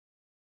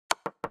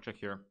check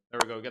here. There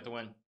we go. Get the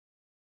win.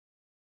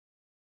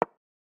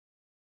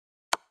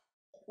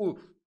 Ooh.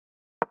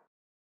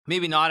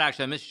 Maybe not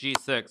actually. I missed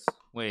G6.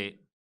 Wait.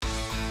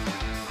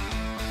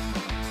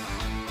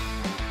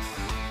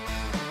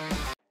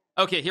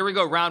 Okay, here we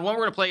go. Round one.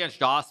 We're gonna play against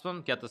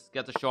Jospin. Get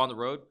the show on the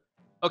road.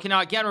 Okay,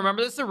 now again,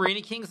 remember this is Arena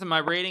Kings and my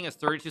rating is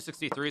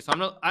 3263. So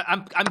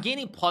I'm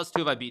gaining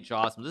 +2 if I beat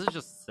Jospin. This is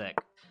just sick.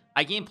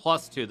 I gain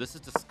 +2. This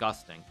is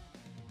disgusting.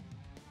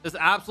 This is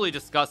absolutely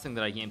disgusting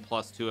that I gain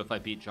 +2 if I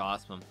beat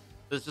Jospin.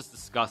 This is just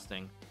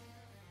disgusting.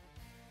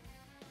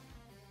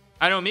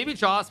 I don't know, maybe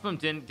Jospin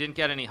didn't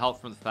get any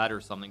help from the Fed or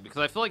something, because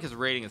I feel like his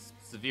rating is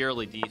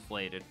severely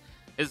deflated.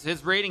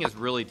 His rating is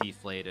really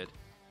deflated.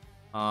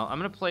 I'm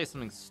gonna play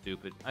something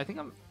stupid. I think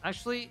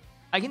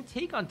I can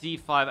take on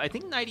D5. I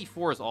think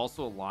 94 is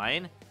also a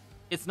line.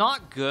 It's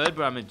not good,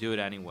 but I'm gonna do it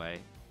anyway.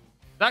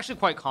 It's actually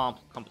quite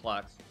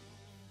complex.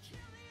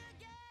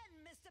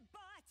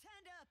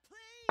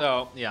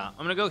 So yeah, I'm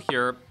gonna go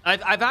here.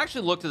 I've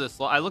actually looked at this.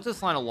 I looked at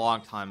this line a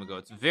long time ago.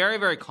 It's very,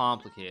 very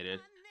complicated.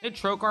 Hit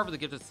Trokar for the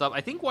gifted sub.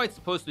 I think White's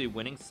supposed to be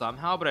winning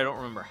somehow, but I don't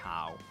remember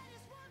how.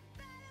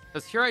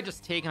 Because here I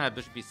just take and I have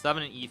Bishop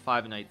B7 and E5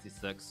 and Knight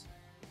C6.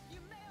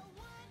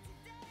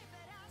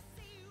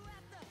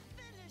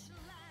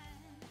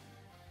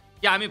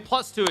 Yeah, I mean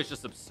 +2 is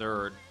just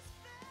absurd.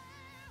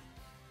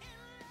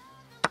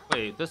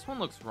 Wait, this one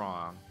looks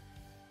wrong.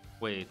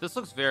 Wait, this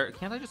looks very...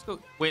 Can't I just go...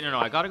 Wait, no,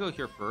 I gotta go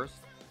here first.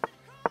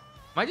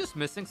 Am I just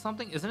missing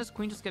something? Isn't his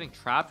queen just getting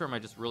trapped, or am I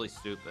just really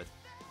stupid?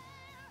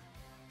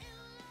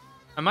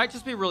 I might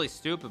just be really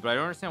stupid, but I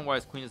don't understand why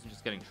his queen isn't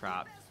just getting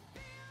trapped.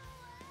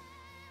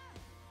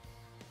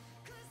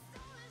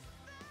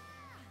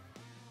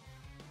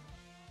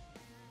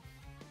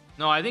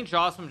 No, I think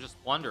Jocelyn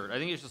just blundered. I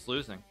think he's just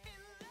losing.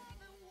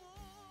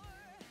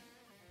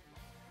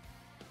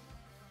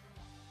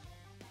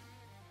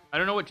 I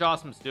don't know what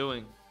Jocelyn's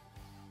doing.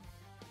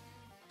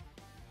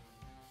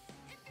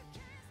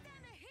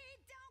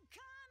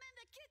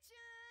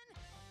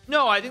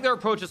 No, I think their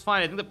approach is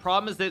fine. I think the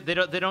problem is that they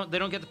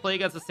don't get to play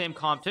against the same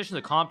competition.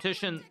 The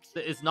competition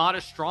is not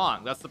as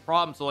strong. That's the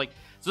problem. So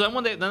then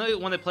when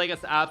they play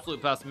against the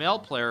absolute best male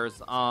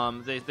players,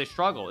 they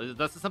struggle.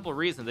 That's the simple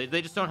reason.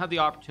 They just don't have the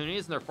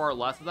opportunities, and there are far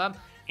less of them.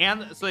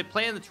 And so they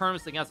play in the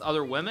tournaments against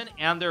other women,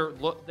 and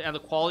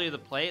the quality of the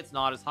play, it's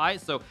not as high.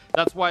 So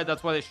that's why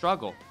they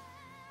struggle.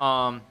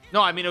 No,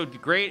 I mean, it would be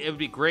great. It would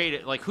be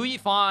great. Like Hu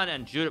Yifan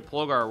and Judith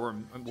Plogar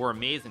were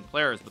amazing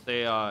players, but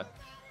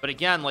but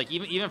again, like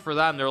even for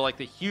them, they're like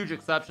the huge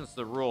exceptions to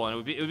the rule, and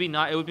it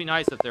would be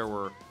nice if there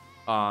were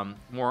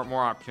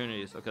more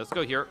opportunities. Okay, let's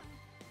go here.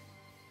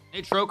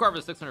 Hey, Trokar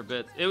for 600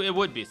 bits. It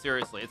would be,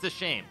 seriously. It's a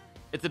shame.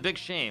 It's a big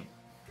shame.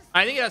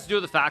 I think it has to do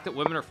with the fact that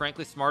women are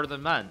frankly smarter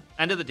than men.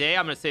 End of the day,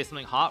 I'm going to say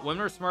something hot.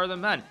 Women are smarter than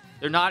men.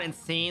 They're not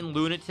insane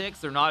lunatics.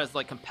 They're not as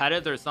like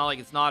competitive. It's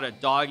not a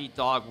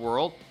dog-eat-dog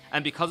world.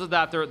 And because of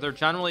that, there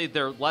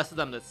are less of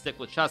them that stick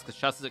with chess, because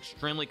chess is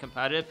extremely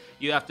competitive.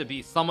 You have to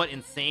be somewhat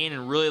insane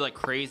and really like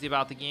crazy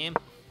about the game.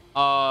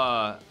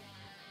 Don't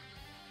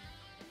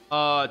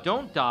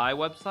die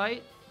website.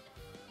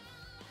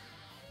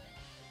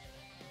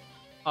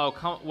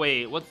 Oh,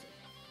 wait,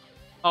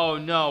 oh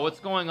no, what's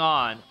going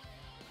on?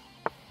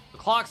 The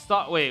clock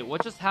stopped. Wait,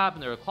 what just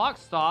happened there? The clock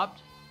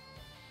stopped.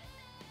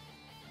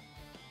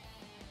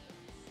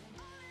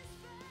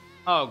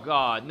 Oh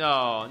god,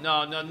 no,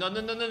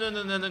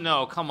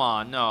 come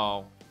on,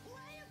 no.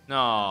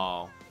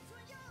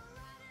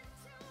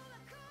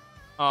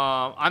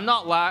 I'm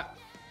not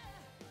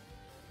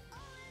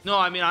no,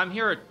 I mean, I'm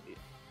here.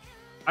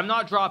 I'm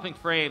not dropping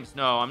frames.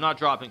 No, I'm not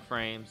dropping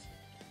frames.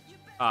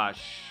 Ah,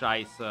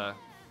 scheisse.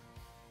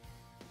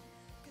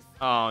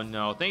 Oh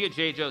no, thank you,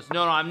 J. Joe's.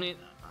 No, I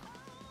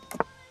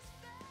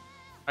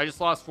just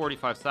lost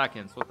 45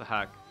 seconds. What the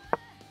heck?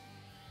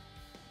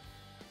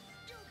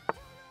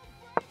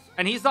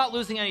 And he's not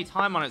losing any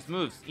time on his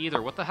moves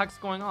either. What the heck's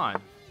going on?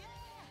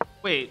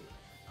 Wait,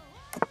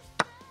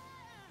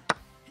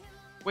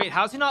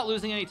 how's he not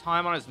losing any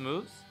time on his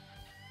moves?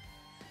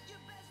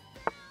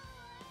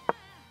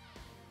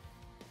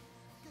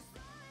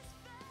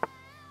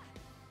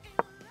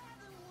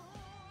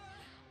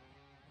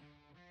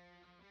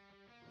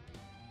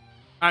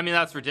 I mean,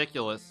 that's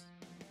ridiculous.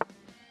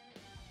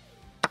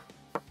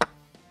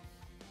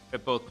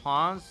 Hit both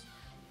pawns.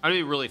 I'm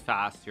gonna be really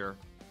fast here.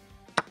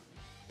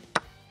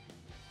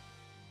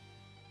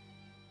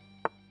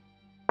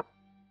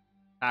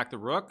 Back the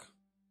rook.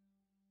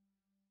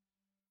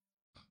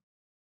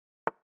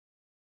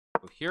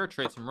 Go here,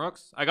 trade some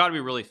rooks. I gotta be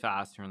really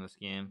fast here in this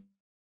game.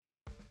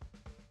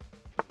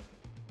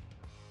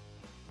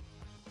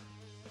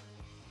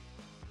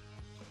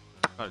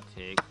 Gotta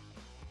take.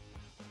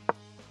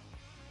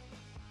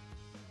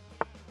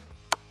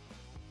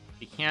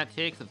 He can't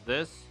take with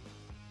this.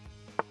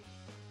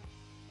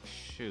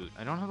 Shoot,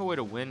 I don't have a way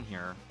to win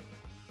here.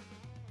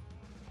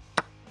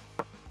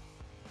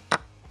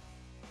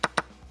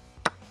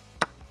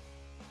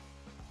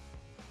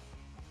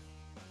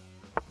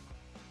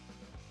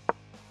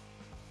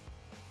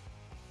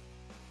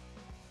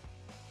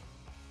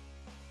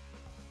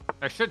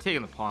 I should have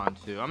taken the pawn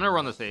too. I'm gonna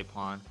run this a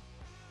pawn.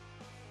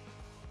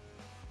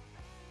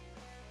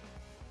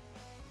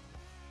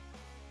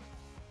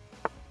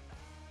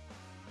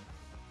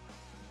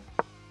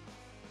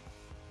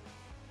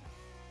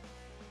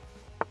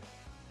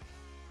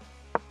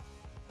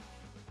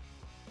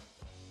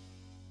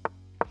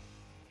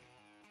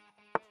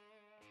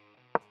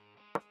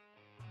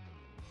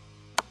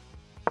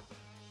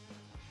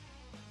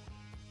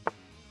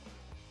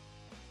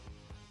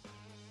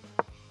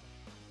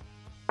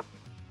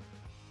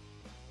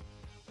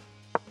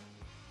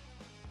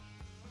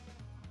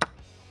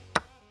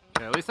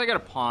 Okay, at least I got a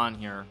pawn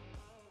here.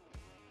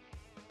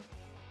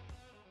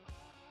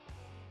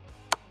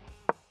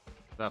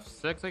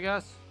 F6, I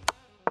guess.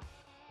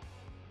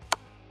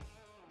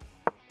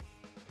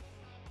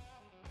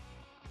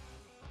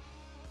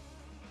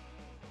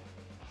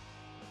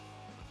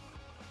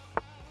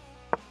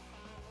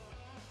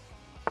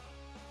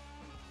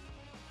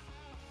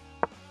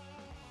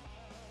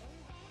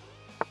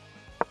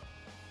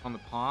 On the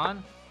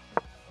pawn.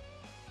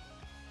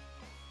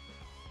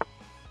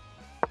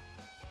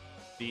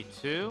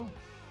 B2.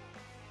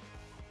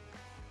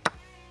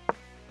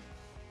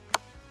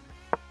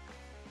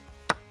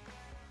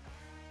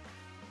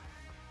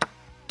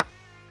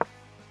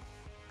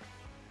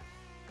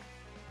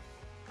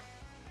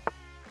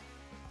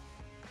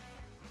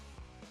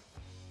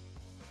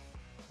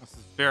 This is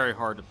very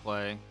hard to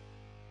play.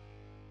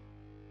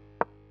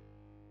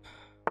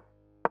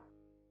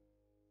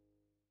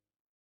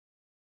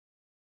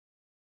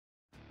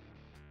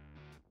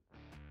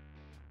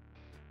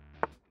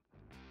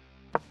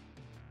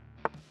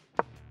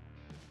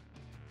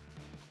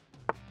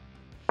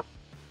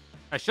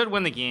 I should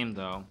win the game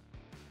though.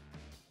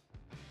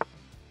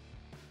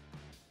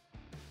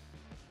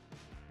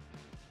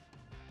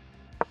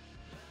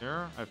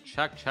 Here, I have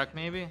check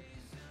maybe.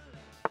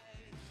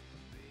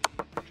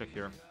 Check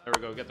here. There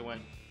we go. Get the win.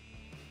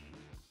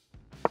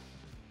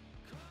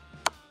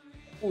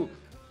 Ooh.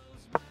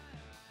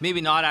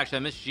 Maybe not actually. I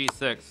missed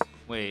G6.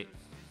 Wait.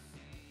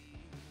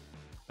 I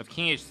have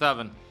King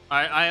H7.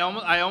 I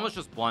almost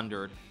just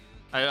blundered.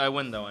 I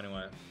win though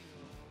anyway.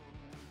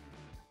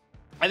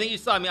 I think you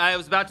saw me. I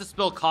was about to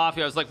spill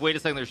coffee. I was like, wait a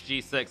second, there's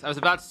G6. I was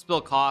about to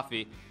spill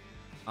coffee.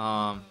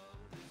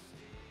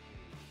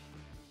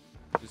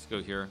 Just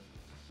go here.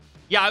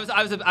 Yeah, I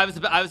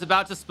was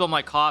about to spill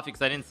my coffee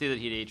because I didn't see that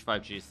he had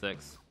H5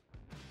 G6.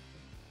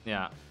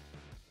 Yeah.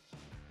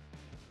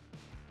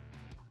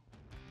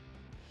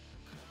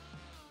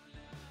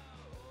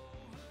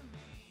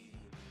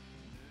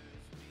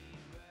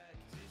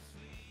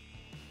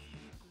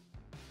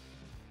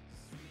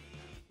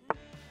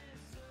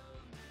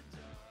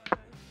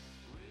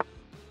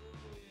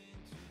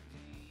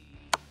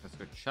 Let's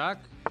go check.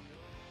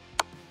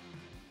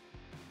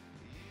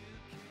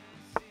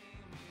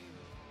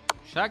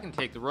 Check and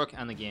take the rook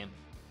and the game.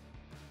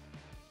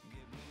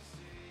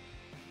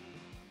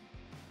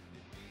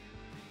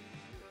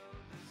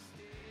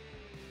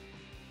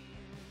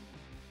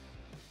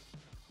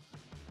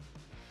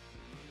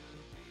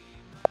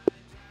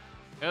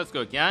 Okay, let's go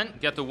again.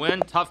 Get the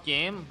win. Tough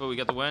game, but we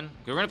get the win.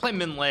 Okay, we're gonna play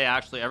Min Lei.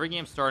 Actually, every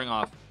game starting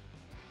off.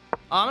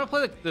 I'm gonna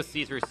play the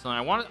C3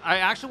 Saloon. I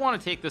actually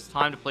want to take this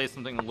time to play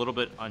something a little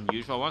bit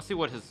unusual. I want to see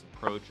what his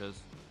approach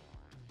is.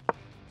 Let's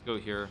go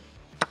here.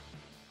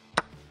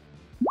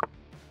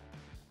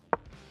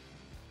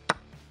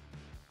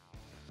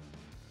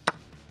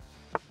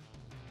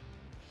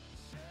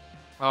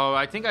 Oh,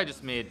 I think I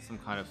just made some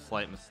kind of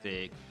slight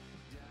mistake.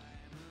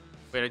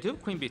 Wait, I do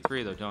have Queen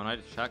B3 though, don't I?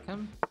 To check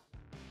him.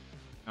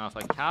 Now, if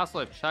I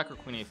castle, I have check or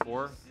Queen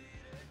A4.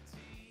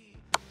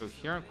 Go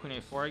here on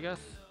Queen A4, I guess.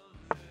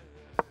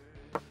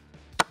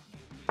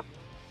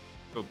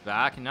 Go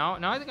back, and now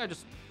I think I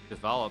just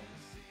develop.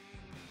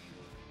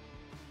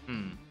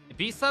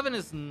 B7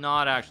 is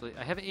not actually.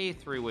 I have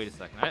A3. Wait a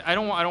second. I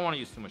don't want to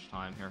use too much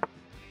time here.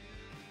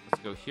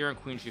 Let's go here on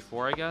Queen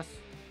G4, I guess.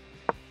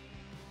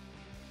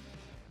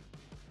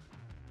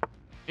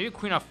 Maybe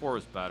Queen F4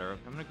 was better.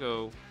 I'm gonna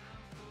go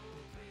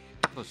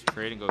close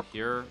trade and go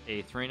here.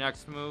 A3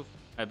 next move.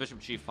 I have Bishop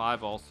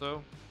G5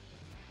 also.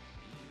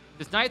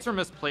 His knights are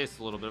misplaced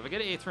a little bit. If I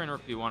get A3 and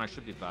Rook B1, I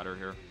should be better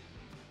here.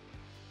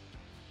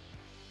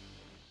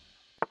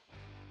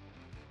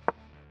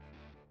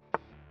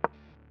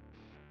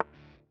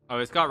 Oh,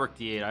 he's got Rook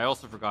D8. I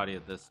also forgot he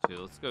had this too.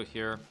 Let's go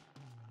here.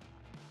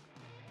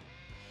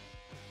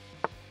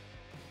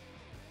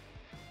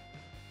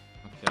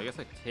 Okay, I guess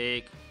I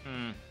take.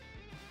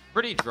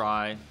 Pretty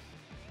dry.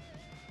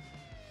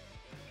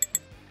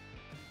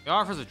 He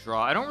offers a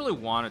draw. I don't really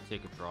want to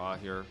take a draw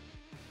here.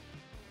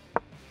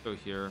 Go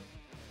here.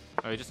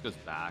 Oh, he just goes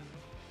back.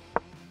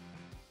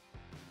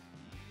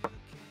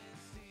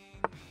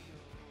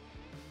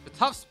 It's a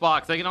tough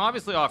spot because I can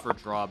obviously offer a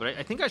draw, but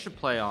I think I should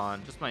play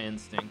on. Just my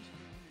instinct.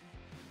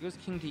 He goes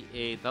King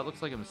D8. That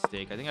looks like a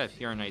mistake. I think I have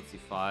here Knight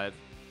C5.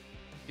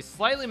 He's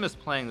slightly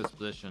misplaying this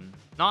position.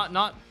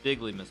 Not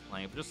bigly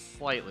misplaying it, but just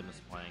slightly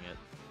misplaying it.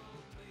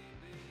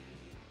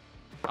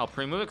 I'll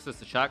pre-move it because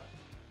it's a check.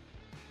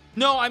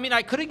 No, I mean,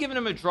 I could have given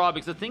him a draw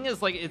because the thing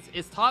is, like,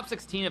 it's top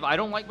 16. If I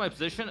don't like my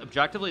position,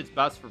 objectively, it's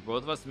best for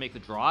both of us to make the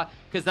draw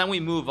because then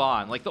we move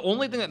on. Like, the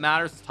only thing that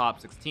matters is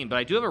top 16, but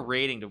I do have a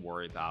rating to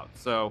worry about.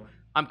 So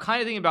I'm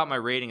kind of thinking about my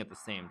rating at the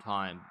same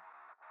time.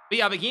 But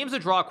yeah, the game's a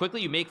draw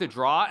quickly. You make the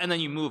draw and then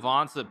you move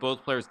on so that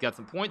both players get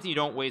some points and you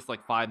don't waste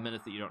like 5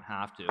 minutes that you don't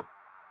have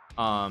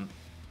to.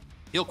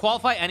 He'll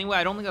qualify anyway.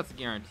 I don't think that's a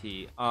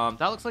guarantee. That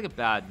looks like a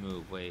bad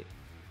move. Wait.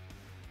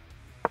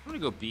 I'm gonna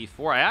go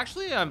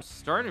b4. I'm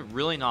starting to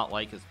really not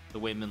like the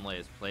way Minlay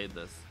has played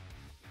this.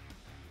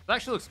 It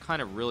actually looks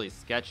kind of really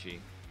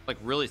sketchy, like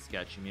really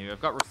sketchy. Maybe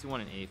I've got rook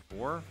c1 and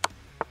a4.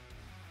 You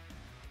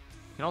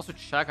can also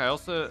check. I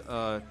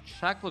also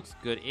check looks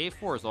good.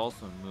 a4 is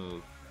also a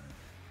move.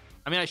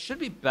 I mean, I should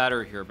be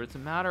better here, but it's a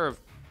matter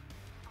of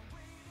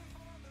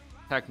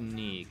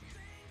technique.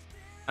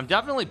 I'm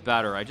definitely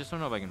better. I just don't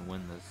know if I can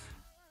win this.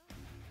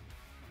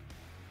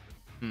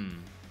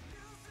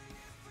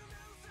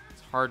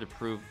 Hard to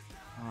prove.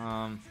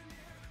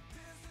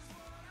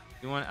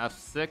 You want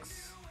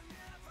f6?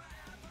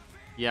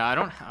 Yeah, I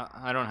don't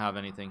have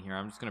anything here.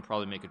 I'm just gonna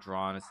probably make a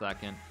draw in a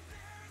second.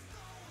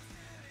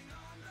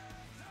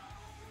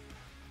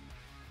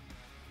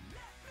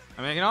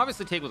 I mean, I can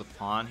obviously take with a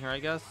pawn here, I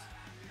guess.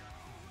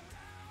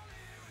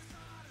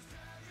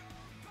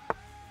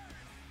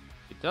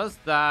 It does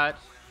that.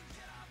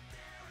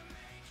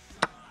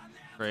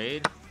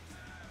 Trade.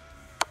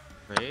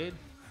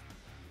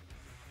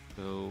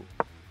 So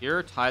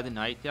here, tie the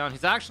knight down.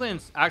 He's actually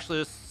this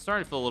is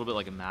starting to feel a little bit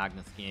like a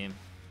Magnus game.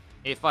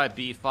 a5,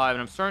 b5, and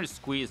I'm starting to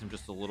squeeze him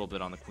just a little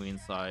bit on the queen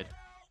side.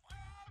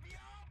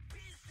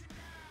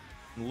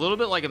 A little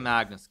bit like a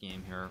Magnus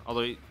game here.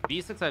 Although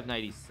b6, I have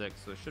knight e6,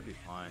 so it should be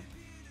fine.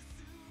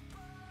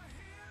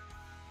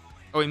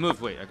 Oh, he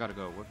moved. Wait, I gotta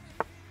go. Whoops.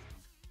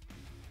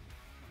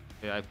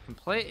 Okay, I can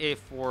play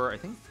a4. I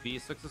think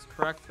b6 is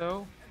correct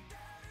though.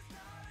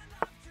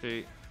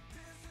 Okay.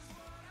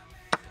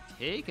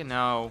 Take, and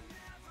now,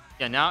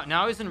 yeah,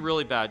 now he's in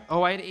really bad.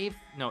 Oh, I had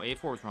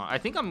a4 was wrong. I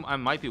think I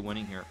might be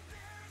winning here.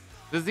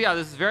 This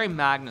is very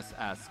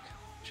Magnus-esque,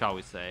 shall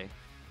we say?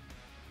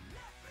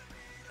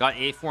 Got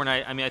a4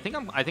 knight. I mean, I think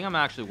I'm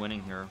actually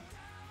winning here.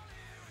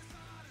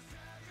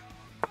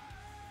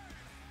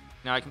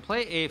 Now I can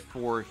play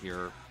a4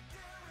 here.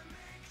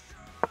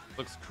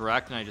 Looks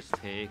correct, and I just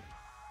take.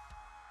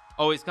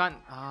 Oh, he's got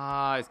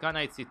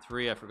knight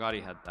c3. I forgot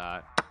he had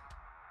that.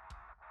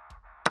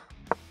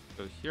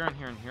 Go here and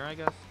here and here, I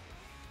guess.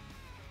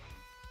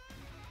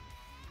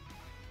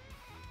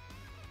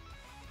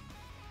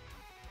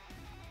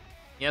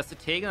 He has to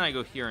take, and I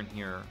go here and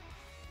here.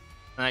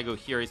 And I go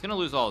here. He's gonna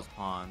lose all his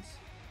pawns.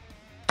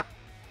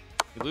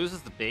 He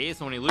loses the base,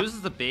 and when he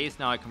loses the base,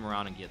 now I come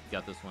around and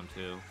get this one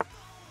too.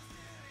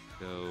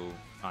 So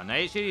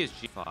knight h8 is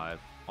g5.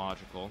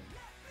 Logical.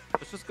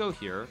 Let's just go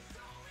here.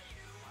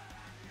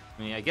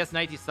 I mean, I guess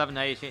knight d7,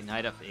 knight h8,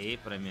 knight f8,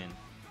 but I mean,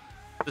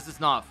 this is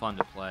not fun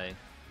to play.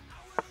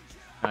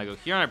 And I go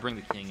here and I bring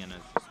the king in, and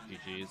it's just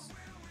GG's.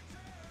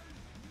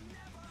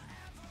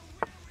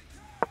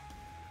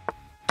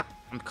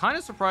 I'm kind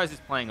of surprised he's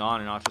playing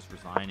on and not just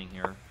resigning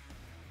here.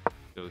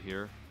 Go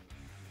here.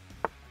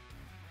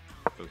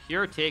 Go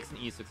here, takes an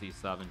e6,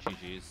 e7,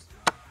 GG's.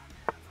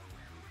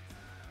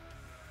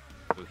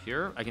 Go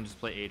here. I can just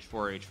play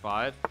h4,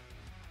 h5.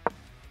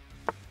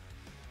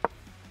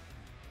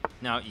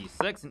 Now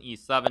e6 and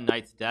e7,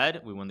 knight's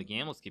dead. We win the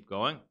game. Let's keep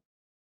going.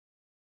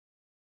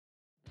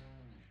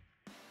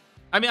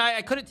 I mean,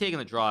 I could have taken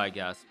the draw, I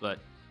guess, but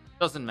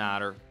doesn't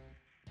matter.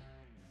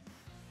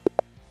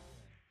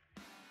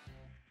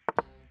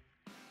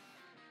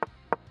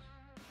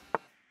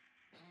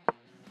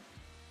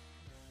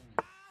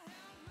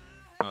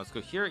 Let's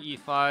go here,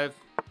 e5.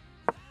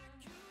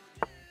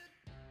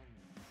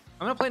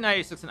 I'm gonna play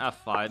knight a6 and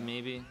f5,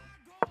 maybe.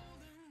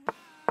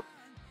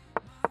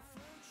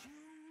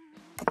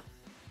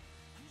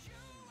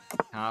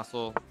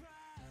 Castle.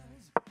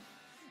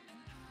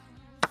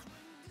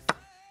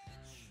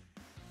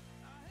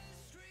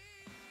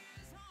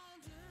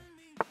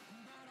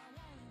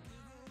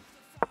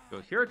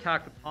 Go here,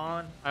 attack the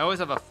pawn. I always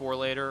have a 4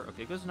 later.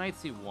 Okay, goes knight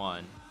c1.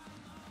 I'm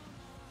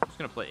just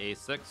gonna play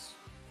a6.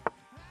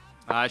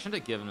 I shouldn't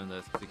have given him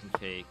this because he can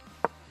take.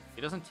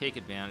 He doesn't take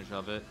advantage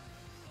of it.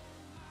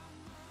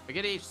 If I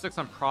get h6,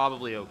 I'm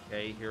probably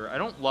okay here. I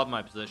don't love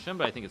my position,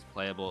 but I think it's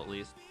playable at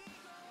least.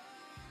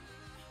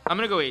 I'm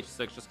gonna go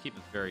h6. Just keep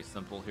it very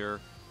simple here.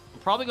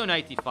 We'll probably go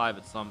knight d5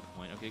 at some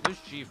point. Okay, goes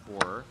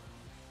g4.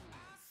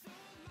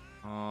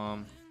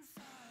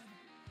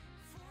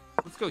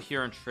 Let's go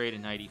here and trade a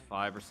knight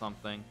e5 or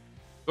something.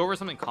 Go over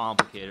something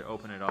complicated.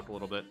 Open it up a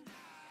little bit.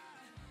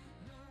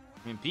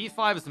 I mean,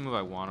 b5 is the move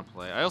I want to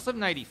play. I also have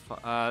knight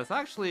e5. This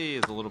actually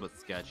is a little bit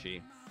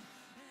sketchy.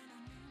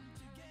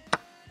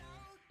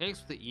 Takes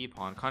with the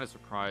e-pawn. Kind of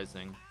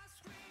surprising.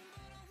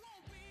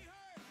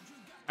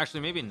 Actually,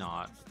 maybe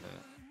not.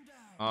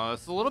 Okay.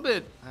 It's a little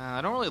bit...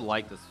 I don't really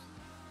like this.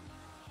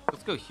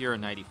 Let's go here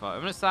and knight e5.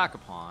 I'm going to sack a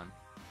pawn.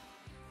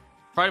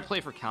 Try to play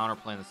for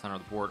counterplay in the center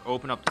of the board.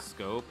 Open up the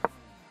scope.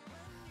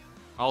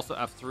 Also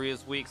f3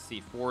 is weak,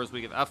 c4 is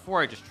weak. If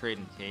f4 I just trade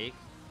and take.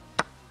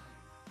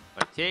 If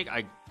I take,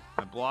 I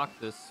block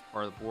this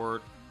part of the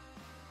board.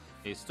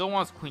 He still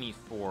wants queen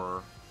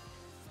e4.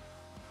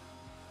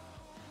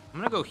 I'm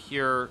gonna go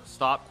here,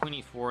 stop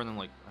queen e4, and then,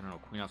 like, I don't know,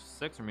 queen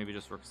f6, or maybe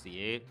just rook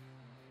c8. I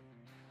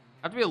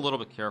have to be a little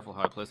bit careful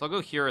how I play. So I'll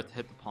go here to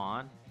hit the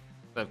pawn.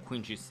 I have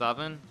queen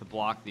g7 to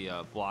block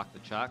the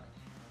check.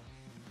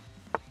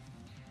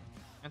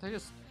 Can't I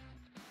just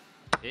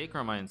take, or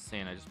am I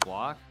insane? I just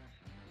block.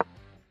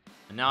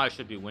 And now I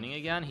should be winning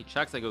again. He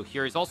checks, I go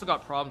here. He's also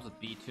got problems with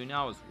b2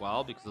 now as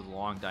well because of the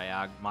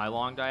my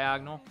long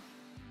diagonal.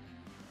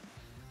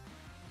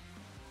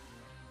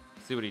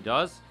 See what he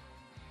does.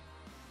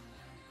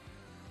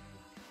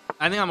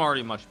 I think I'm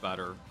already much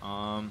better.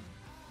 Go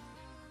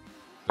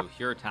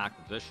here, attack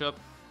the bishop.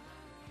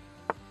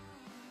 I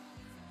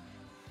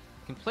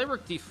can play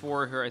rook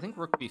d4 here. I think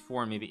rook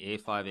b4 and maybe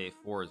a5,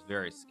 a4 is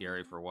very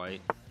scary for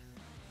white.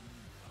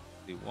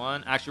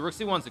 c1. Actually, rook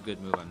c1 is a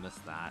good move. I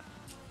missed that.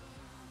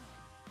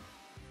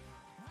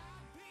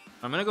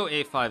 I'm gonna go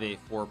a5,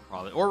 a4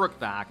 probably, or rook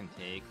back and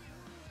take.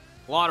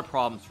 A lot of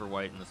problems for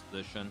white in this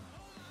position.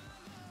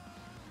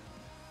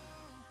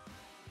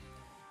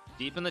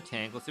 Deep in the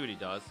tank. Let's see what he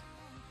does.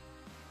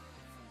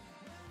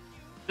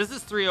 This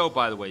is 3-0,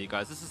 by the way, you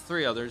guys. This is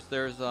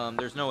 3-0.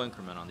 There's no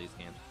increment on these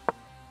games.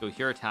 Go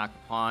here, attack the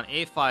pawn.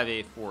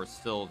 a5, a4 is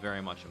still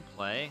very much in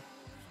play.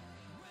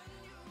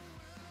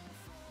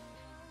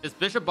 This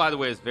bishop, by the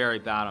way, is very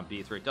bad on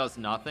b3. It does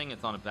nothing.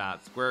 It's on a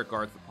bad square. It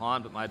guards the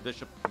pawn, but my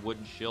bishop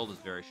wooden shield is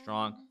very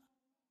strong.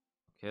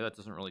 Okay, that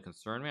doesn't really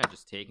concern me. I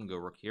just take and go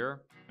rook here.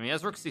 I mean, he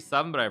has rook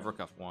c7, but I have rook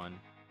f1.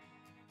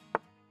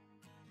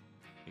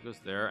 He goes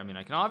there. I mean,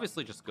 I can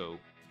obviously just go...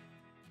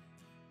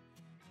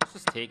 Let's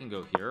just take and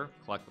go here.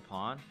 Collect the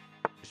pawn.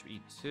 Bishop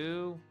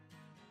e2.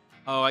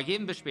 Oh, I gave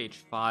him bishop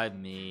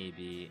h5,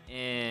 maybe.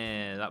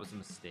 That was a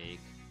mistake.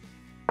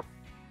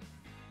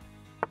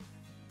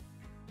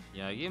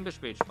 Yeah, I gave him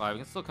bishop h5. We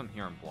can still come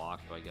here and block,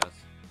 though, I guess.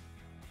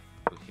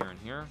 Go here and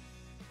here.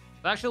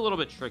 It's actually a little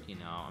bit tricky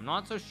now. I'm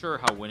not so sure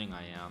how winning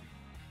I am.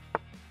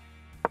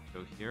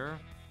 Go here.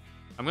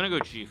 I'm gonna go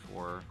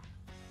g4.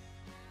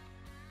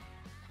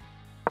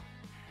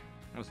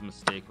 That was a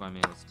mistake by me.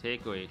 Let's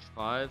take, go h5.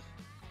 I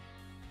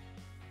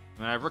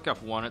mean, I have rook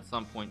f1 at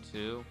some point,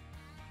 too.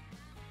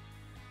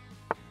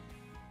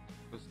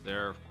 Goes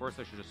there. Of course,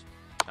 I should just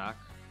check.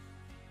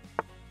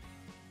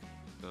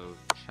 Go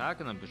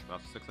check, and then bishop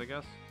f6, I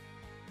guess.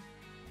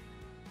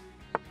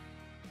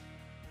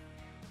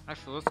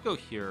 Actually, let's go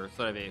here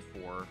instead of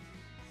a4.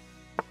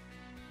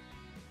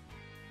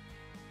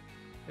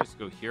 Let's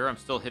go here. I'm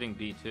still hitting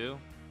b2.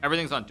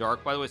 Everything's on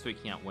dark, by the way, so we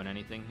can't win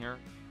anything here.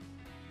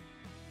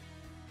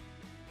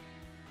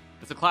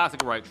 It's a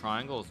classic right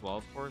triangle as well,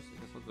 of course. I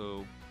guess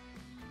I'll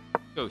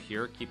go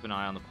here. Keep an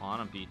eye on the pawn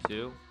on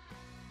b2.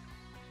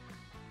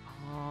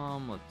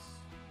 Let's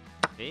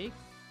take.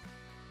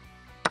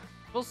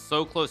 Feels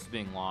so close to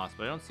being lost,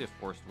 but I don't see a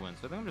forced win,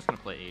 so I think I'm just gonna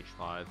play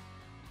h5.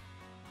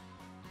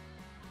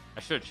 I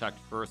should have checked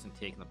first and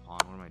taken the pawn.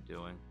 What am I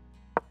doing?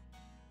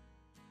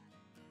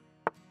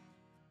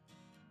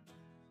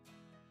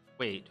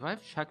 Wait, do I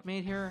have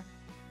checkmate here?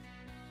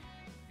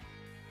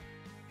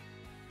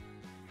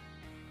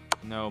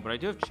 No, but I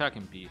do have check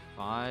in b5.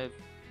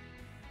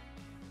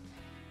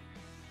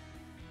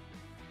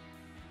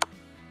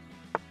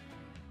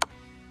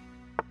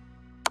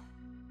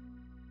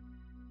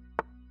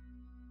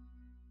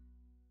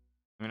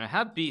 I mean, I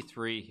have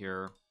b3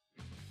 here.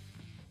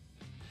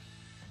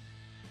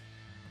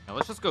 Now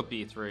let's just go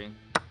b3.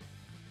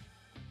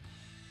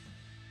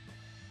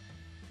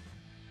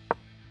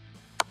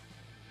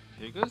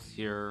 Okay, it goes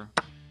here.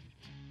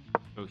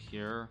 Go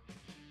here.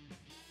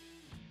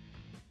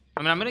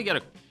 I mean, I'm gonna get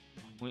a...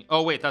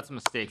 Oh, wait, that's a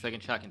mistake. So I can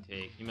check and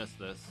take. He missed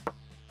this.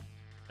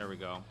 There we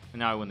go. And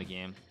now I win the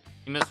game.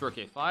 He missed rook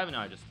a5, and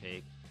now I just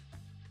take.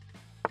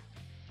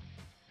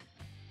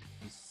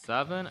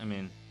 E7. I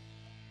mean...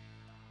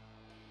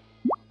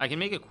 I can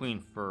make a queen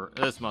for...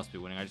 This must be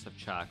winning. I just have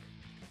check.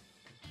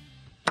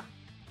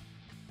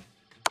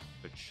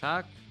 Good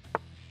check.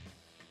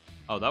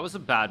 Oh, that was a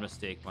bad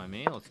mistake by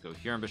me. Let's go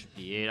here on bishop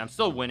e8. I'm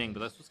still winning, but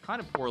this was kind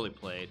of poorly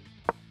played.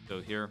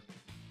 Go here.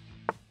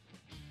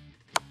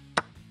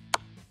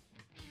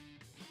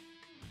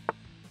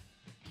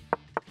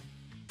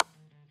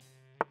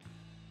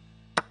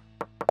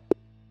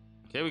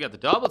 Okay, we got the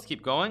dub. Let's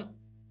keep going.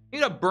 You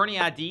got Bernie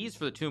IDs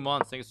for the 2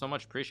 months. Thank you so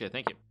much. Appreciate it.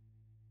 Thank you.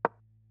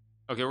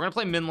 Okay, we're gonna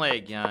play Minlay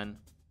again.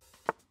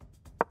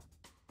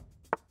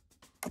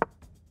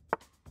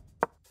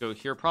 Go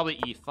here, probably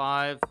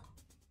e5.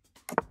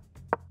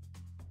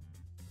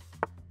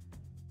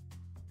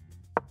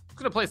 Just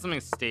gonna play something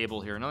stable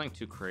here, nothing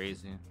too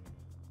crazy.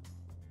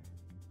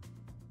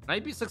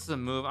 Knight b6 is a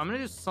move. I'm gonna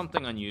do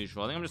something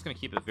unusual. I think I'm just gonna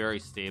keep it very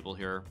stable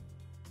here.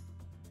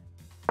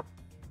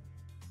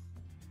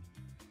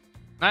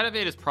 Knight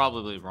f8 is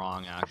probably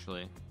wrong,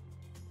 actually.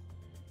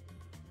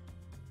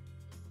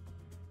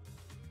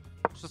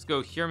 Let's just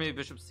go here, maybe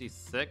bishop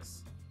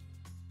c6.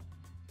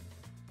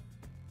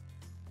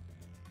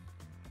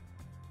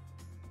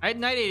 I had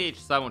knight 8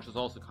 h7, which was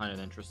also kind of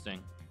interesting.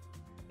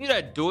 You need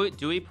a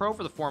Dewey Pro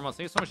for the 4 months.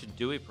 Thank you so much to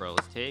Dewey Pro.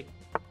 Let's take.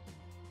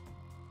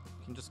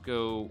 We can just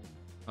go.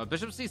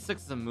 Bishop c6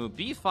 is a move.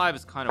 b5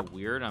 is kind of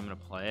weird. I'm gonna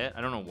play it.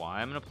 I don't know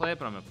why I'm gonna play it,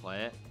 but I'm gonna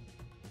play it.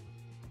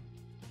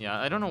 Yeah,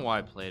 I don't know why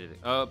I played it.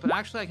 But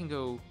actually, I can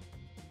go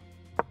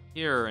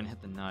here and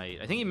hit the knight.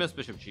 I think he missed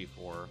bishop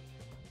g4.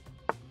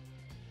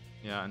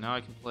 Yeah, now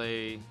I can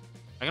play.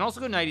 I can also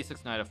go knight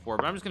e6, knight f4,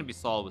 but I'm just gonna be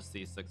solid with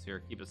c6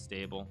 here. Keep it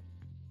stable.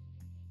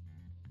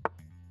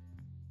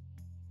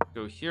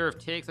 Go here. If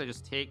takes, I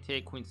just take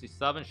queen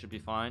c7. Should be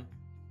fine.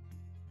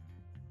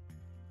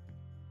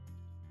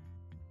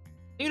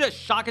 Thank you to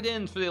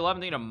Shakadin for the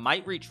 11. Thank you to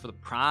Might Reach for the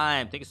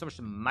Prime. Thank you so much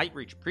to Might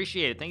Reach.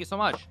 Appreciate it. Thank you so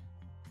much.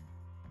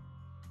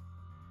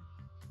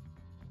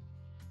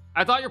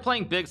 I thought you're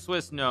playing Big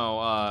Swiss.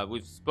 No,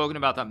 we've spoken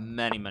about that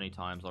many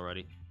times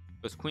already.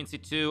 Goes queen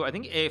c2. I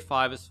think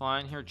a5 is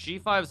fine here.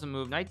 g5 is a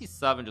move. Knight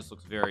d7 just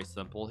looks very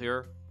simple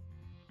here.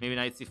 Maybe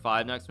knight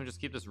c5 next. We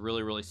just keep this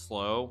really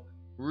slow.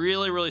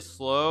 Really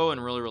slow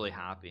and really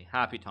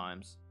happy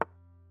times.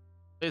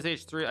 Plays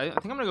h3. I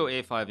think I'm gonna go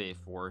a5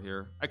 a4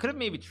 here. I could have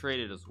maybe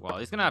traded as well.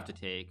 He's gonna have to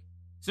take.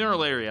 Sooner or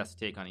later he has to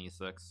take on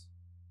e6.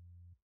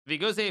 If he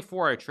goes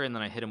a4, I trade and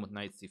then I hit him with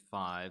knight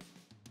c5.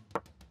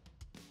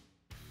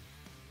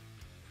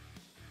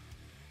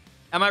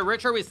 Am I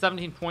rich? Are we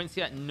 17 points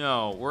yet?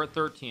 No, we're at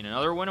 13.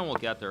 Another win and we'll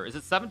get there. Is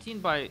it 17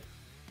 by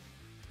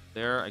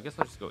there? I guess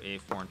I'll just go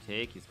a4 and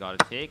take. He's got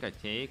to take. I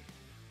take.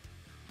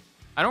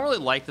 I don't really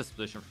like this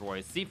position for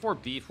white. c4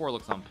 b4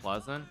 looks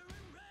unpleasant.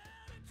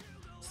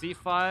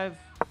 c5.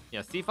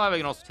 Yeah, c5 I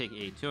can also take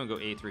a2 and go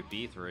a3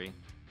 b3.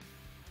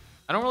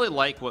 I don't really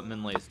like what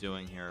Minlay is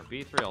doing here.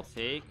 b3 I'll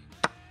take.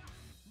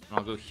 And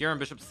I'll go here and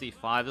bishop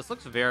c5. This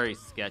looks very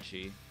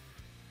sketchy.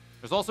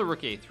 There's also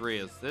rook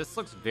a3. This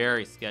looks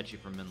very sketchy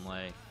for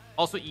Minlay.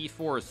 Also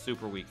e4 is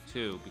super weak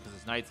too because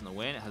his knight's in the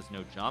way and it has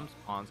no jumps.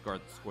 Pawns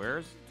guard the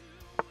squares.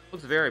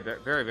 Looks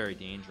very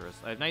dangerous.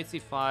 I have knight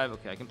c5.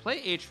 Okay, I can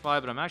play h5,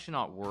 but I'm actually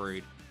not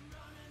worried.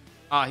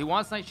 He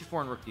wants knight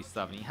g4 and rook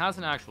d7. He has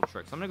an actual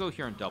trick, so I'm gonna go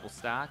here and double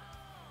stack.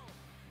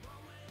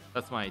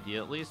 That's my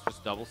idea at least.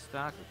 Just double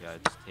stack. Okay, I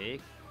just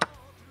take.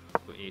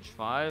 Go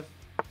h5.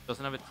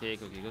 Doesn't have a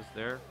take. Okay, goes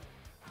there.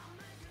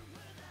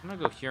 I'm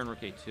gonna go here and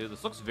rook a2.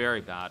 This looks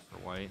very bad for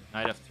white.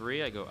 Knight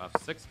f3. I go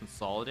f6.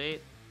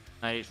 Consolidate.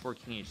 Knight h4,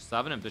 king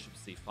h7, and bishop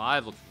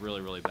c5 looks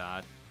really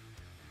bad.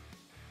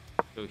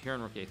 Go here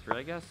and rook a3,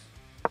 I guess.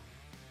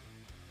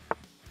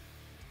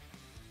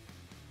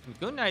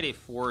 Go knight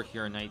a4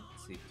 here, knight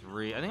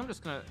c3. I think I'm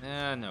just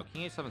gonna. No,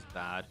 king h7 is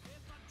bad.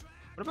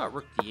 What about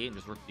rook d8 and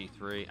just rook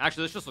d3?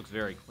 Actually, this just looks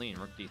very clean.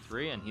 Rook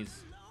d3, and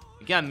he's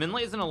again.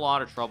 Minlay is in a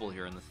lot of trouble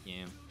here in this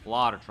game. A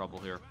lot of trouble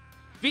here.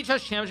 Beach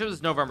Chess Championship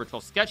is November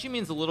 12th. Sketchy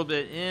means a little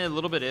bit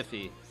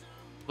iffy.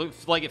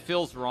 Looks like it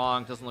feels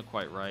wrong. Doesn't look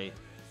quite right.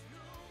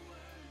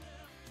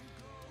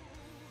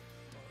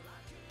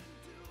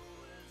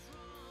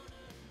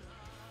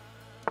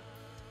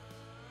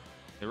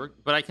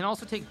 But I can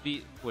also take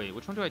B. Wait,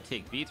 which one do I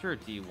take? B3 or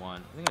D1? I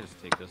think I just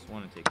take this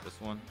one and take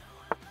this one.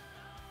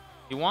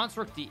 He wants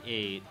rook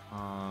D8.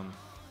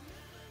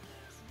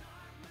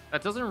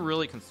 That doesn't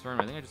really concern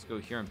me. I think I just go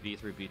here and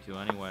B3,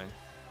 B2 anyway.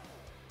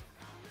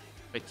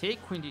 If I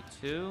take queen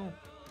D2,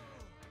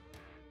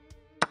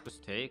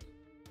 just take.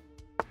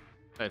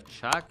 I have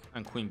check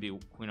on queen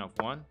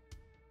F1.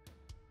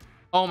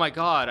 Oh my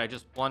god! I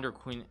just blunder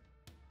queen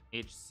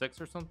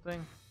H6 or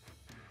something.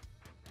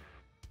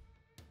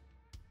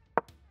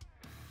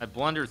 I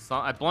blundered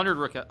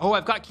rook. Oh,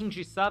 I've got king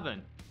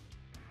G7.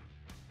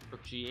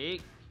 Rook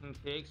G8, king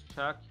takes,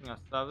 check, king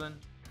F7.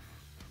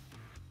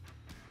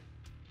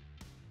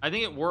 I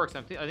think it works.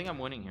 I think I'm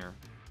winning here.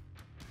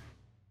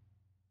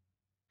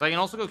 I can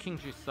also go king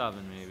G7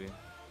 maybe.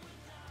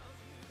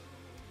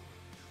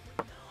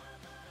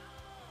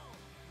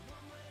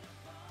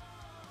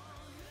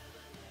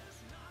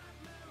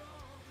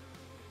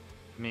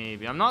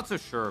 Maybe. I'm not so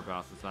sure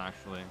about this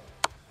actually.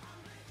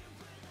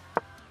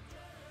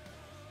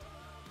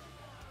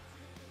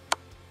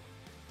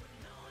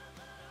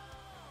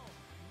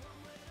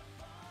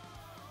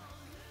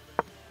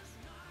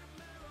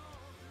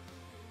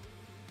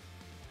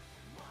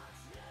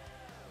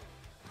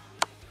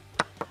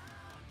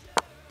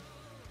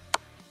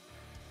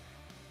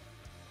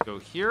 Go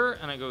here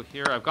and I go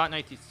here. I've got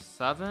knight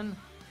d7.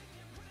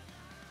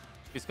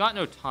 He's got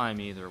no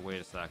time either.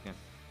 Wait a second.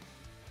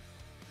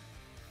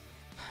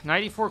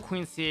 Knight e4,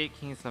 queen c8,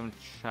 king 7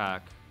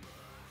 check.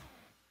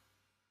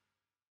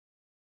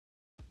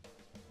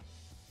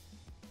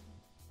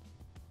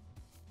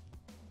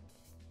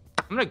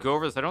 I'm gonna go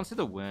over this. I don't see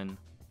the win.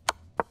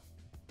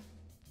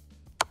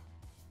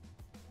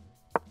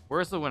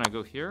 Where's the win? I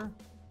go here.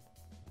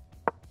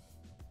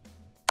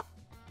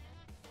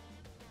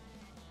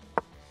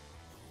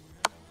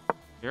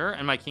 Here,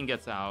 and my king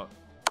gets out.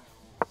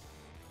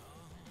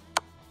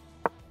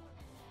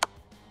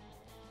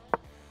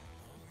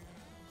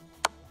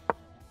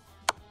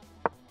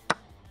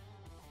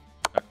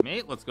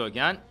 Checkmate. Let's go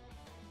again.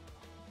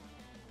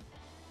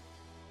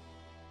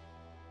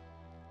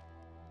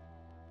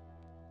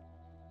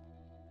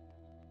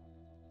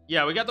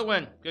 Yeah, we got the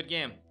win. Good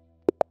game.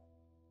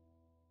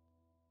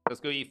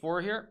 Let's go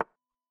e4 here.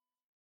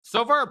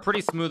 So far, a pretty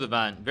smooth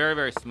event. Very,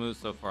 very smooth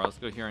so far. Let's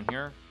go here and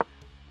here.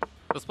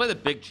 Let's play the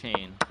big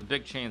chain. The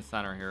big chain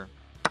center here.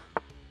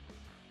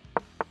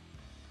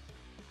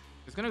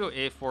 He's going to go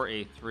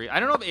a4, a3. I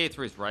don't know if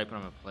a3 is right, but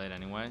I'm going to play it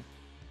anyway.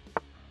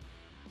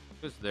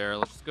 Goes there.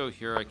 Let's just go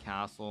here at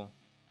castle.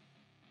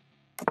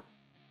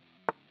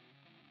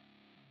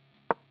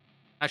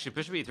 Actually,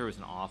 bishop e3 was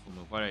an awful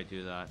move. Why did I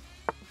do that?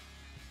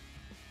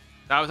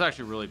 That was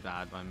actually really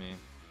bad by me.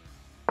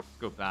 Let's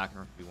go back and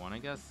rook b1, I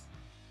guess.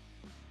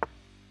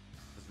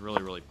 It's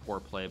really, really poor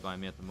play by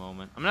me at the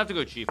moment. I'm gonna have to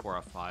go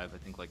g4 f5. I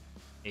think like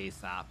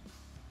ASAP.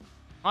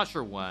 Not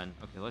sure when.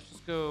 Okay, let's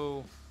just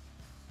go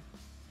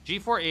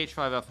g4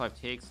 h5 f5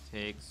 takes.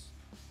 Okay,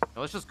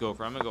 let's just go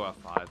for it. I'm gonna go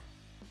f5.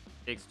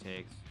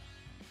 Takes.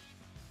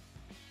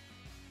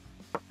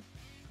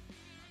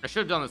 I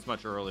should have done this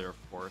much earlier,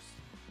 of course.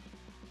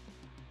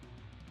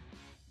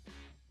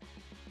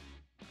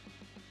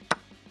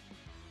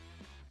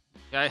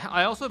 Yeah,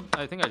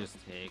 I think I just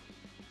take.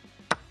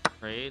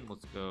 Trade.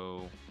 Let's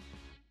go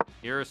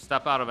here.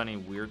 Step out of any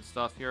weird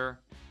stuff here.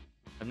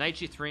 A knight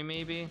g3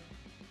 maybe.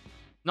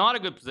 Not a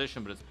good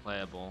position, but it's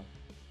playable.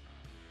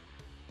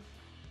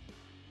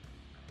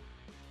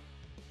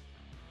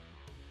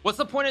 What's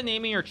the point of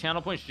naming your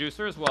channel points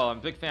juicers? Well, I'm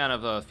a big fan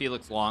of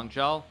Felix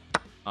Longgel.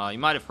 You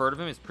might have heard of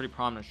him. He's a pretty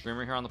prominent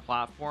streamer here on the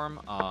platform.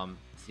 So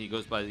he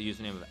goes by the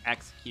username of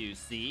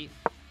XQC.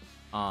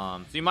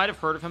 So you might have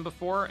heard of him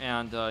before,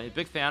 and a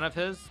big fan of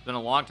his. Been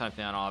a long time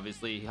fan,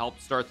 obviously. He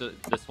helped start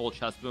this whole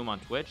chess boom on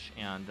Twitch,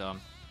 and so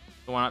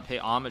why not pay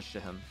homage to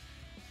him?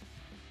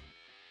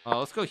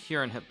 Let's go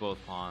here and hit both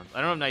pawns.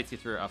 I don't know if knight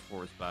c3 or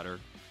f4 is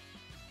better.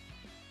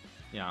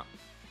 Yeah.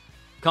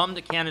 Come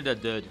to Canada,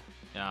 dude.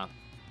 Yeah.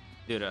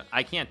 Dude,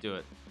 I can't do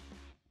it.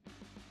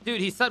 Dude,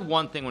 he said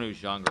one thing when he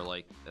was younger.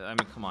 Like, I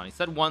mean, come on. He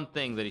said one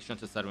thing that he shouldn't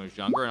have said when he was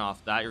younger, and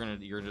off that, you're gonna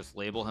just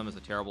label him as a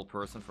terrible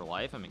person for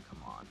life. I mean,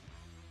 come on.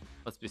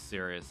 Let's be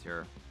serious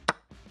here.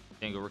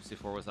 Django rook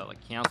c4, was that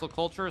like cancel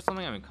culture or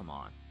something? I mean, come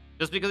on.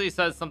 Just because he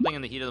says something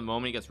in the heat of the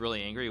moment, he gets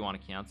really angry, you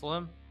want to cancel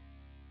him?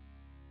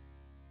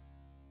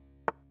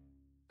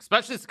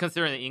 Especially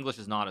considering that English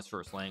is not his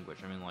first language.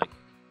 I mean, like...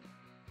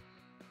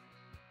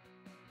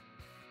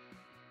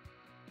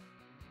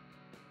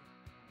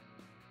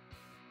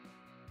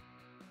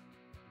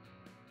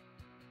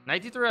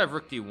 Knight d3, I have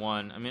rook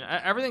d1. I mean,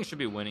 everything should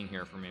be winning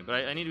here for me, but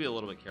I need to be a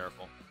little bit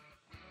careful.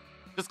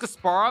 Does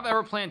Kasparov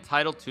ever play in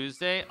Title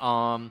Tuesday?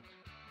 No,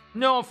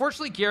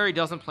 unfortunately, Gary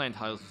doesn't play in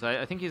Title Tuesday.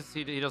 I think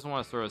he doesn't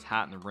want to throw his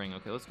hat in the ring.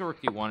 Okay, let's go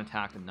rook d1,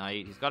 attack the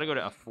knight. He's got to go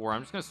to f4.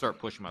 I'm just going to start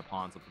pushing my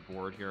pawns up the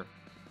board here.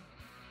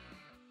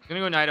 I'm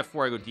going to go knight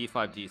f4. I go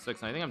d5, d6,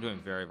 and I think I'm doing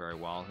very, very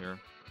well here.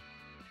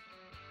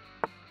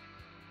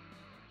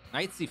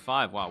 Knight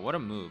c5. Wow, what a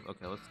move.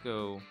 Okay, let's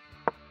go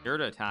here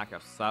to attack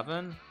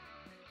f7.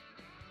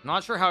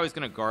 Not sure how he's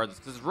going to guard this,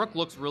 because his rook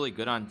looks really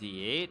good on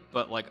d8,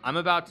 but like I'm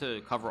about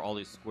to cover all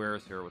these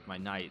squares here with my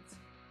knights,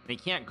 and he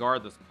can't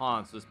guard this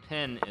pawn, so his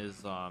pin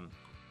is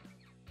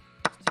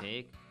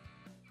take.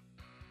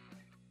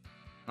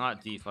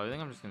 Not d5. I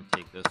think I'm just going to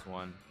take this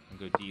one and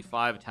go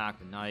d5, attack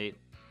the knight.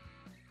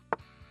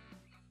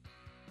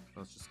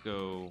 Let's just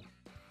go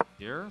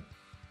here,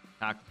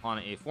 attack the pawn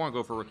at a4 and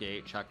go for rook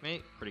a8,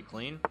 checkmate. Pretty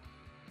clean.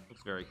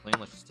 Looks very clean.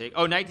 Let's just take.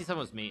 Oh, knight d7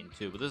 was mate in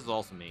 2, but this is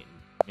also mate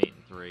in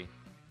 3.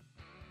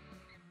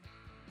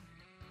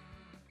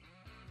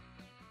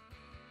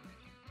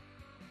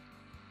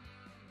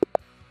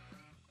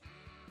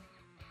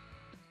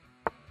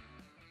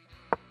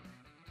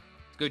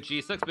 Go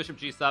g6, bishop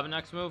g7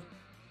 next move.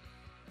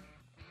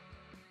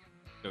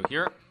 Go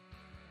here.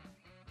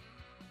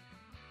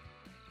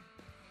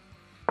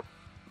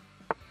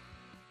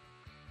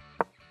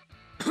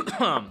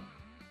 Oh,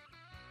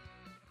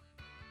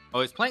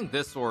 he's playing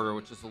this order,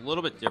 which is a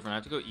little bit different. I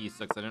have to go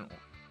e6. I didn't.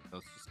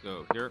 Let's just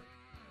go here.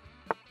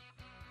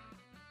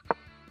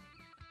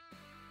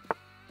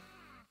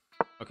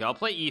 Okay, I'll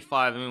play e5.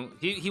 I mean,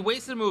 he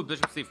wasted a move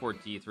bishop c4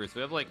 d3, so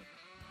we have like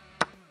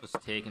just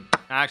taken.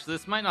 Actually,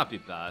 this might not be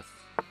best.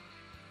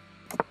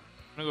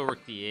 I'm gonna go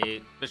rook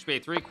d8, bishop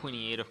a3, queen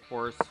e8, of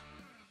course.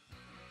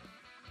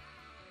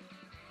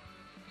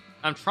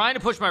 I'm trying to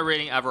push my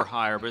rating ever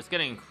higher, but it's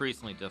getting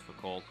increasingly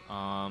difficult.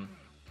 I'll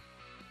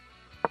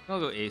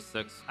go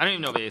a6. I don't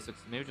even know if a6.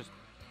 Maybe just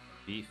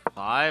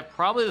b5.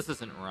 Probably this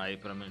isn't right,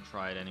 but I'm gonna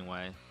try it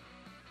anyway.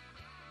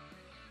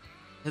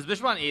 His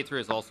bishop on a3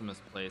 is also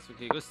misplaced.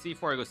 Okay, go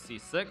c4. I go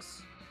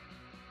c6.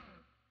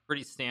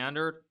 Pretty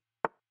standard.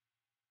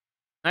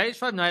 Knight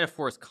h5, knight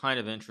f4 is kind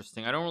of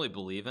interesting. I don't really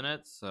believe in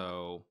it,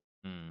 so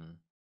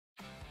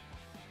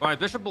Well, my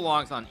bishop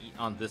belongs on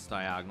this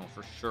diagonal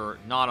for sure,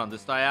 not on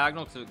this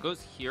diagonal. So it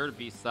goes here to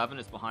b7.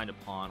 Is behind a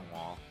pawn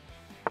wall.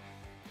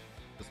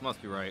 This must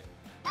be right.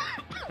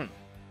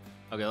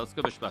 Okay, let's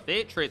go bishop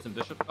f8. Trade some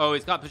bishop. Oh,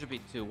 he's got bishop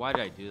e2. Why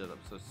did I do that? I'm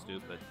so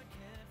stupid.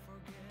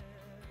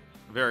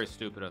 Very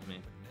stupid of me.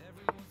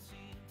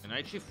 And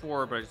knight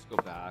g4, but I just go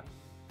back.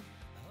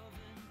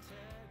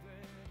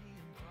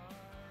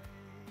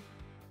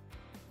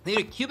 Need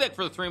a cubic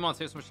for the 3 months.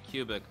 Thanks so much,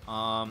 cubic.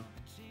 Can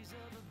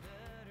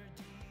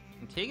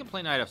take and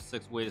play knight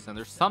f6. Wait a second.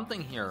 There's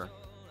something here.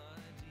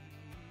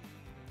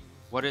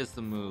 What is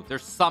the move?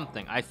 There's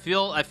something. I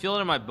feel it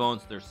in my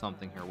bones. There's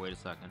something here. Wait a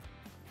second.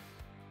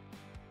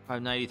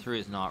 593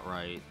 is not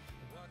right.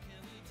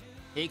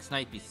 Takes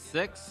knight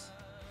b6.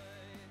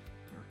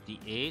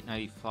 d8.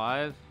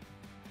 95.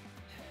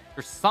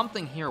 There's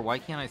something here. Why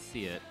can't I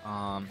see it?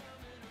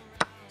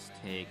 Let's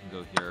take and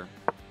go here.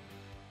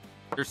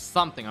 There's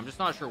something. I'm just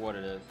not sure what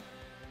it is.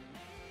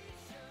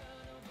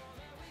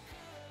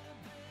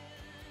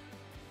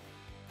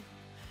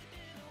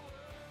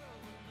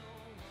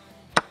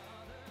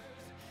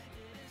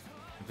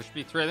 Bishop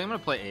b3. I think I'm gonna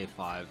play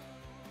a5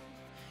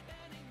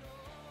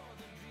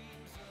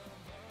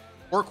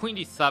 or queen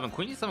d7.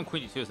 Queen d7,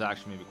 queen d2 is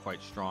actually maybe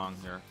quite strong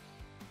here.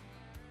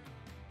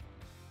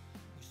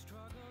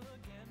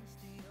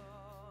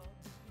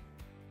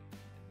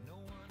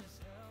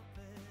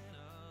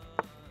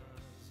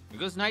 He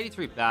goes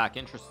 93 back.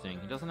 Interesting.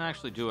 He doesn't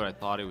actually do what I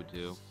thought he would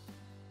do.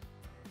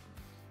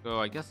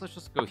 So I guess let's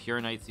just go here.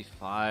 Knight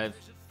c5.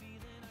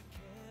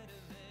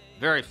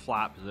 Very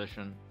flat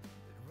position.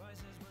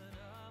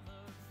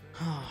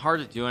 Hard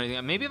to do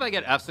anything. Maybe if I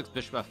get f6,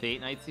 bishop f8,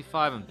 knight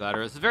c5, I'm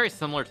better. This is very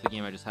similar to the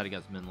game I just had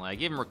against Minlay. I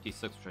gave him rook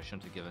d6, which I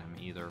shouldn't have given him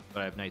either,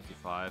 but I have knight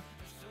c5.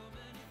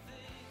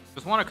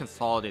 Just want to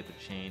consolidate the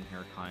chain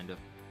here, kind of.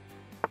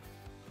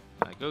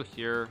 I go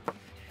here.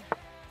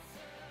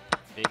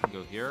 They can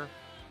go here.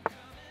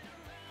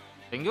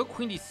 They can go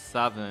queen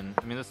d7.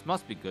 I mean, this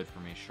must be good for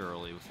me,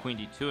 surely. With queen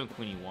d2 and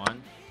queen e1.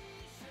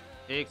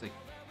 Takes, I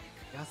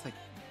guess I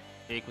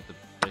take with the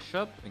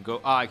bishop and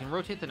go. I can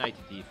rotate the knight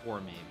to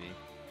d4, maybe.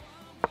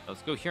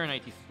 Let's go here,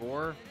 knight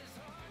d4.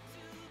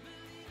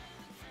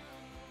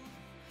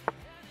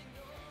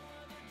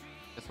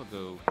 Guess I'll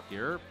go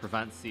here.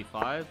 Prevent c5.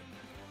 I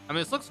mean,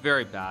 this looks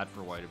very bad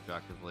for white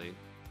objectively.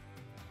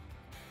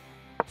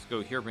 Let's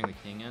go here, bring the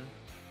king in.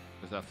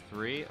 Goes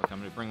f3. Okay, I'm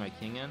going to bring my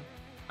king in.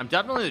 I'm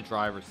definitely the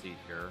driver's seat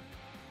here.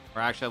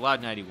 Or actually, I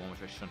allowed knight e1,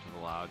 which I shouldn't have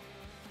allowed.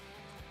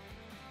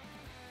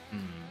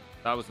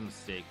 That was a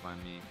mistake by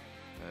me.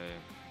 Okay.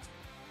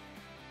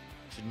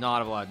 Should not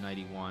have allowed knight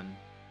e1.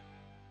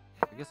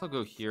 I guess I'll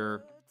go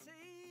here.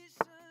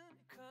 I'm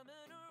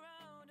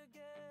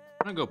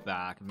gonna go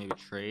back and maybe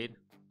trade.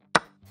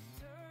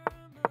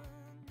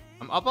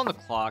 I'm up on the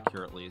clock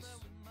here at least.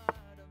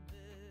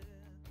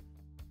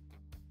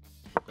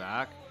 Go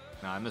back.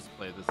 Nah, I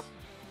misplayed this.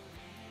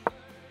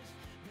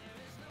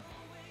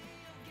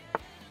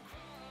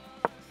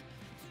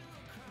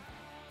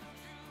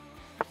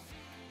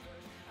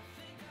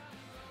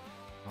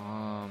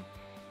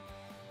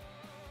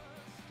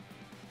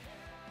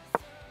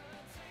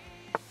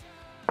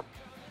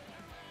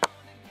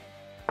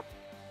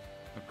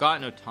 Got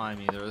no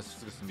time either. This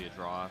is gonna be a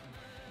draw.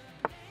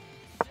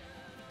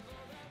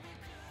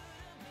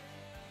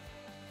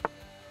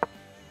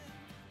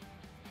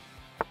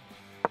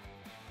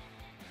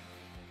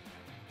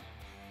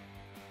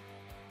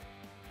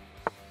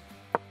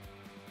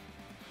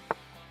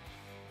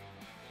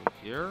 Go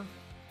here.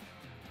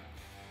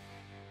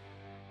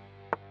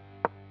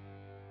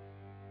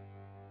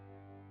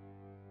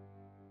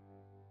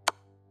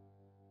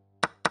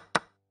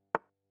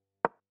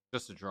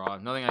 Just a draw.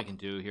 Nothing I can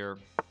do here.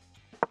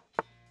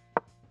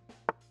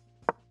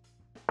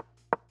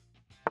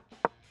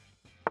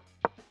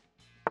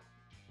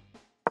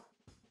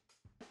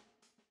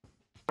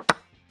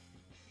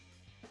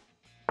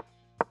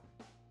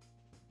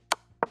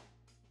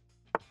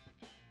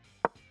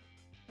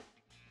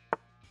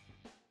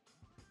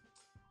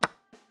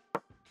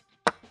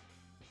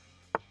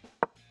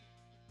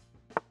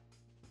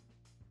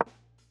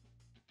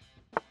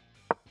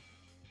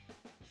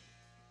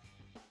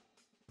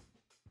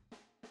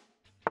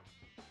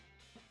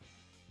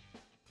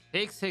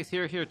 Takes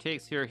here,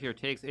 takes here,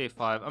 takes a5.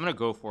 I'm gonna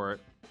go for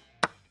it.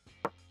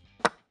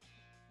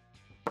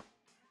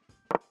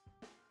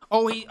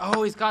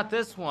 He's got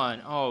this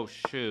one. Oh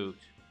shoot.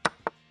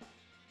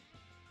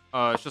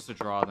 Oh, it's just a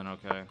draw then.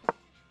 Okay.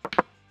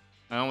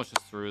 I almost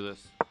just threw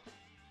this.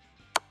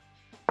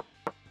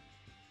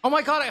 Oh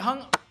my god, I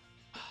hung.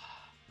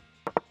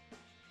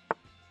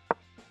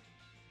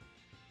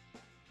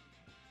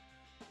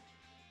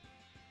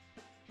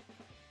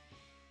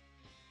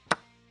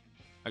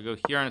 I go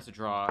here and it's a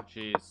draw.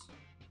 Jeez.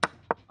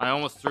 I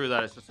almost threw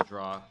that. It's just a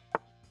draw.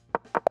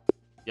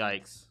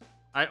 Yikes.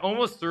 I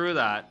almost threw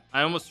that.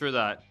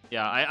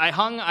 Yeah, I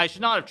hung. I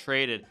should not have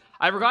traded.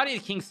 I forgot he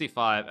had king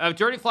c5.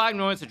 Dirty flag,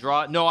 no, it's a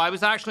draw. No, I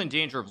was actually in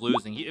danger of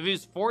losing. If he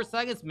was 4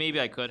 seconds,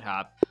 maybe I could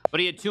have. But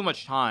he had too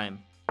much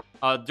time.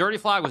 Dirty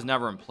flag was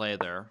never in play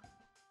there.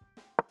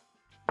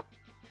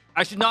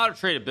 I should not have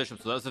traded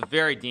bishop, so that was a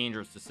very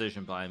dangerous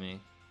decision by me.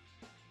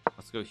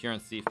 Let's go here on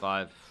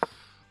c5.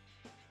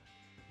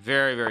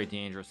 Very, very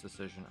dangerous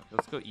decision.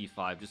 Let's go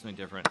e5. Do something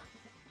different.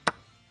 I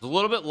was a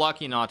little bit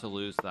lucky not to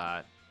lose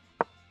that.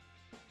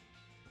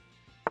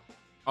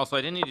 Also,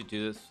 I didn't need to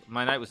do this.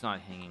 My knight was not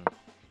hanging.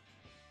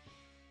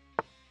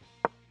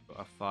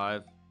 Go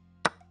f5.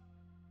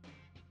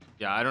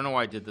 Yeah, I don't know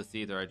why I did this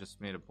either. I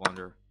just made a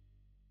blunder.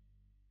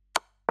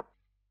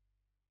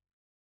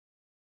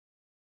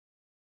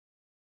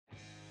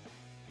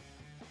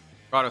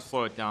 Gotta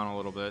slow it down a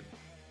little bit.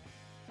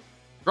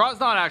 Draw is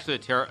not actually a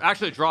terrible.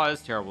 Actually, draw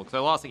is terrible because I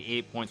lost like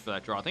 8 points for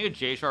that draw. I think a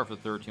J sharp for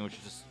 13, which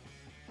is just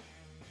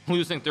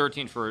losing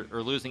 13 for,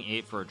 or losing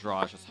 8 for a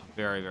draw is just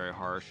very, very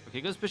harsh.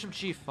 Okay, goes bishop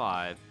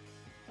g5,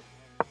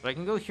 but I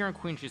can go here on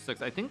queen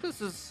g6. I think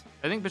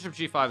bishop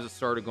g5 is a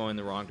start of going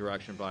the wrong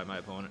direction by my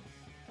opponent.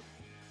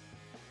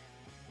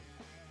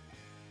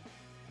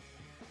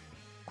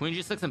 Queen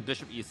g6 and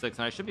bishop e6, and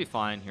I should be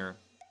fine here.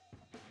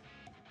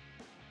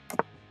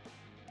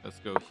 Let's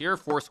go here,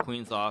 force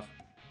queens off.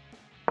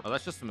 Oh,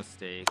 that's just a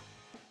mistake.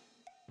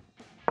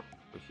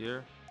 Go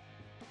here.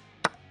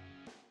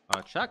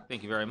 Check.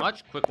 Thank you very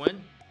much. Quick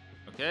win.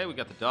 Okay, we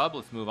got the dub.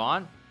 Let's move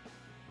on.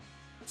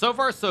 So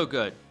far, so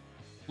good.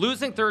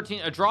 Losing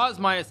 13. A draw is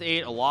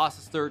 -8. A loss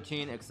is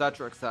 13,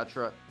 etc.,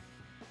 etc.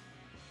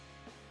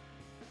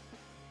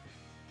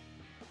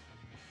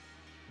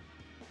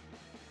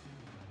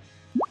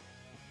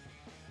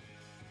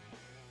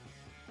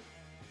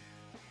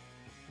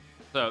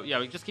 So, yeah,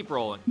 we just keep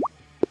rolling.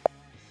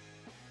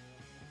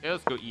 Okay,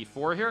 let's go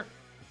e4 here.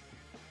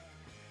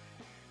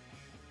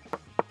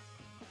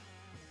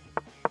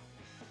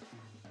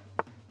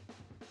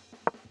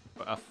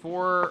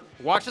 F4.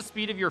 Watch the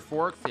speed of your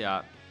forks.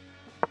 Yeah.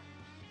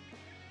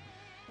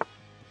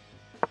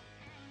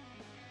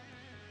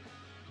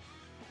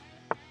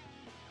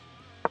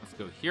 Let's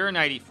go here.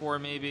 Knight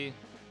e4 maybe.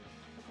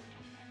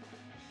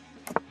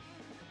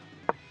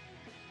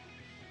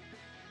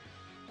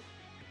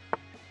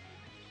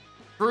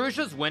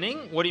 Firouzja's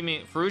winning? What do you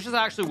mean? Firouzja's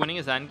actually winning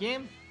his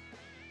endgame?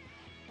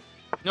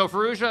 No,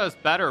 Firouzja is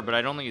better, but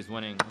I don't think he's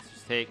winning. Let's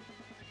just take.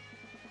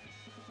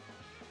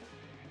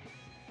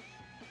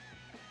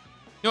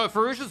 No, if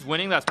Firouzja's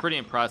winning, that's pretty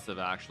impressive,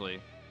 actually.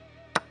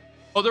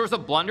 Oh, there was a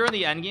blunder in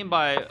the endgame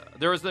by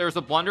there was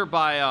a blunder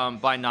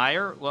by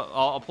Nair. Well,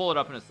 I'll pull it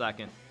up in a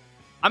second.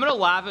 I'm gonna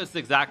laugh at this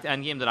exact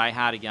endgame that I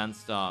had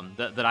against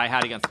that I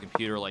had against the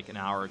computer like an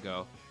hour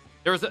ago.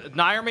 There was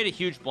Nair made a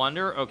huge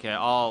blunder. Okay,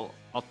 I'll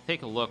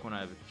take a look when I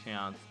have a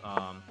chance.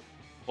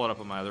 Pull it up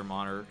on my other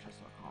monitor. Just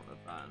on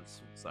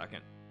events. 1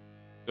 second.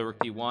 Go rook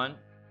d1.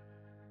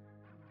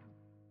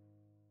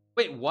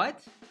 Wait, what?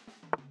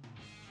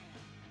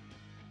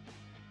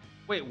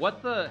 Wait,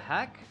 what the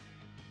heck?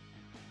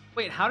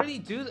 Wait, how did he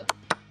do that?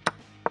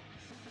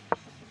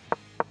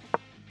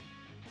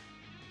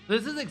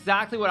 This is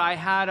exactly what I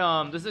had.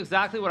 This is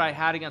exactly what I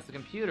had against the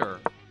computer.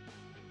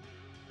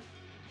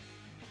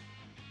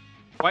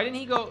 Why didn't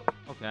he go?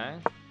 Okay.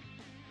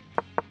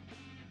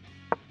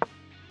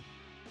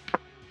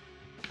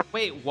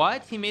 Wait,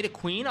 what? He made a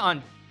queen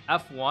on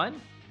f1?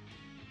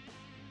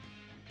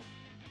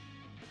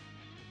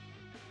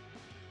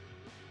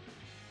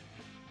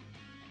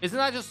 Isn't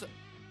that just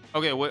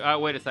okay?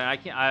 Wait a second. I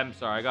can't. I'm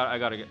sorry. I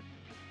gotta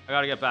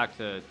get back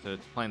to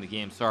playing the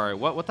game. Sorry.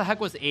 What the heck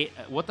was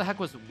what the heck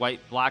was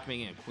black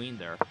making a queen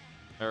there?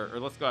 Or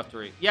let's go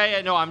f3.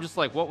 Yeah. No, I'm just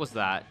like, what was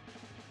that?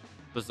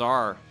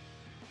 Bizarre.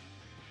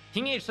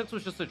 King h6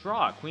 was just a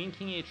draw. Queen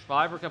king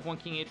h5, rook f1,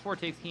 king h4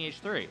 takes king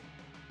h3.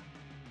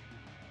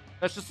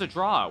 That's just a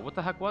draw. What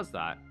the heck was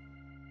that?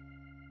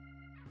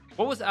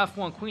 What was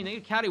f1 queen? They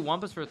could caddy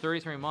Wumpus for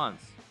 33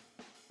 months.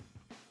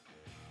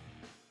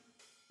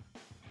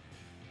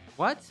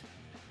 What?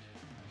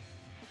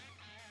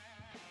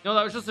 No,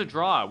 that was just a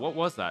draw. What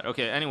was that?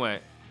 Okay,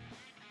 anyway.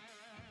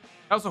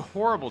 That was a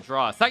horrible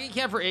draw. Second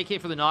cam for AK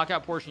for the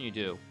knockout portion you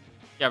do.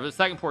 Yeah, for the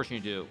second portion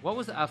you do. What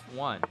was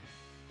f1?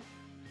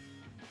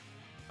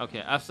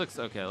 Okay, f6.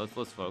 Okay,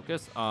 let's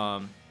focus.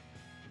 Can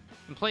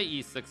play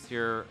e6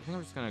 here. I think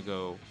I'm just gonna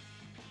go.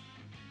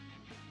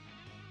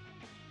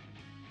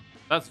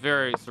 That's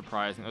very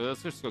surprising.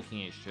 Let's just go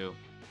king h2.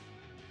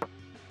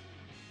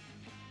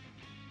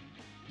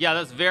 Yeah,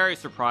 that's very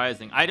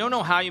surprising. I don't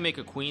know how you make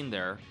a queen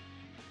there.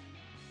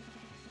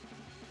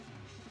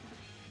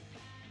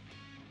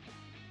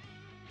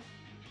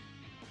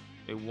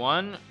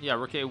 A1. Yeah,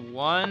 rook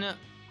a1.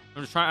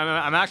 I'm just trying.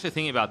 I'm actually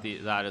thinking about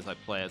that as I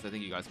play, as I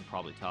think you guys can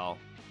probably tell.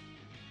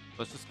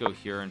 Let's just go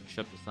here and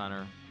chip the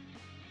center.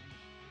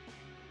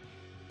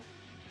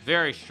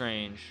 Very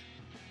strange.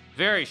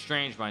 Very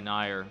strange by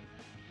Nair.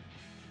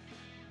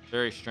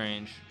 Very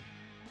strange.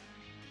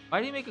 Why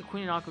did he make a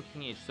queen and not go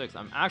king h6?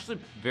 I'm actually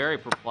very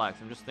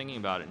perplexed. I'm just thinking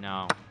about it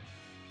now.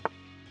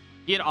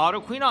 He had auto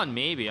queen on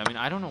maybe. I mean,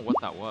 I don't know what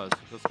that was.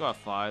 Let's go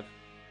f5.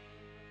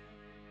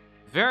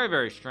 Very,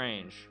 very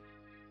strange.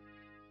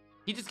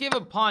 He just gave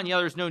a pawn. Yeah,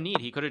 there's no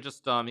need. He could have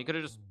just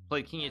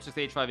played king h6,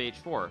 h5,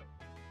 h4.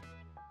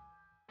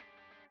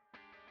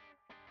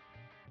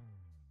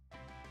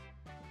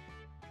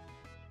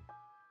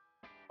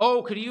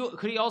 Oh, could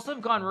he also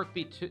have gone rook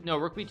b2? No,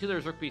 rook b2.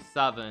 There's rook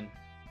b7.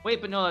 Wait,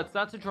 but no,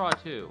 that's a draw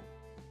too.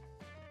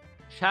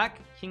 Check.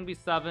 King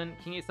b7,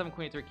 king a7,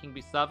 queen a3, king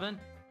b7,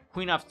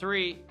 queen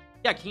f3.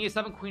 Yeah, king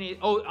a7, queen a.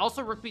 Oh,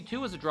 also rook b2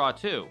 was a draw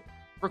too.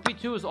 Rook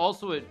b2 is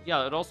also a.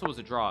 Yeah, it also was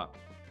a draw.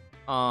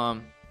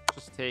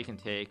 Just take and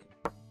take.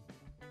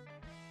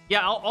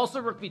 Yeah, also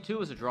rook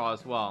b2 is a draw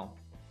as well.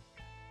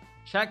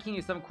 Check,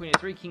 king e7, queen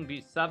a3, king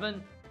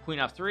b7, queen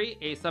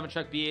f3, a7,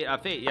 check b8,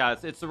 f8. Yeah,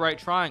 it's the right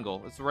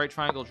triangle. It's the right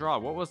triangle draw.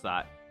 What was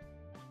that?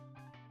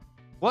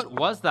 What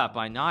was that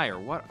by Nair?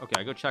 What?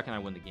 Okay, I go check and I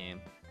win the game.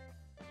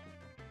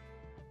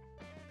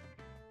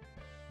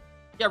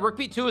 Yeah, rook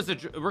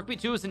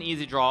b2 is an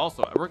easy draw.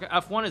 Also, rook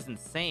f1 is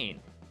insane.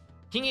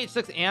 King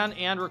h6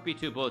 and rook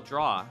b2 both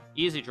draw.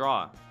 Easy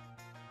draw.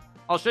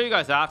 I'll show you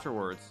guys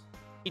afterwards.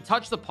 He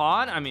touched the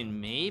pawn. I mean,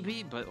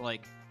 maybe, but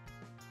like,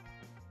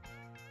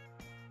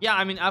 yeah,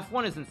 I mean,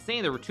 f1 is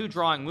insane. There were 2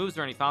 drawing moves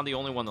there, and he found the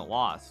only one that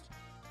lost.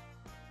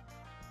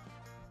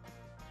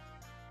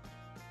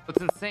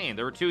 That's insane.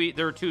 There were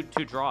two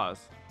draws.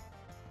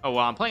 Oh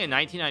wow, I'm playing in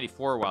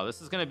 1994. Wow,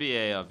 this is going to be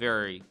a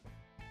very,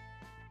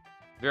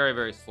 very,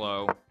 very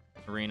slow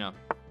arena.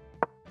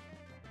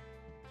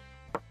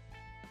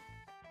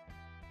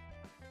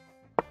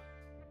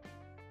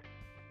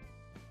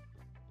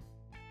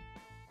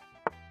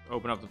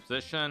 Open up the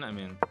position. I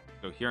mean,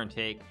 go here and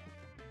take.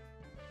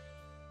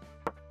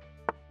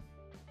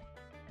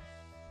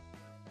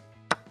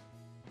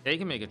 They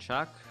can make a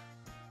check.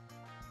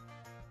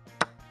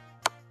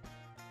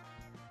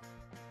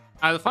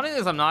 The funny thing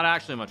is I'm not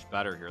actually much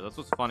better here. That's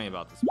what's funny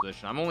about this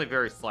position. I'm only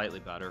very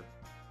slightly better.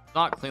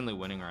 Not cleanly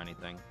winning or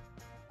anything.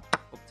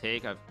 I'll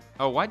take.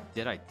 Oh, why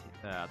did I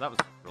take that? That was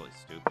really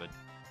stupid.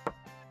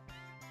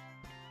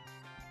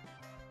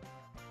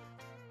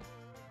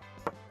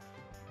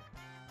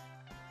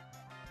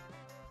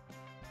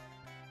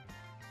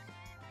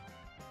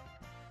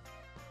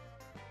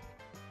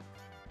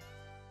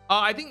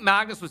 I think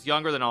Magnus was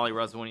younger than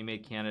Alireza when he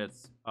made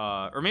candidates.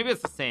 Or maybe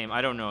it's the same.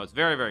 I don't know. It's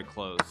very, very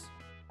close.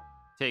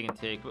 Take and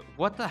take. But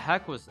what the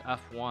heck was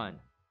F1?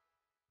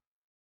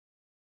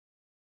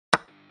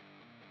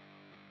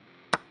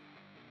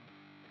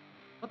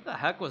 What the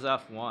heck was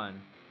F1?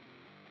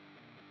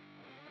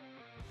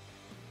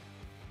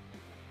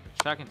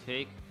 Check and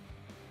take.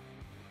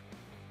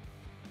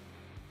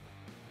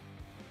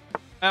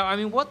 I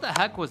mean, what the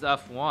heck was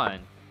F1?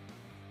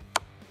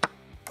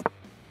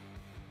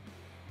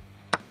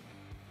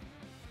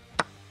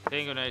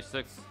 Tango knight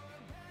 6.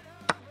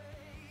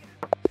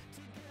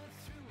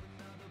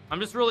 I'm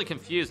just really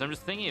confused. I'm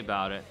just thinking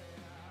about it.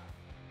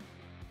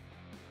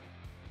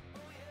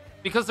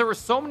 Because there were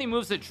so many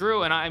moves that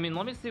drew, and I mean,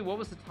 let me see, what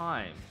was the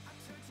time?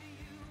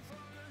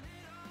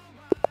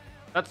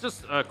 That's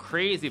just a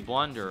crazy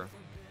blunder.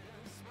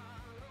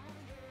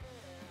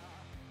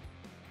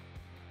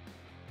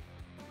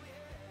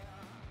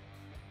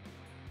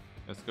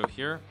 Let's go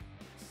here.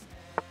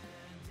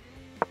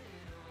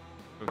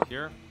 Go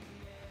here.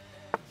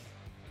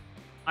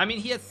 I mean,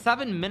 he had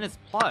 7 minutes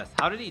plus.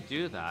 How did he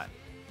do that?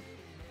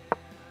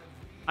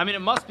 I mean,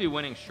 it must be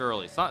winning,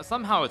 surely.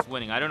 Somehow it's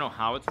winning. I don't know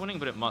how it's winning,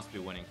 but it must be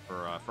winning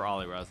for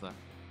Alireza.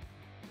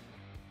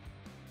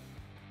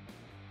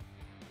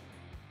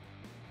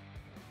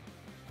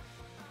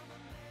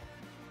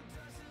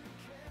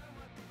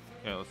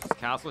 Okay, let's just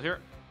castle here.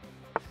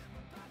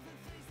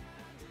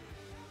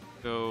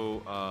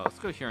 Go. Let's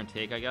go here and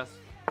take, I guess.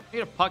 I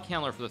need a puck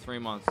handler for the 3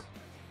 months.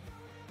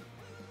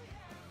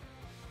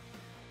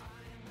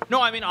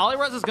 No, I mean,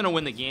 Alireza is going to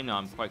win the game now.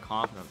 I'm quite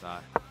confident of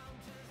that.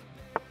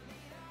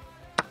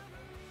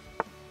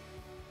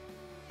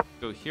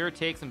 Go here,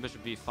 take some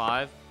bishop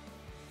b5.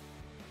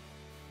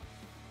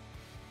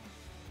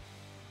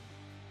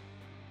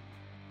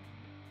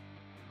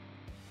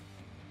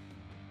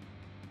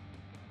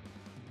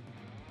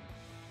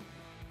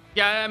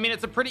 Yeah, I mean,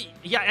 it's a pretty...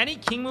 Yeah, any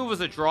king move was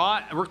a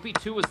draw. Rook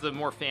b2 was the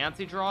more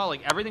fancy draw.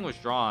 Like, everything was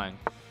drawing.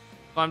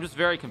 So I'm just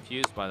very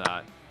confused by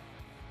that.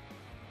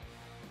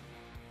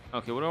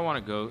 Okay, what do I want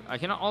to go? I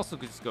can also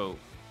just go...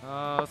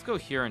 let's go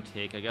here and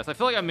take, I guess. I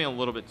feel like I'm being a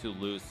little bit too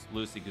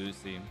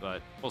loosey-goosey,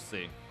 but we'll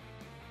see.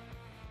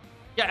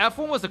 Yeah,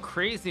 F1 was a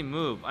crazy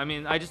move. I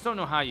mean, I just don't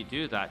know how you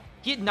do that.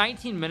 He had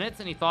 19 minutes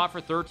and he thought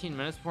for 13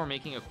 minutes before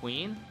making a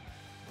queen?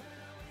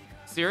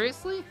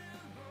 Seriously?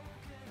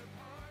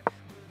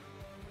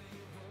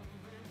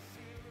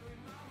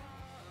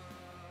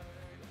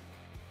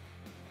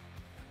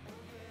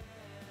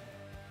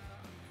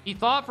 He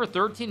thought for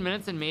 13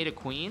 minutes and made a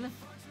queen?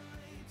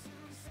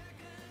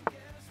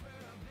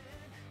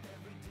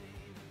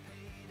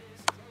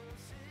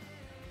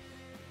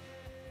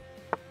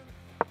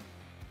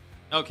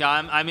 Okay,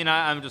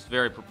 I'm just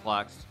very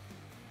perplexed.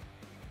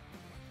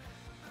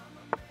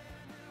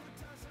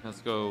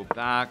 Let's go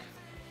back.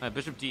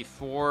 Bishop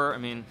d4. I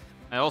mean,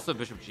 I also have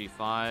bishop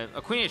g5.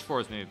 A queen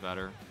h4 is maybe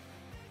better.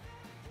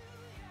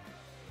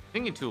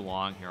 Thinking too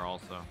long here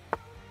also.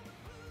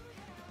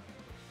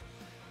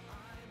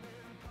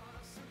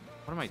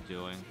 What am I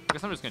doing? I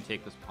guess I'm just gonna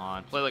take this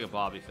pawn. Play like a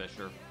Bobby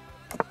Fischer.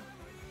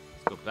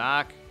 Let's go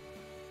back.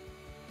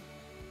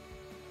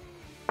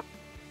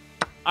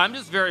 I'm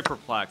just very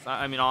perplexed.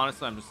 I mean,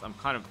 honestly, I'm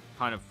kind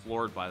of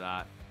floored by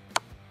that.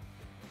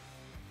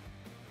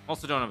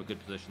 Also don't have a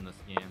good position this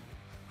game.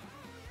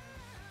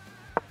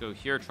 Go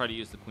here, try to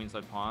use the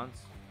queenside pawns.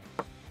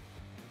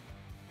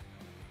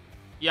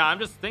 Yeah, I'm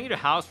just thinking to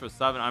house for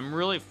 7. I'm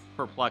really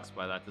perplexed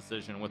by that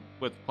decision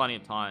with plenty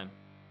of time.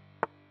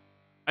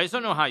 I just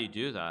don't know how you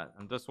do that,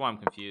 and that's why I'm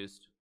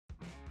confused.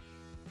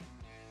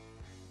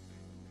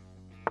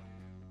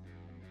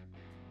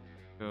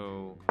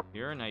 Go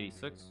here,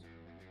 96.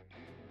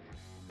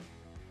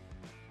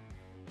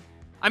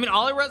 I mean,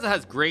 Alireza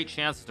has great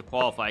chances to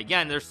qualify.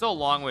 Again, there's still a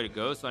long way to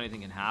go, so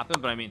anything can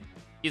happen. But I mean,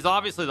 he's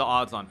obviously the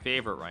odds-on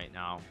favorite right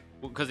now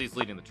because he's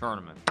leading the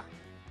tournament.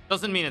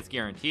 Doesn't mean it's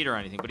guaranteed or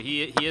anything, but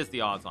he is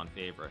the odds-on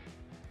favorite.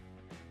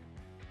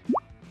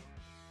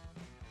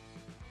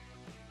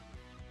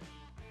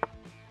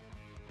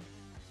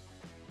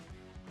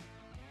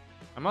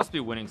 I must be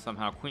winning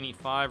somehow. Queen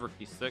e5, rook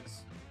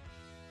d6.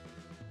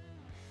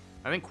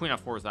 I think queen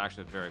f4 is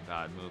actually a very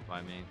bad move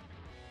by me.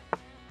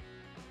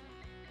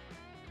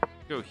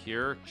 Go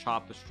here,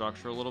 chop the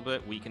structure a little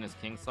bit, weaken his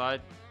king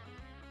side.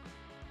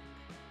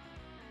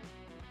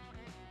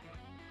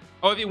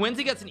 Oh, if he wins,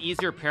 he gets an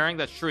easier pairing.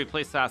 That's true. He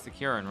plays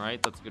Sasakiran, right?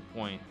 That's a good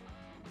point.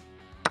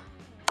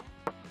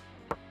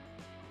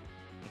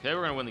 Okay,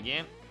 we're gonna win the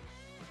game.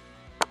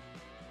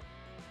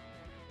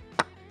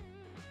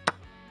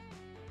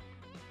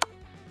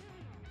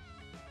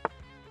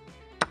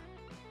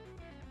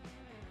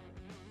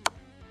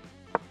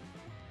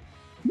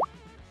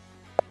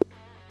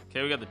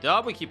 Okay, we got the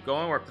dub. We keep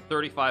going. We're up to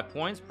 35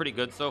 points. Pretty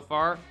good so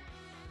far.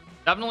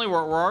 Definitely, we're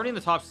already in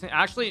the top 16.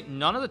 Actually,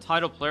 none of the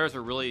title players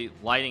are really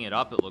lighting it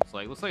up, it looks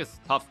like. Looks like it's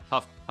a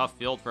tough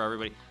field for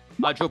everybody.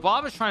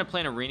 Jobava is trying to play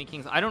in Arena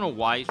Kings. I don't know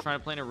why he's trying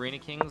to play in Arena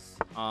Kings.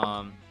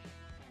 How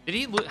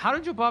did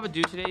Jobava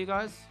do today, you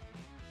guys?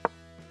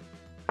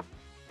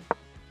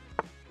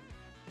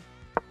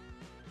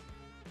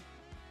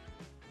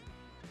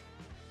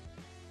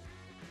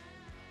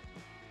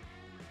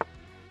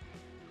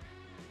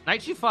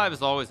 Knight g5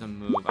 is always a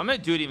move. I'm gonna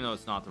do it even though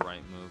it's not the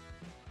right move.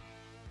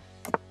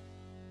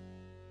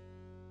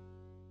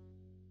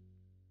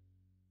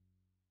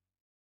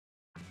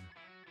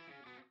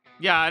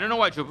 Yeah, I don't know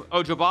why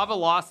Jobava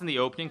lost in the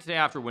opening today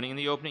after winning in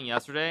the opening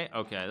yesterday.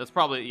 Okay, that's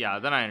probably, yeah,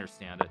 then I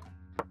understand it.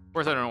 Of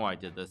course, I don't know why I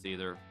did this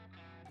either.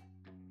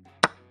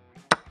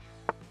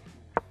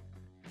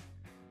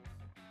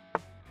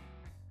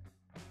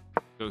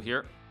 Go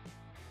here.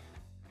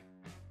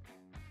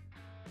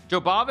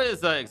 Jobava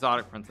is an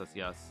exotic princess,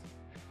 yes.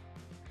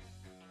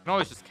 You can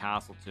always just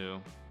castle too.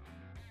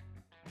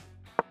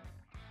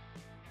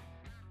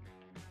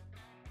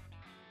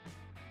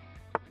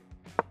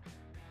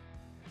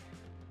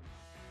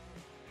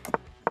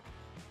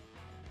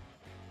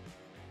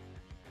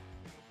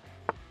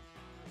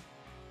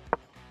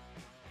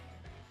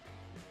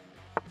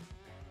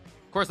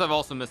 Of course, I've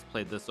also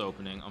misplayed this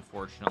opening,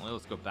 unfortunately.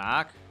 Let's go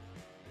back.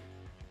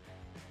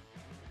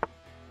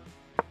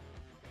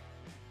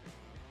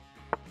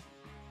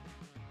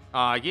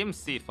 I gave him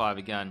c5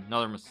 again.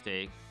 Another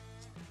mistake.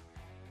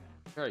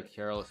 Very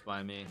careless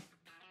by me.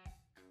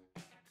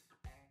 I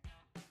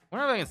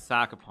wonder if I can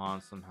sack a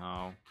pawn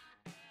somehow.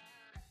 I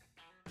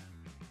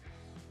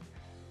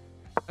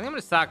think I'm going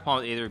to sack pawn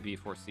with either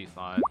b4,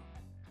 c5.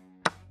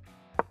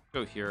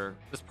 Go here.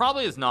 This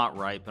probably is not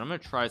right, but I'm going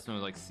to try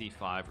something like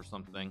c5 or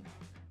something.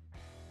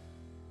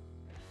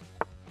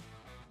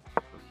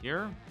 Go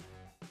here.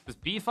 This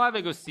b5,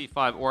 I go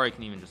c5, or I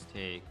can even just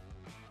take.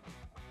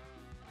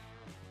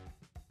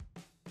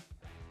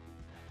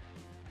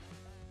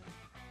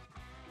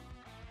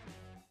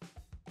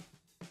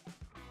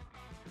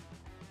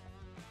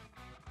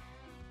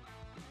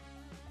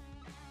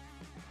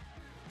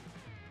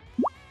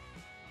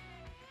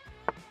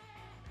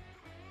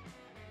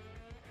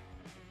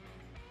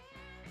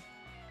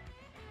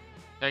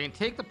 I can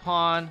take the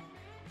pawn,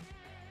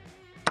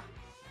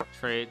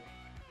 trade,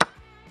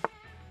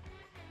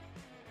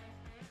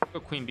 go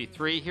queen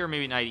b3 here,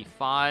 maybe knight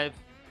e5.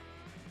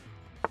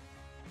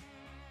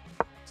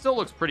 Still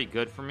looks pretty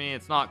good for me.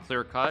 It's not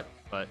clear cut,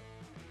 but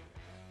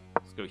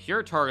let's go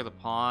here, target the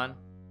pawn.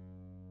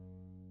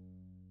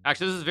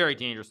 Actually, this is very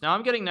dangerous. Now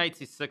I'm getting knight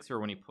c6 here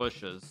when he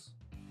pushes.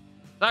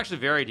 It's actually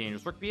very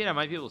dangerous. Rook b8, I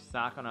might be able to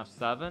sack on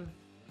f7.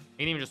 I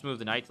can even just move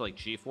the knight to like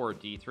g4 or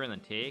d3 and then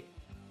take.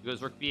 He goes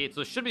rook b8,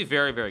 so it should be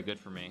very, very good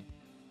for me.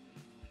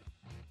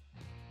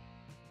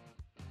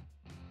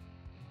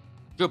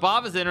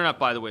 Jobava's internet,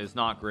 by the way, is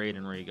not great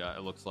in Riga,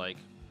 it looks like.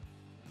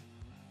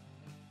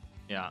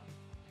 Yeah.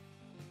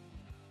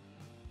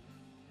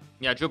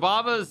 Yeah,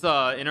 Jobava's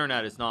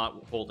internet is not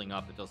holding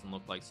up, it doesn't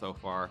look like so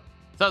far.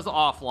 It says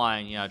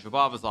offline. Yeah,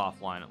 Jobava's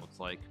offline, it looks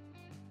like.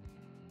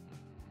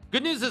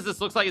 Good news is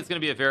this looks like it's going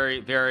to be a very,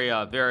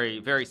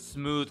 very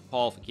smooth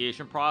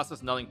qualification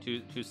process. Nothing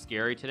too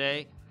scary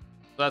today.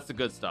 So that's the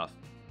good stuff.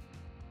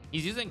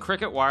 He's using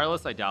Cricket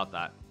Wireless. I doubt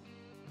that.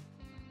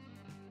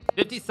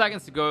 50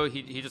 seconds to go.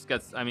 He just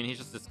gets, I mean, he's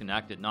just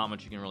disconnected. Not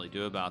much you can really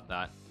do about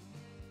that.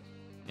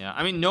 Yeah,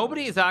 I mean,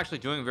 nobody is actually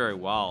doing very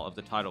well of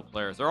the title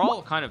players. They're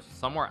all kind of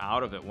somewhere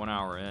out of it 1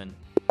 hour in.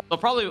 They'll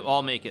probably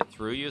all make it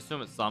through, you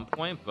assume, at some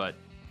point, but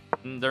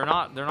they're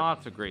not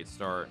off to a great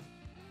start.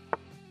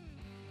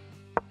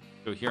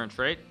 Go here and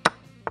trade.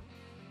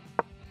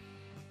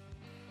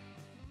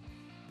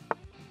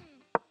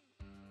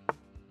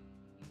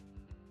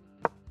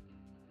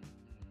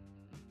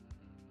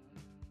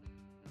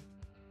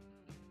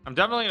 I'm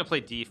definitely gonna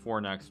play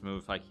d4 next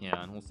move if I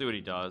can. We'll see what he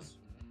does.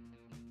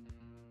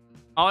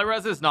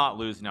 Alireza is not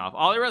losing now. If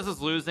Alireza is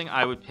losing,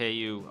 I would pay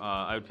you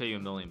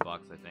 $1 million, I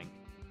think.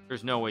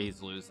 There's no way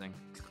he's losing.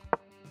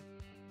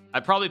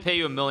 I'd probably pay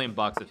you $1 million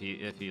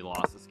if he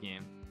lost this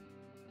game.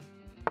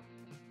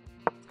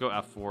 Let's go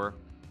f4.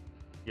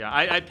 Yeah,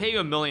 I'd pay you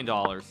 $1 million.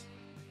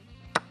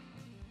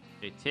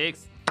 It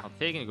takes. I'll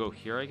take it and go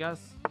here, I guess.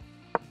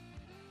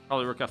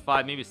 Probably rook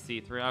f5, maybe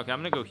c3. Okay, I'm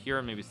gonna go here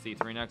and maybe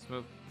c3 next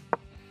move.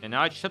 And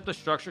now I chip the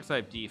structure because I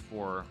have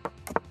d4.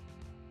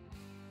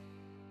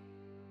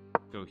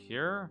 Go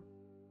here.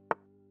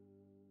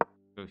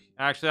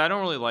 Actually, I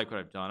don't really like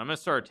what I've done. I'm gonna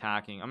start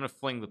attacking. I'm gonna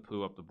fling the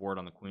poo up the board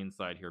on the queen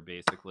side here,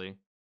 basically.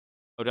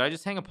 Oh, did I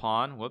just hang a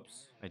pawn?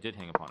 Whoops, I did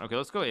hang a pawn. Okay,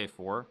 let's go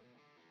a4.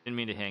 Didn't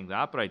mean to hang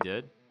that, but I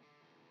did.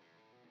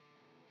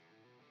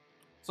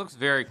 This looks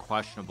very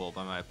questionable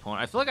by my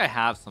opponent. I feel like I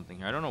have something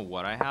here. I don't know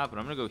what I have, but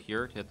I'm gonna go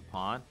here to hit the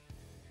pawn.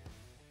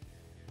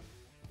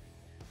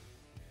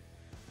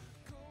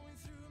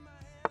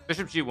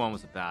 Bishop g1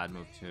 was a bad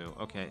move too.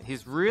 Okay,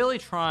 he's really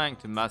trying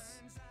to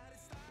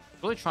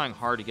really trying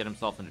hard to get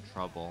himself into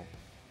trouble.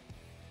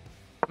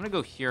 I'm gonna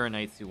go here and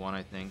knight c1,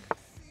 I think.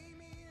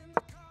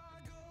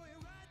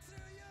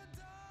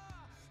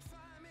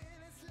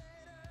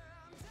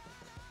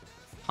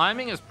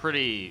 Timing is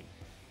pretty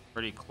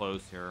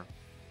close here.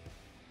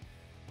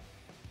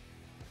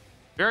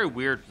 Very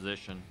weird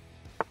position.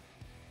 Okay,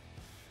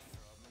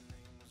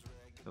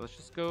 let's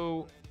just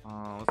go.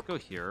 Let's go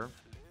here.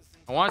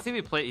 I want to see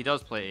if he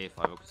does play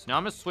a5. Okay, so now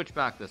I'm gonna switch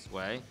back this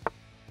way.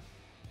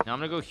 Now I'm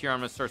gonna go here. I'm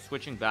gonna start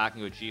switching back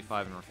and go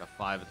g5 and rook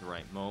f5 at the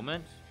right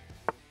moment.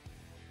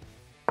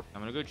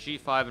 I'm gonna go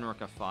g5 and rook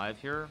f5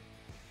 here.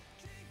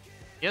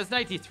 He has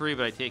knight d3,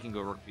 but I take and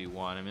go rook b1.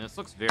 I mean, this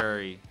looks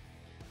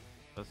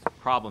that's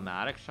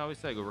problematic, shall we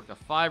say? I go rook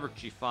f5, rook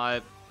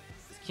g5.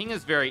 This king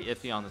is very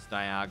iffy on this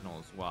diagonal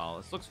as well.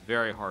 This looks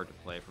very hard to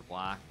play for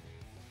black.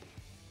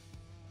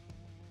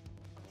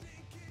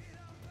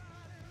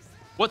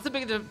 What's the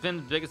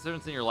biggest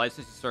difference in your life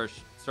since you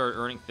started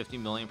earning 50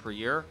 million per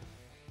year?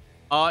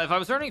 If I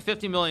was earning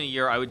 50 million a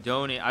year, I would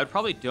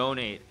probably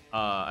donate.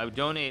 I would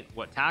donate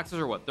what taxes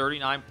are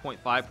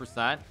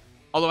 39.5%.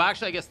 Although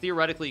actually, I guess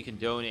theoretically you can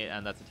donate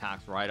and that's a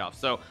tax write-off.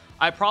 So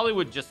I probably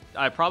would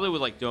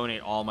like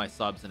donate all my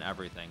subs and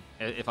everything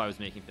if I was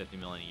making 50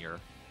 million a year.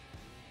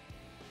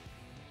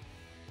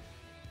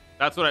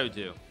 That's what I would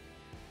do.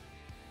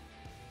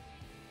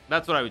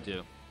 That's what I would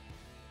do.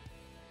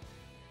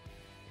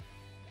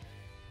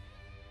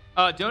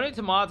 Donate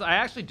to mods. I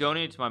actually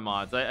donated to my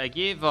mods. I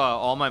gave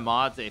all my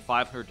mods a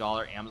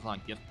 $500 Amazon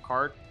gift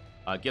card,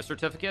 gift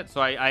certificate.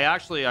 So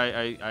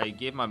I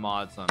gave my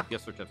mods some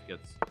gift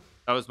certificates.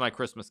 That was my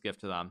Christmas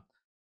gift to them.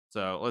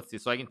 So let's see.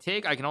 So I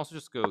can also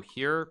just go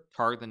here,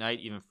 target the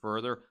knight even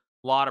further.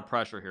 A lot of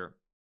pressure here.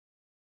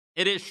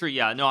 It is true.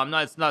 Yeah, no, I'm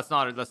not. That's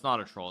not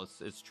a troll.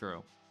 It's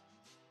true.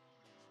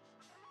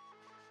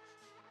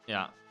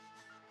 Yeah.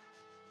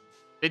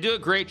 They do a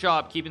great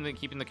job keeping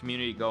the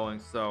community going.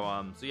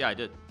 So yeah, I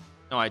did.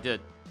 No, I did.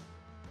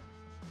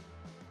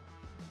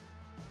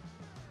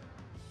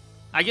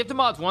 I give to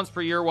mods once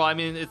per year. Well, I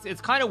mean,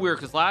 it's kind of weird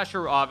because last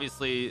year,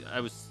 obviously,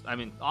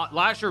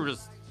 last year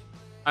was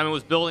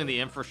building the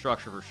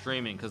infrastructure for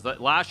streaming because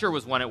last year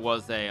was when it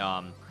was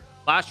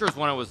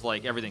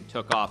like everything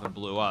took off and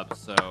blew up.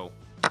 So,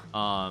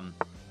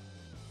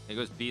 it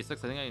goes b6. I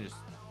think I can just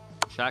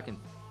check and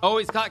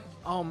he's got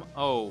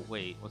oh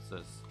wait, what's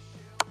this?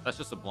 That's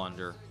just a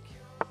blunder.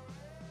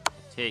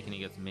 Take and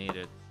he gets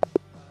mated.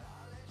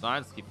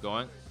 Signs keep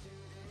going.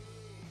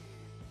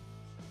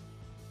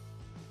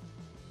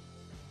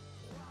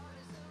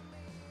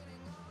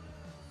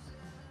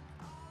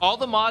 All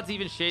the mods,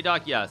 even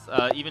Shaydock, yes.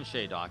 Even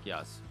Shaydock,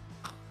 yes.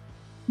 I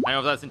don't know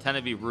if that's intended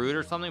to be rude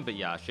or something, but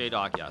yeah,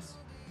 Shaydock, yes.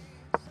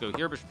 Let's go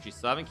here, bishop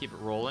g7, keep it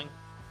rolling.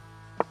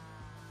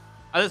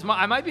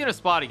 I might be in a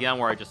spot again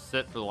where I just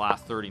sit for the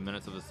last 30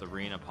 minutes of this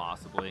arena,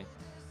 possibly.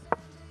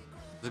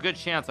 There's a good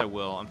chance I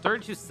will. I'm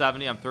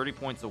 3270. I'm 30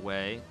 points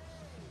away.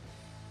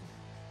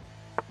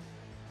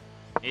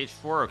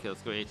 H4. Okay,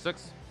 let's go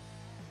H6.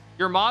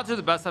 Your mods are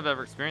the best I've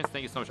ever experienced.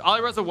 Thank you so much.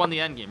 Alireza won the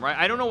endgame, right?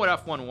 I don't know what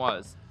F1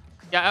 was.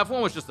 Yeah,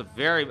 F1 was just a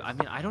very... I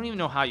mean, I don't even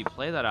know how you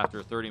play that after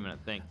a 30-minute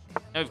thing.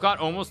 Now, we've got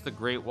almost the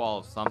Great Wall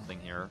of something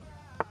here.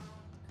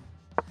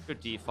 Go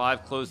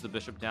D5. Close the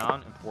bishop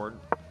down.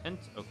 Important.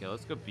 Okay,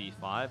 let's go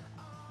B5.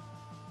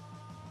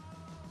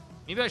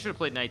 Maybe I should have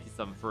played knight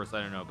D7 first.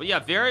 I don't know. But yeah,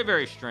 very,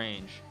 very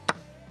strange.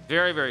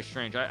 Very, very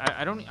strange.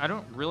 I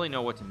don't really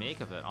know what to make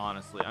of it,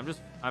 honestly.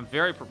 I'm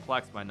very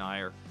perplexed by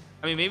Nair.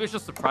 I mean, maybe it's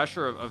just the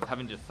pressure of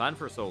having to defend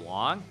for so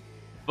long,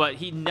 but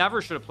he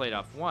never should have played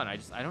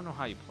F1. I don't know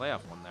how you play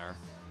F1 there.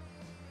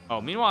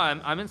 Oh,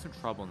 meanwhile, I'm in some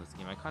trouble in this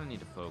game. I kind of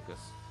need to focus.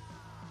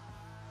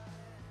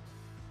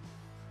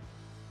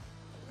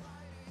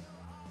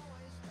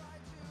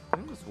 I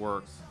think this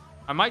works.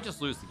 I might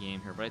just lose the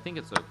game here, but I think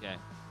it's okay.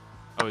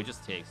 Oh, he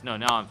just takes. No,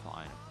 now I'm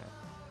fine. Okay.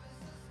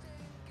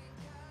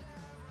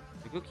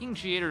 Do I go king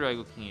g8 or do I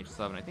go king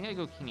h7? I think I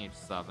go king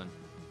h7.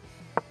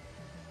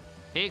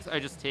 Takes, I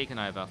just take and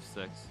I have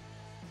f6.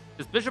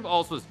 This bishop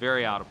also is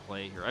very out of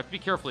play here. I have to be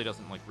careful he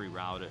doesn't like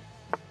reroute it.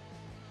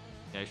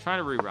 Yeah, he's trying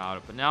to reroute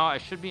it, but now I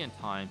should be in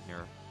time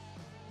here.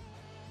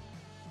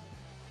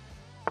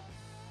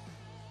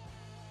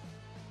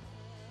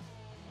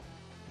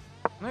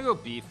 I'm gonna go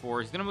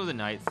b4. He's gonna move the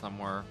knight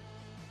somewhere.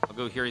 I'll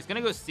go here. He's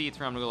gonna go c3.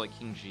 I'm gonna go like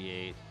king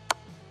g8.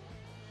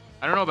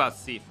 I don't know about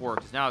c4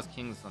 because now his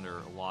king's under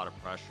a lot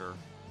of pressure.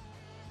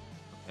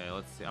 Okay,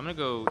 let's see. I'm gonna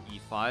go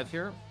e5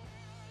 here.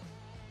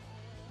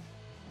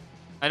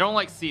 I don't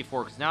like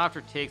c4 because now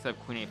after takes I have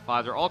queen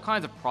a5. There are all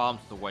kinds of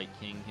problems with the white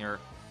king here.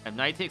 If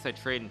knight takes, I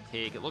trade and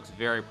take. It looks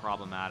very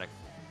problematic.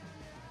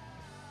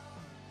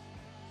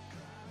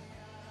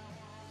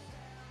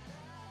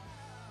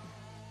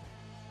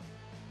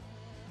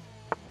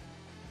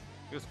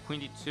 Goes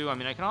queen d2. I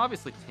mean, I can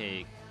obviously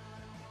take.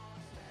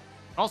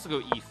 I can also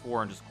go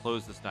e4 and just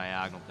close this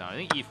diagonal down. I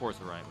think e4 is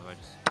the right move. I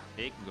just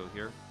take and go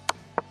here.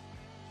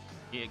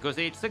 Yeah, it goes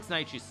h6,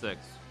 knight g6.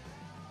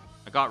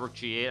 I got rook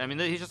g8. I mean,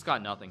 he's just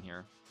got nothing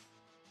here.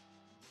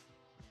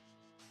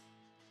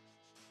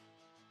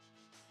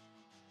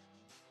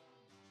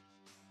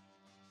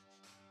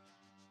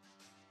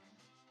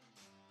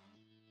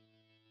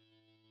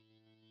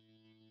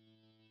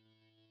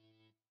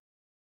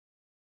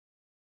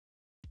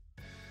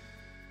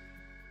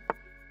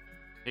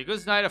 He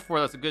goes knight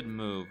f4. That's a good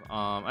move.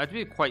 I have to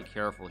be quite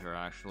careful here,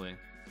 actually.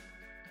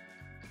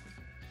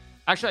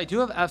 Actually, I do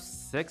have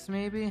f6,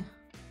 maybe.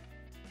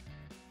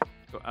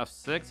 Go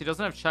f6. He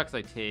doesn't have checks.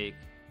 I take.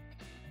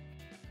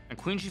 And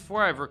queen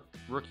g4. I have rook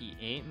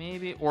e8,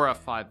 maybe, or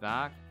f5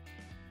 back.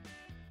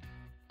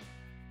 I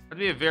have to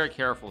be very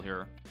careful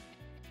here.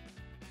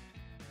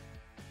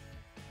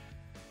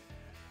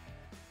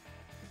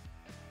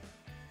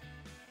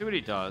 See what he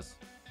does.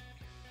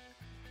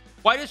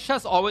 Why does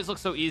chess always look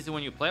so easy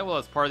when you play? Well,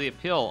 it's part of the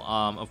appeal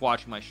of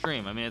watching my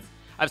stream. I mean,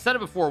 I've said it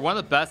before. One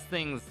of the best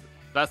things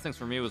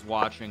for me was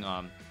watching.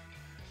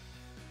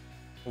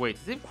 Wait,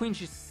 does he have queen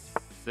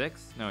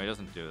g6? No, he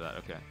doesn't do that.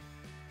 Okay,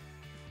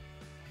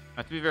 I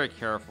have to be very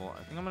careful.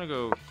 I think I'm gonna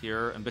go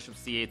here, and bishop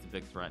c8 is a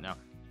big threat now.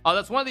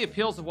 That's one of the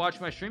appeals of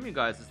watching my stream, you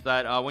guys, is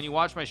that when you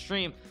watch my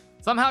stream,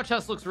 somehow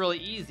chess looks really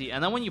easy,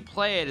 and then when you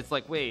play it, it's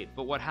like, wait,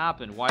 but what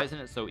happened? Why isn't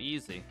it so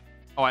easy?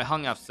 Oh, I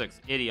hung f6.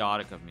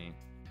 Idiotic of me.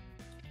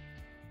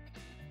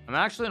 I'm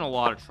actually in a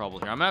lot of trouble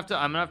here. I'm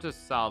gonna have to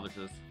salvage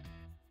this.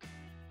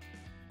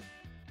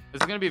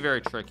 This is gonna be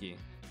very tricky.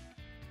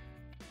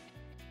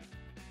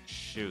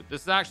 Shoot,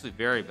 this is actually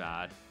very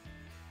bad.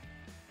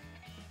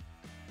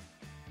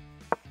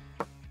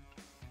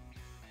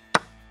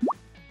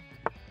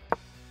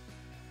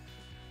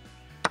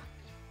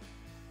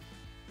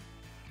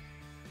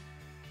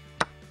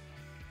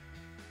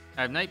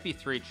 I have knight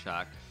b3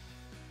 check.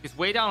 He's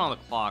way down on the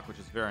clock, which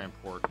is very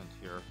important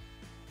here.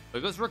 But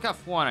it goes rook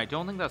f1. I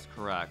don't think that's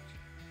correct.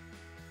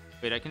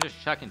 Wait, I can just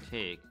check and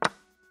take.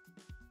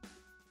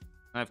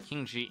 I have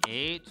king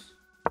g8.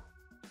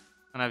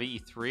 And I have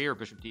e3 or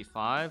bishop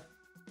d5.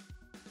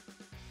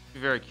 Be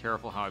very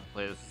careful how I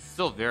play this. It's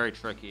still very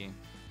tricky.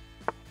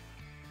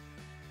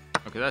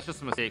 Okay, that's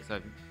just a mistake. I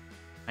have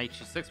knight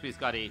g6, but he's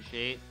got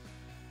h8.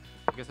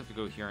 I guess I have to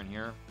go here and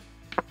here.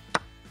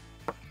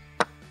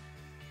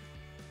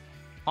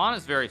 Pawn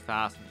is very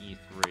fast in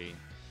e3.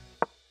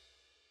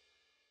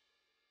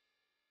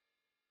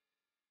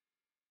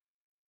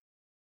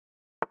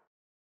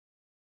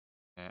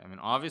 I mean,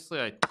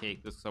 obviously I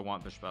take this because I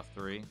want bishop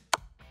f3.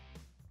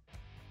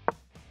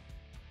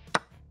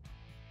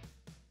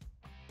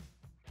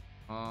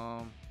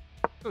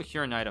 Go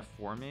here, knight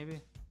f4 maybe.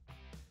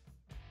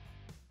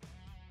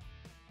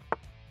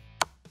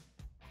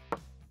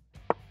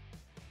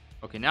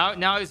 Okay,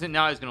 now he's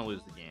gonna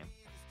lose the game.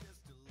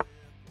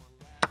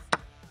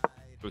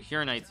 Go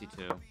here, knight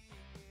c2.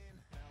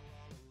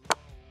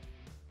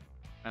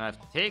 And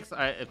if takes,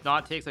 if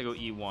not takes, I go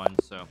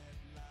e1. So.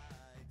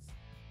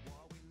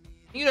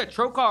 You get a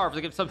Trokar for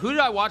the good sub. Who did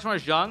I watch when I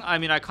was young? I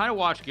mean, I kind of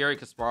watched Gary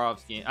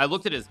Kasparov's game. I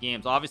looked at his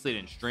games. Obviously,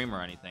 didn't stream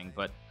or anything,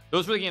 but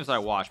those were the games that I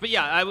watched. But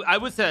yeah, I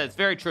would say it's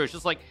very true. It's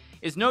just like,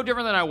 it's no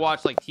different than I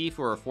watch like Tfue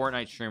or a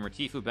Fortnite streamer,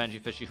 Tfue, Benji,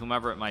 Fishy,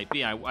 whomever it might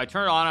be. I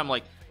turn it on, I'm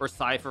like, or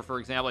Cypher, for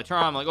example. I turn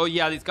it on, I'm like, oh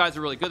yeah, these guys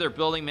are really good. They're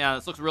building, man.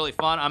 This looks really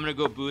fun. I'm going to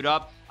go boot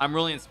up. I'm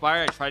really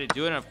inspired. I try to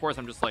do it. And of course,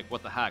 I'm just like,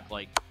 what the heck?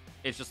 Like,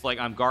 it's just like,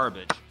 I'm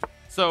garbage.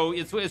 So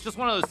it's just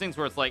one of those things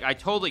where it's like, I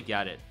totally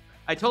get it.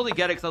 I totally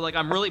get it because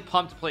I'm really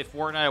pumped to play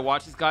Fortnite. I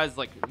watch these guys,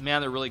 like,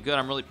 man, they're really good.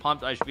 I'm really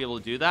pumped. I should be able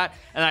to do that.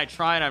 And I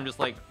try, and I'm just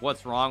like,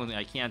 what's wrong with me?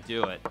 I can't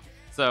do it.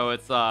 So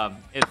it's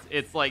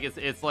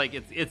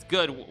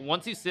good.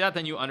 Once you see that,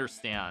 then you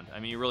understand. I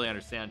mean, you really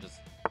understand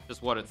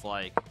just what it's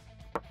like.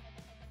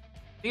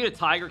 You get a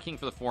Tiger King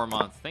for the 4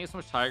 months. Thank you so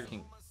much, Tiger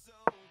King.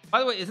 By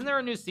the way, isn't there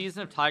a new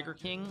season of Tiger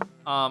King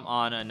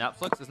on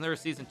Netflix? Isn't there a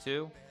season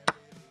 2?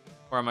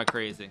 Or am I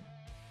crazy?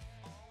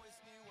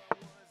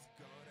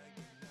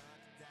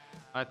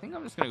 I think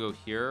I'm just gonna go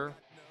here.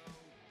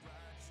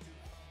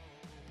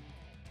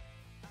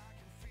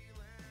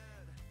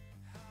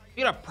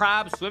 You get a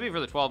Prab Swibby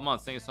for the 12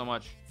 months. Thank you so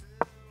much.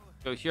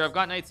 Go here. I've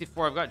got knight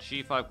c4. I've got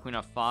g5, queen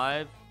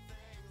f5.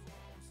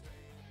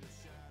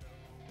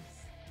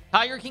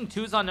 Tiger King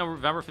 2's on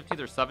November 15th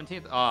or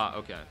 17th. Ah,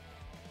 okay.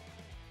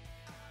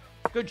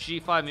 Let's go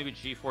g5, maybe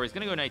g4. He's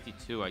gonna go knight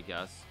d2, I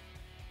guess.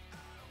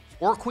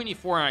 Or queen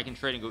e4, and I can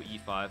trade and go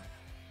e5.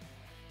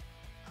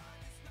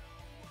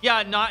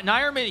 Yeah,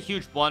 Nair made a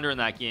huge blunder in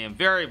that game.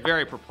 Very,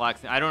 very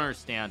perplexing. I don't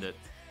understand it.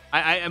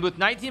 And with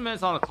 19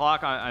 minutes on the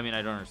clock, I mean,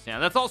 I don't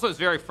understand. That's also, it's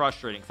very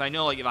frustrating because I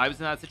know, like, if I was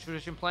in that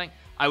situation playing,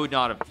 I would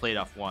not have played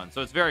f1.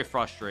 So it's very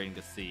frustrating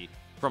to see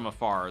from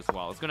afar as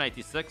well. Let's go knight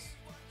d6.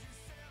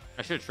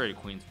 I should have traded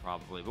queens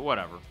probably, but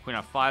whatever. Queen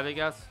f5, I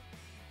guess.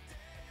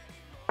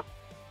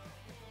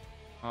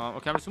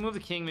 Okay, I'm just gonna move the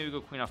king. Maybe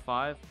go queen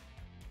f5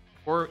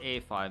 or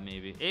a5,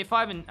 maybe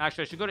a5, and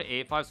actually I should go to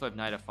a5 so I have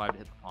knight f5 to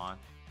hit the pawn.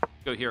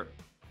 Go here.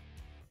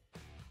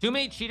 Too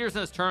many cheaters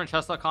in this turn.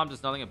 Chess.com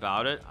does nothing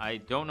about it. I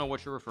don't know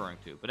what you're referring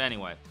to, but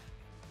anyway,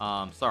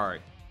 sorry.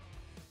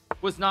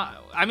 Was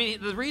not. I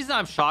mean, the reason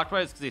I'm shocked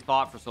by it is because he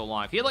thought for so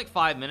long. If he had like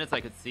 5 minutes,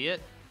 I could see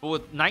it. But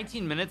with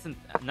 19 minutes and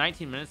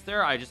 19 minutes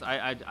there, I'm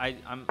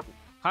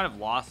kind of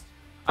lost.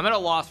 I'm at a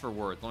loss for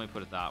words. Let me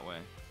put it that way.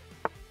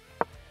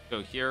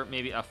 Go here,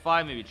 maybe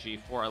f5, maybe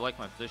g4. I like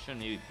my position.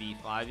 Maybe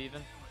b5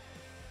 even.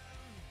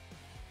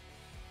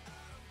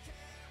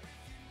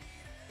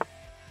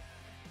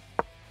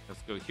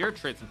 Let's go here,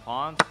 trade some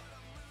pawns.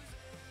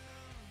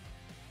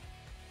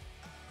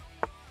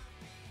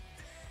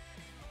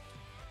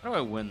 How do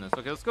I win this?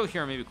 Okay, let's go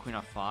here, maybe queen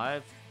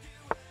f5.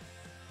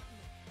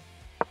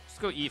 Let's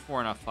go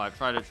e4 and f5.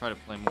 Try to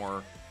play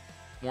more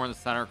in the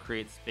center,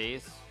 create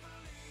space.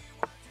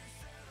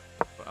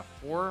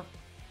 F4.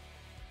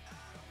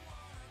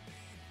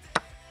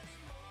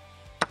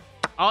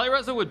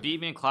 Alireza would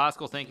beat me in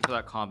classical. Thank you for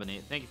that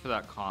combination. Thank you for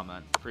that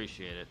comment.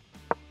 Appreciate it.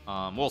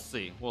 We'll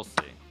see. We'll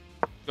see.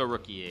 Go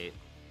rook e8.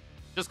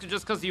 Just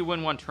because you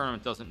win one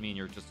tournament doesn't mean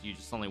you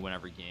just only win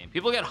every game.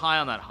 People get high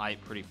on that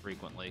hype pretty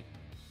frequently.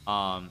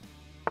 But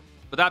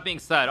that being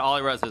said,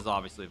 Alireza is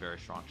obviously a very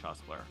strong chess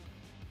player.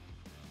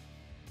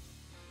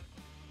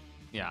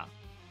 Yeah.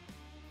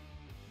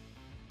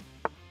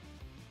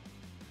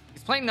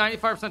 He's playing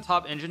 95%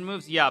 top engine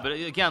moves. Yeah, but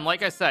again,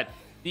 like I said,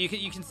 you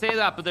can say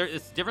that, but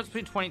it's the difference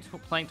between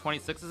playing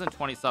 26s and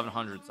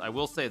 2700s. I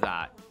will say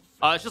that.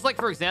 It's just like,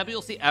 for example,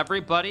 you'll see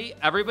everybody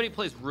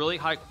plays really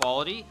high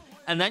quality,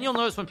 and then you'll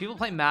notice when people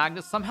play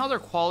Magnus, somehow their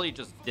quality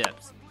just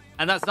dips,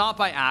 and that's not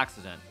by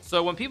accident.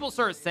 So when people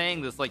start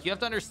saying this, like, you have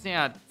to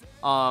understand,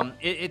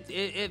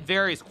 it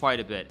varies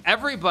quite a bit.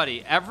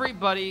 Everybody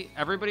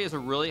has a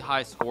really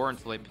high score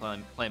until they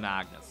play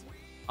Magnus.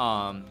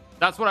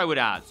 That's what I would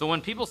add. So when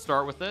people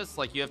start with this,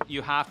 like,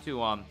 you have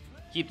to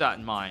keep that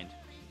in mind.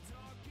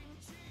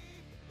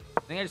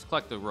 I think I just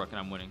collect the rook and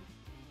I'm winning.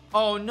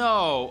 Oh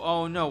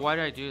no, why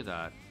did I do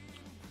that?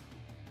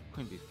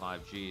 Queen b5,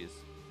 jeez.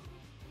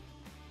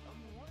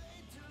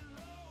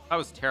 That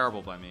was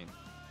terrible by me.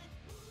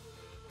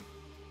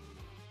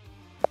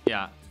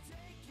 Yeah.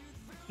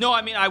 No,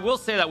 I mean, I will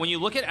say that when you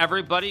look at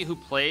everybody who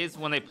plays,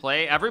 when they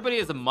play, everybody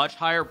is a much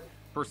higher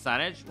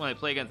percentage when they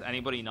play against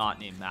anybody not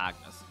named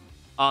Magnus.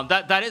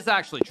 That is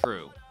actually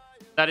true.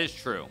 That is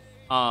true.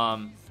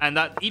 And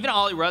that even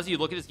Alireza, you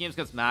look at his games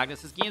against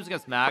Magnus,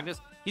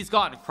 he's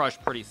gotten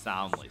crushed pretty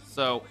soundly.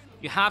 So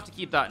you have to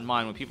keep that in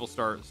mind when people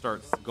start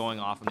going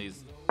off on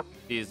these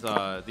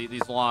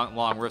long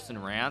riffs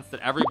and rants, that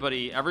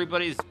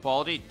everybody's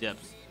quality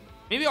dips.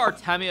 Maybe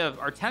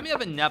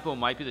Artemiev and Nepo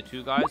might be the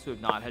two guys who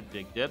have not had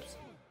big dips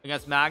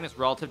against Magnus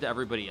relative to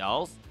everybody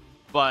else,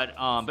 but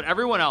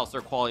everyone else,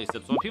 their quality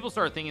dips. So when people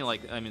start thinking,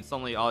 like, I mean,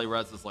 suddenly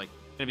Alireza is like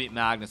gonna beat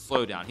Magnus,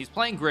 slow down. He's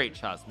playing great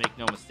chess, make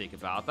no mistake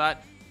about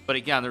that, but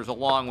again, there's a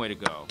long way to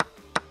go.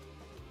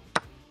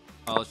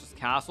 Let's just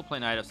castle, play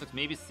knight f6,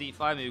 maybe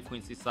c5, maybe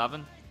queen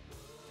c7.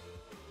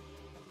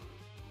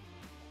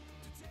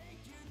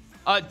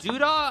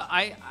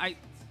 Duda,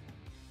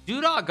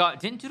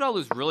 didn't Duda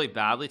lose really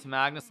badly to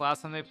Magnus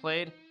last time they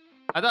played?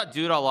 I thought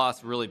Duda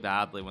lost really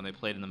badly when they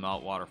played in the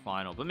Meltwater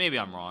final, but maybe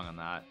I'm wrong on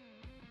that.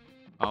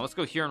 Let's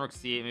go here and rook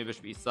c8, maybe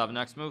bishop e7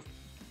 next move.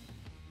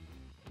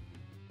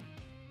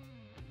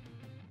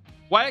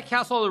 Why did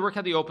Castle the Rook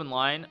have the open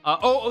line?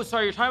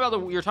 Sorry, you're talking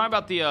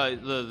about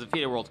the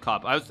FIDE World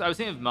Cup. I was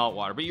thinking of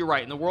Meltwater, but you're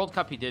right. In the World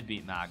Cup, he did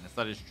beat Magnus.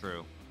 That is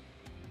true.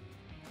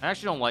 I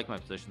actually don't like my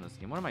position in this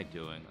game. What am I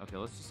doing? Okay,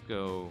 let's just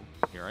go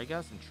here, I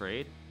guess, and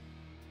trade.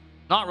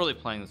 Not really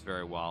playing this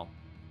very well.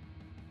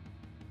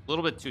 A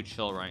little bit too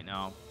chill right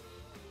now.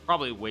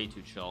 Probably way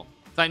too chill.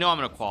 Because I know I'm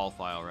going to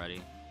qualify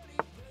already.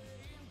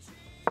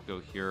 Go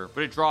here.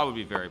 But a draw would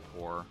be very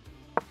poor.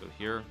 Go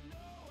here.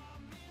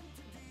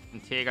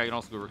 And take. I can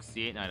also go rook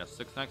c8, knight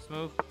f6 next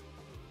move.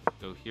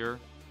 Go here.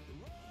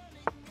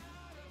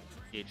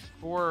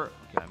 h4. Okay,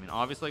 I mean,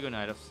 obviously I go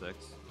knight f6.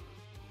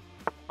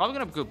 Probably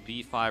gonna go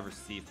b5 or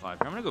c5. I'm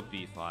gonna go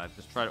b5.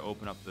 Just try to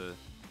open up the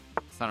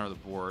center of the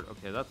board.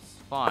 Okay, that's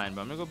fine,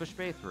 but I'm gonna go bishop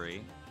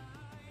a3.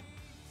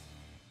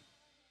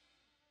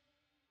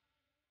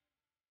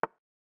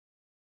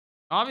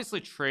 Obviously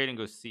trade and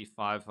go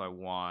c5 if I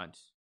want.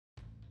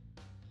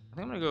 I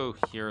think I'm gonna go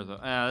here though.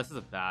 This is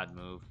a bad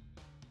move.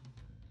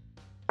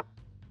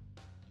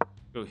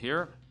 Go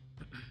here.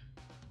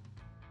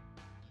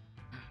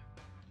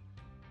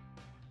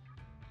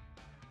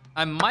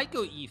 I might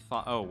go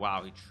e5. Oh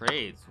wow, he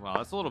trades. Wow,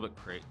 that's a little bit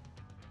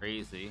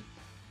crazy.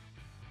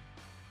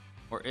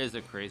 Or is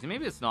it crazy?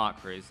 Maybe it's not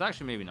crazy. It's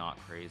actually maybe not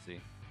crazy.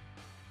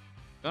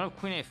 Don't have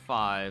queen a5.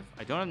 I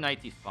don't have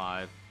knight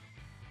d5.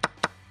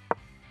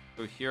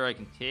 Go here. I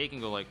can take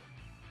and go like.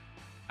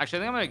 Actually,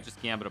 I think I'm gonna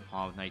just gambit a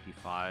pawn with knight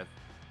d5.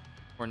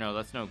 Or no,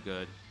 that's no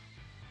good.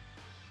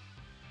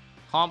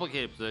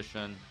 Complicated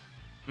position.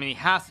 I mean, he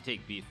has to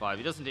take b5.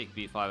 He doesn't take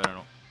b5. I don't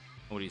know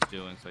what he's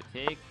doing. So I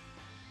take.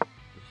 Go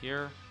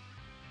here.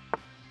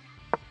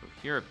 Go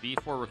here at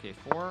b4, rook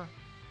a4.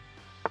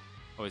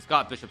 Oh, he's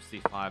got bishop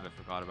c5. I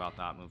forgot about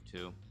that move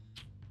too.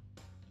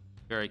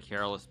 Very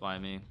careless by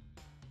me.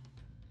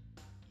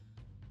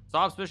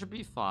 Stops bishop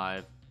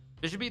b5.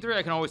 Bishop b3,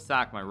 I can always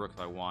sack my rook if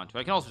I want to.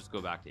 I can also just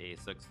go back to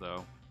a6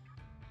 though.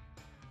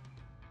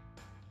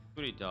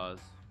 What he does.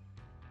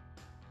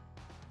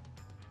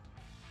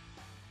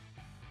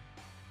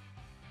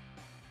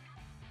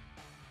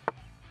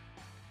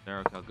 There,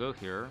 okay, I'll go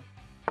here.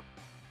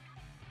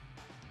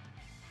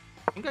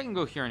 I think I can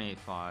go here in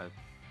a5.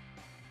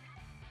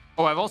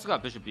 Oh, I've also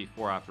got bishop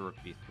b4 after rook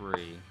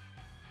b3.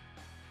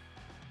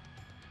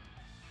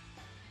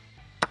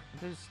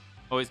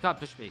 Oh, he's got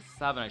bishop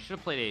a7. I should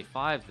have played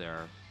a5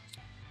 there.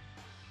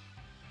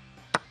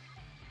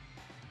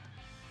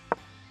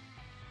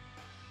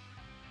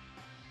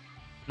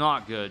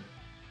 Not good.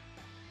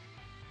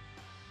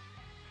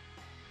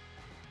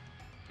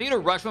 Thank you to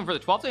rush one for the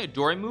 12th. Thank you to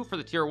Dory move for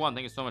the tier 1.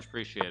 Thank you so much.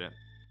 Appreciate it.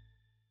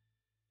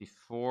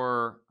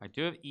 Before I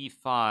do have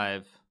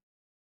e5.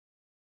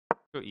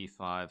 Go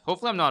e5.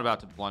 Hopefully I'm not about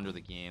to blunder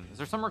the game. Is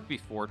there some rook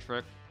b4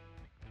 trick?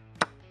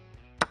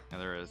 Yeah,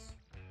 there is.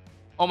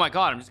 Oh my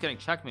god, I'm just getting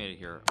checkmated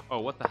here. Oh,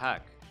 what the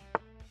heck?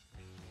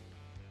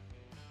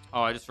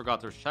 Oh, I just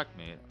forgot there's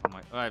checkmate. Oh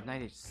my, I have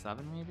knight h7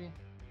 maybe?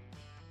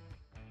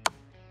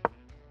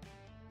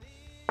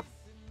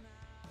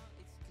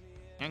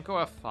 Can't go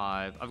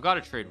f5. I've got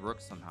to trade rook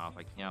somehow if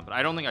I can, but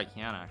I don't think I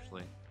can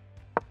actually.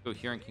 Go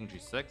here in king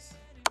g6.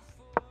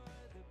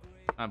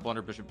 I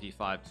blunder bishop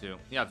d5 too.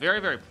 Yeah, very,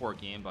 very poor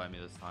game by me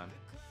this time.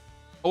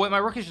 Oh wait, my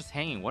rook is just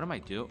hanging. What am I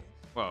doing?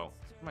 Whoa,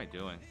 what am I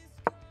doing?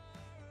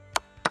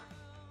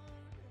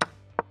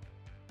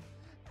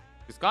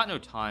 He's got no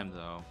time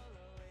though.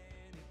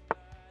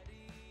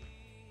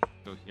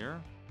 Go here.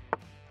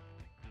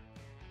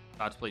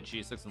 About to play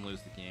g6 and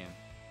lose the game.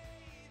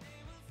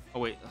 Oh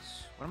wait,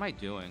 what am I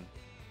doing?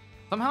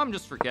 Somehow I'm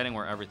just forgetting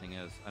where everything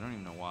is. I don't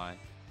even know why.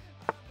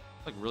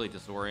 It's like really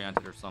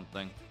disoriented or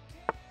something.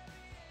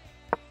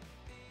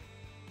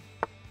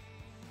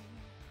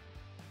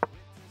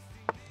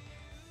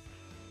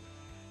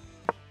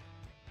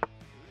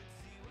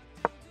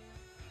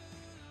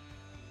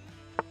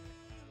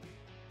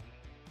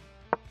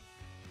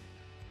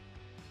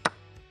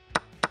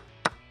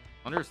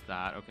 Wonders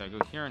that. Okay, I go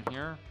here and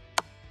here.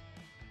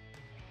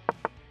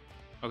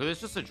 Okay,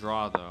 there's just a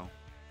draw though.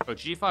 Oh,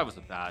 g5 was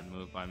a bad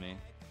move by me.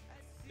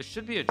 This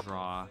should be a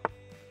draw.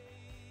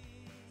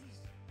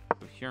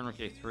 Go here in rook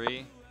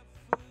a3.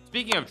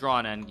 Speaking of draw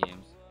and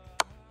endgames.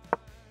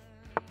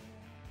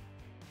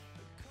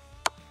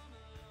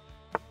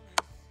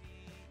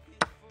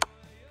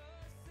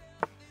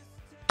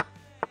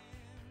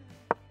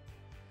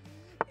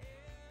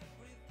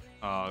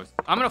 Oh,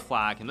 I'm gonna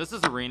flag him. This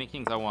is Arena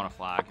Kings. I want to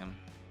flag him.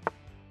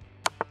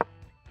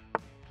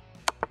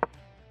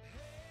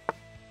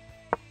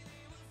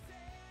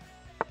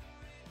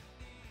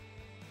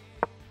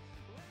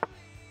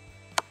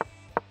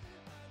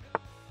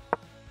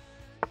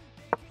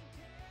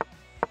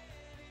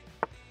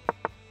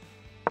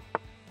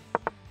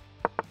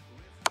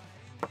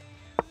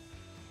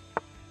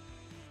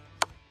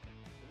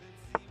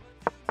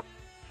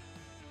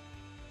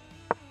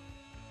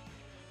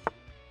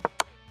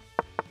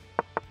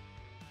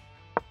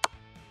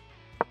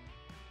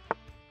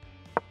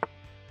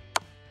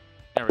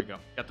 There we go.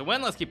 Got the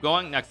win. Let's keep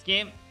going. Next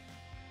game.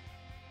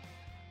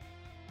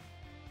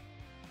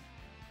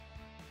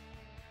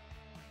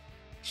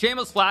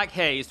 Shameless flag.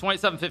 Hey, he's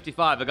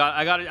 27.55.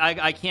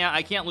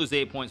 I can't lose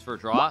 8 points for a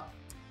draw.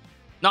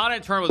 Not in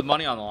a turn with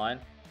money on the line.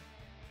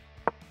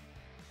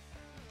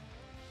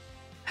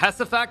 Has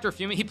the factor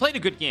fuming. He played a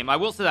good game. I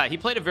will say that. He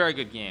played a very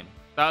good game.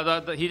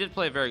 He did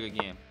play a very good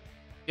game.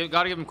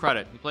 Got to give him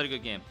credit. He played a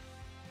good game.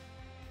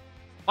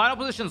 Final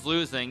position's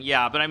losing.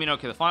 Yeah, but I mean,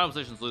 okay, the final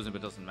position's losing,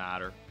 but it doesn't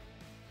matter.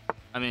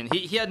 I mean,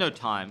 he had no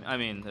time. I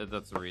mean,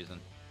 that's the reason.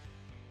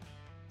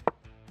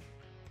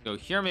 Go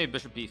here, maybe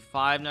bishop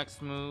b5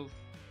 next move.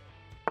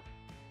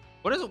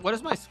 What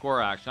is my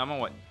score actually? I'm on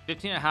what,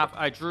 15.5?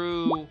 I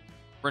drew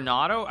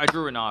Renato.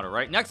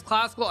 Right? Next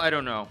classical, I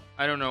don't know.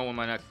 I don't know when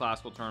my next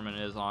classical tournament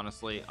is,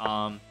 honestly.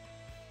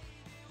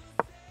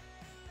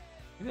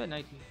 Maybe at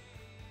 19.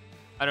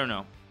 I don't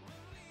know.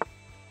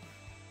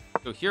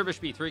 Go here,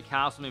 bishop b3,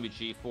 castle, maybe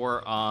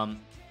g4.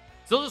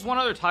 Still just one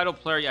other title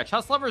player. Yeah,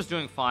 Chess Lover is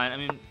doing fine. I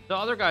mean, the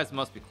other guys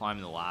must be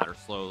climbing the ladder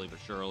slowly but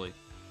surely.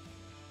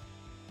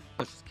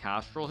 pushes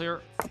Castrol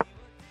here.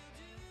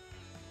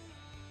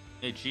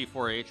 A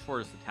G4 H4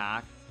 just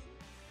attack.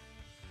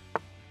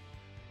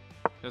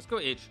 Let's go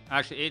H.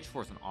 Actually,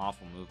 H4 is an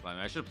awful move by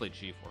me. I should have played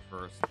G4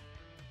 first.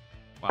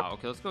 Wow.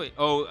 Okay, let's go.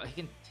 Oh, he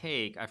can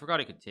take. I forgot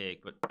he could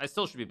take, but I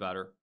still should be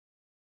better.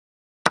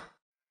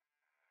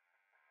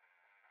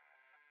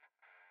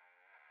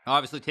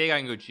 Obviously, take. I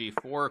can go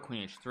G4,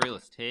 Queen H3.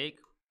 Let's take.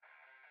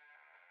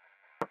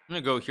 I'm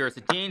gonna go here. It's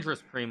a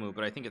dangerous pre-move,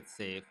 but I think it's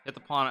safe. Hit the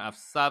pawn at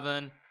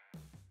F7.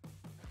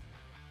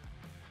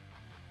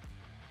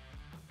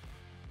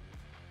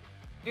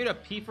 Dude, a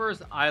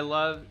Peepers. I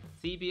love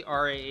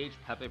CBRAH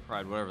Pepe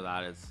Pride, whatever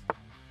that is.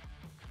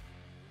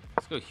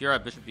 Let's go here. I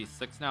have Bishop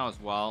B6 now as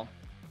well.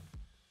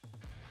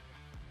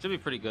 Should be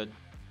pretty good.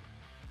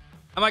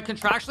 Am I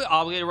contractually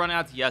obligated to run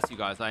ads? Yes, you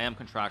guys. I am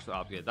contractually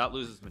obligated. That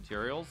loses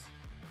materials.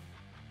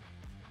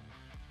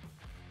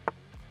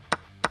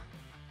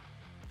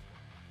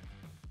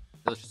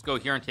 Let's just go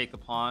here and take the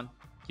pawn.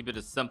 Keep it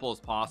as simple as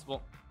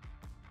possible.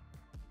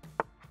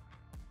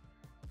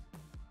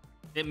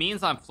 It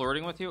means I'm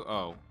flirting with you.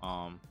 Oh,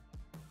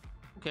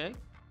 okay.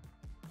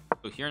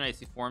 Go here in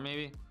AC4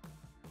 maybe.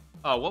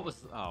 Oh, what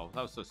was? Oh,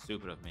 that was so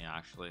stupid of me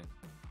actually.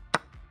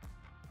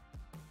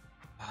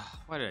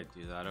 Why did I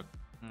do that?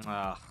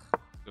 Let's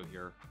go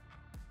here.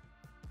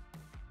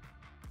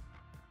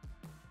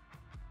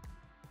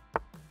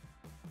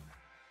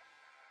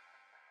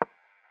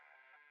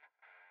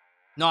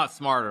 Not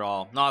smart at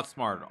all. Not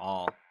smart at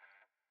all.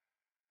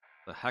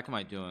 The heck am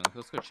I doing?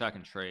 Let's go check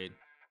and trade.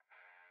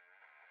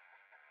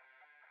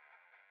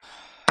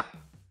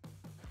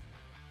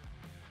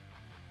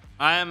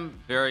 I am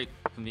very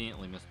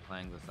conveniently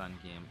misplaying this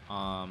endgame.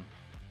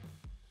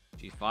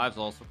 G5 is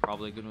also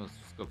probably a good move. Let's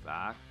just go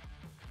back.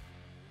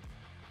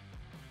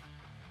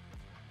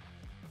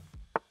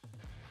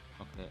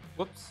 Okay.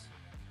 Whoops.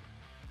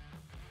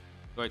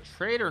 Do I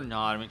trade or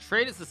not? I mean,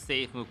 trade is a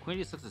safe move. Queen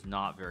D6 is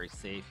not very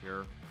safe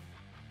here.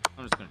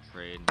 I'm just gonna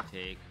trade and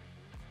take.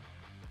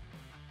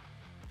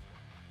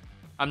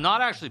 I'm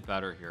not actually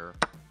better here.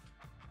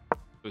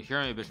 So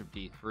here, maybe Bishop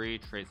D3,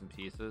 trade some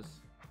pieces.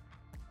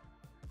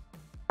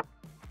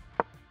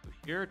 So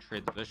here,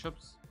 trade the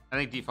bishops. I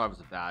think D5 was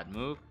a bad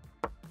move.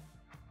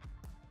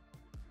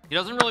 He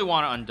doesn't really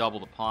want to undouble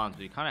the pawns,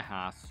 but he kind of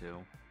has to.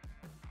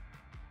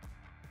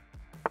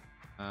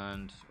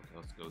 And okay,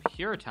 let's go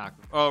here, attack.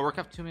 Oh, Rook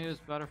F2 maybe is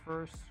better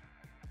first.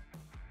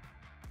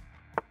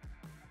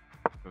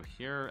 Go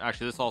here.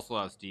 Actually, this also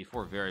allows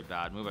D4. Very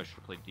bad move. I should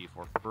have played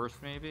D4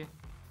 first, maybe.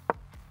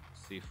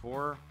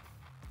 C4.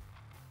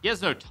 He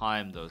has no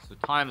time, though, so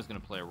time is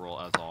going to play a role,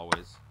 as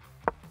always.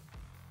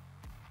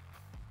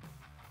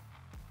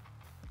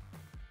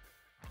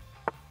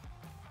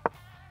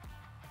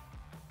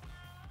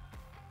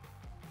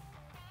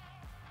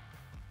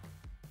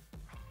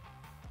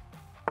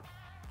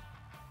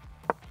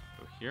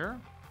 Go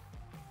here.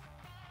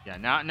 Yeah,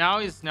 now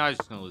he's just going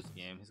to lose the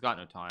game. He's got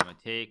no time. I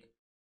take.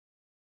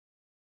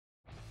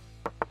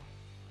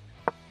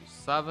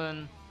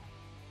 7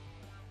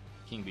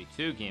 King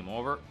B2, game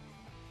over.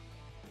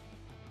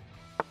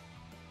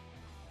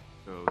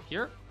 Go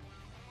here.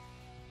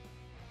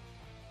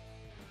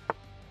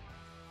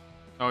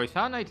 Oh, he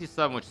found knight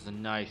D7, which is a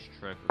nice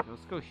trick. Okay,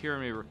 let's go here,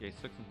 maybe Rook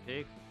A6 and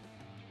take.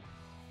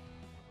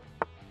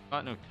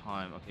 Got no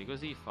time. Okay,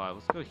 goes E5.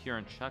 Let's go here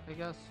and check, I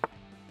guess.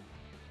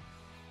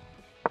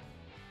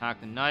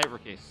 Attack the knight,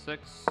 Rook A6,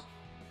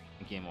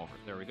 and game over.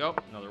 There we go.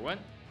 Another win.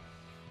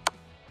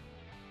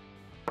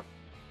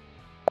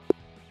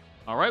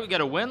 All right, we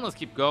got a win. Let's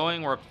keep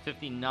going. We're up to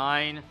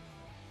 59.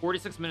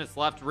 46 minutes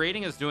left.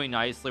 Rating is doing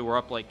nicely. We're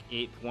up like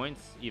 8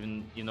 points,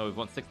 even though we've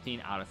won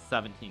 16 out of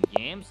 17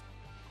 games.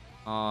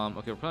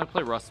 Okay, we're gonna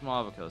play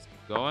Rusmov. Okay, let's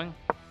keep going.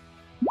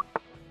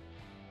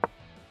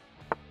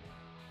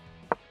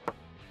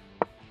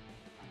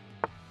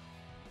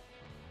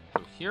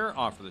 Go here,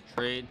 offer the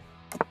trade.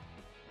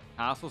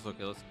 Castles.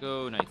 Okay, let's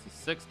go knight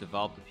C6.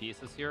 Develop the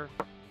pieces here.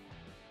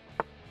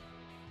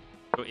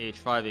 Go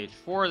H5,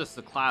 H4. This is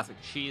a classic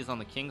cheese on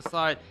the king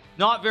side.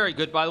 Not very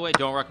good, by the way.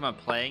 Don't recommend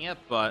playing it,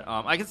 but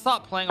I can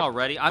stop playing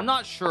already. I'm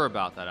not sure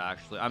about that,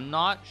 actually. I'm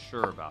not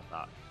sure about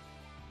that.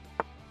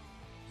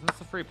 Isn't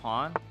this a free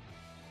pawn?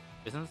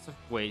 Isn't this a...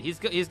 Wait, he's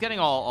getting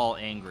all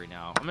angry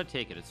now. I'm gonna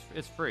take it.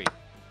 It's free.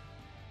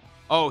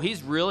 Oh,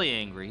 he's really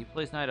angry. He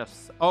plays knight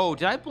F... Oh,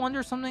 did I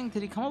blunder something?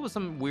 Did he come up with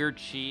some weird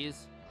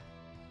cheese?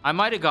 I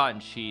might have gotten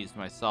cheesed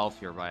myself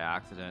here by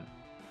accident.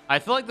 I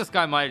feel like this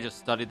guy might have just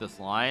studied this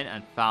line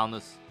and found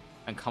this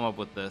and come up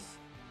with this.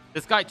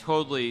 This guy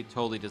totally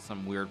did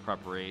some weird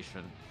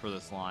preparation for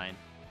this line.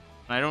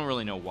 And I don't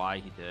really know why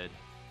he did.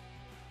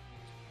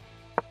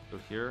 Go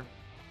here.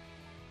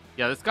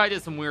 Yeah, this guy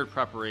did some weird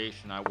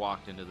preparation. I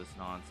walked into this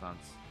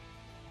nonsense.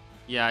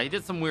 Yeah, he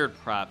did some weird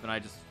prep and I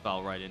just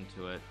fell right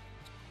into it.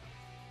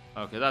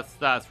 Okay,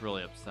 that's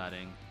really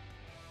upsetting.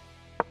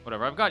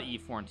 Whatever, I've got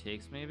E4 and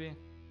takes maybe.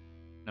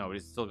 No, but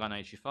he's still got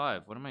knight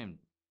G5. What am I...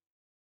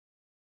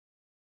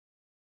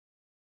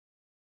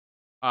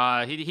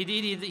 He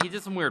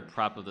did some weird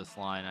prep of this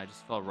line. I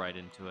just fell right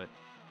into it.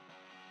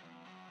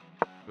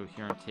 Go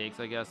here and takes,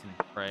 I guess, and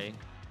pray.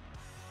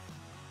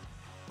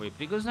 Wait, but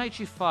he goes knight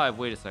g5.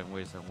 Wait a second,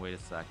 wait a second, wait a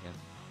second.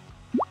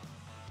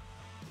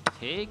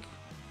 Take.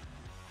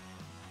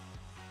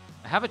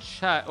 I have a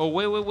check. Oh,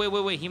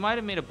 wait. He might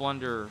have made a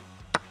blunder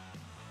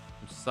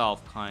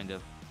himself, kind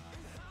of.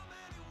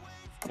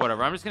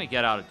 Whatever. I'm just going to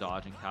get out of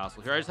dodge and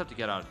castle here. I just have to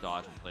get out of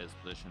dodge and play this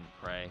position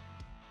and pray.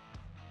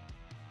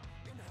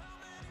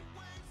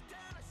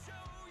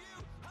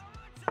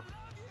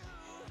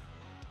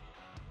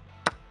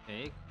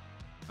 Take.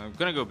 I'm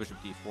going to go bishop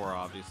d4,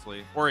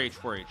 obviously. Or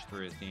h4,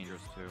 h3 is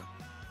dangerous, too.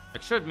 I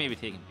should have maybe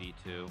taken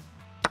b2.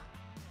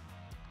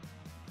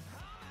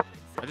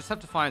 I just have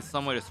to find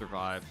some way to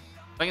survive.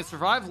 If I can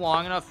survive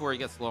long enough where he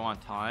gets low on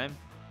time,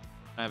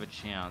 I have a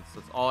chance.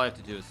 That's all I have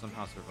to do is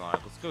somehow survive.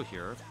 Let's go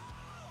here.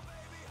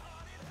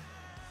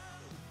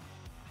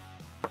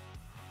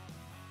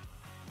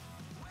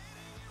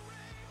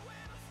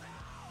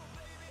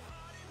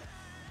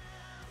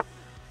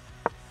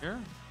 Here.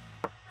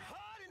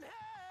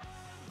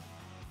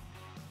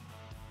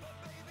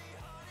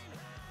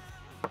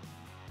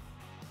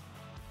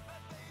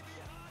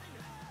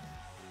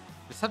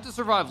 Just have to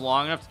survive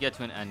long enough to get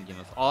to an end game.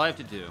 That's all I have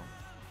to do.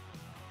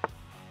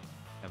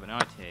 Yeah, but now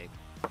I take.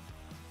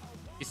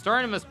 He's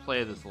starting to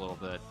misplay this a little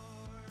bit.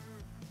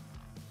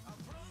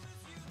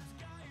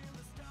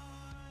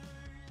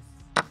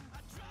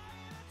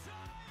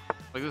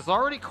 Like, this is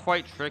already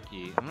quite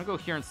tricky. I'm gonna go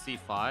here in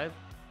c5.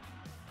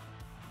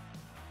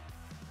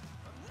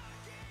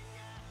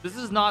 This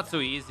is not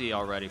so easy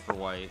already for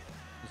white.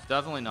 It's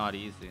definitely not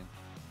easy.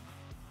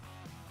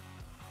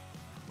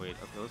 Wait,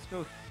 okay, let's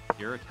go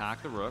here,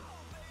 attack the rook.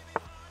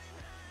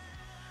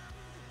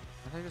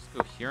 Why don't I just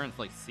go here and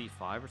like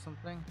c5 or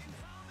something?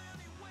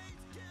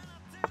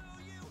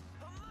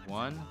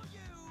 One.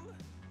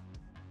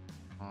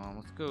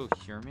 Let's go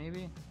here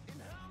maybe.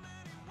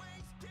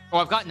 Oh,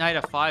 I've got knight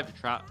f5 to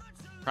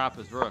trap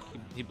his rook.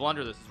 He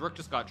blundered this. His rook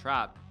just got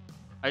trapped.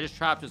 I just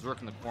trapped his rook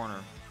in the corner,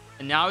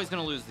 and now he's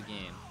gonna lose the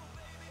game.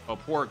 Oh,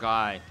 poor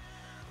guy.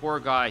 Poor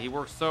guy. He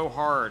worked so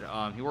hard.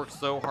 He worked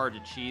so hard to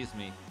cheese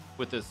me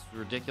with this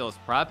ridiculous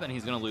prep, and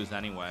he's gonna lose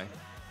anyway.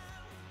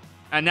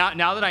 And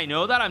now that I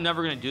know that, I'm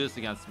never gonna do this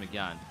against him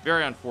again.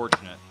 Very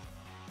unfortunate.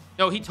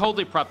 No, he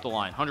totally prepped the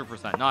line,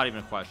 100%, not even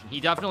a question. He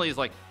definitely is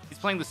like, he's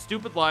playing the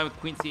stupid line with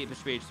queen c8,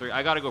 bishop h3.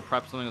 I gotta go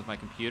prep something with my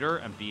computer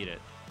and beat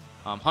it.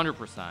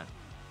 100%.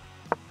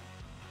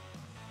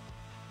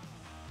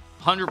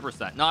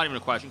 100%, not even a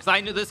question. Because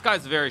I knew this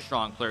guy's a very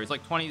strong player. He's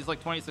like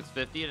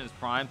 2650 in his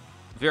prime.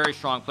 Very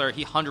strong player.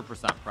 He 100%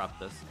 prepped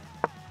this.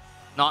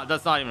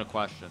 That's not even a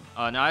question.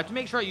 Now I have to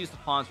make sure I use the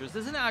pawns. This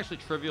isn't actually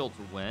trivial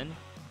to win,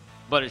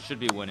 but it should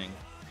be winning.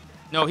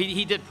 No,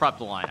 he did prep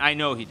the line. I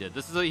know he did.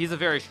 He's a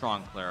very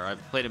strong player.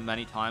 I've played him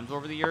many times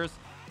over the years.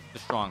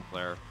 He's a strong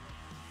player.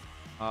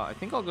 I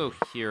think I'll go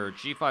here.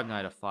 G5,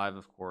 knight f5,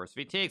 of course. If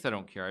he takes, I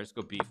don't care. I just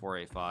go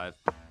b4, a5.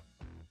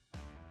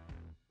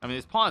 I mean,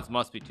 these pawns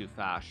must be too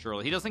fast,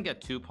 surely. He doesn't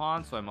get two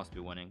pawns, so I must be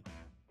winning.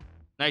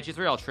 Knight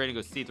g3, I'll trade and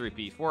go c3,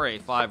 b4,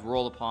 a5,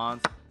 roll the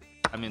pawns.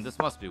 I mean, this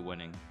must be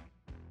winning.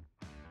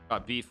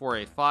 Got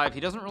b4, a5. He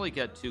doesn't really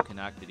get too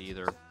connected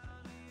either.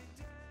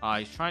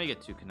 He's trying to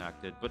get too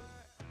connected, but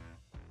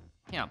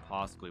can't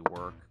possibly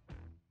work.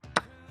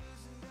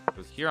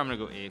 Because here I'm going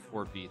to go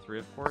a4, b3,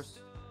 of course.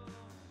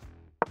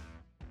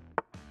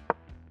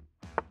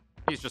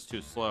 He's just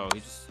too slow.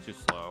 He's just too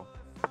slow.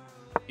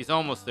 He's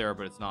almost there,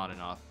 but it's not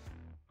enough.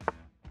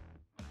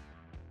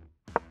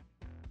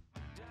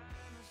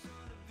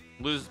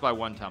 Loses by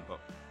one tempo.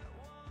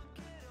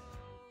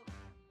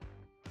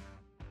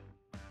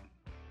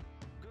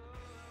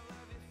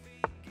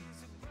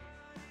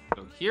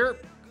 Go here,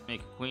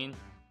 make a queen.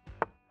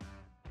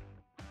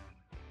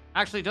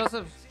 Actually, does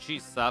have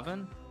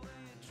g7.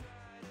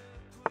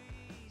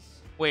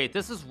 Wait,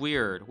 this is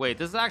weird. Wait,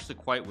 this is actually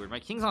quite weird. My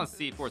king's on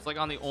c4. It's like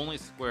on the only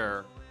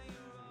square.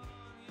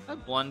 I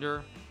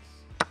blunder.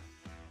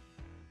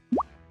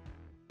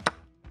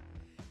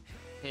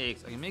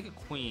 Takes. I can make a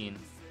queen.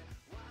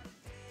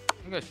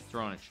 I think I should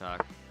throw in a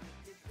check.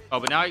 Oh,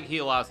 but now he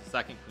allows the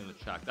second queen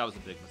to check. That was a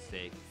big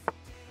mistake.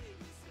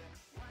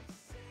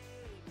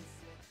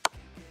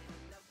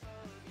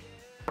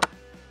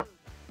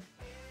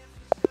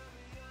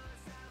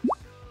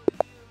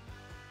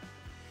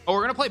 Oh,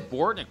 we're gonna play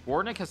Bortnik.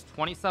 Bortnik has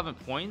 27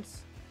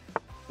 points.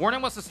 Bortnik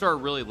must have started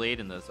really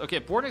late in this. Okay,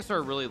 if Bortnik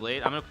started really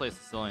late, I'm gonna play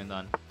Sicilian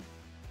then.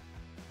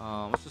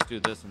 Let's just do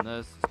this and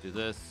this. Let's do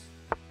this.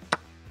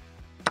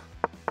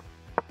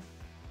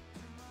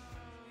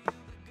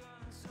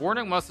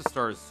 Bortnik must have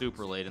started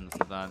super late in this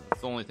event.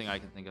 It's the only thing I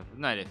can think of.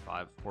 Knight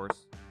a5, of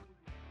course.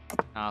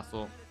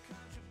 Castle.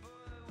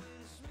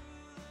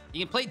 He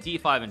can play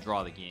d5 and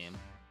draw the game.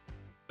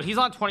 But he's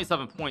on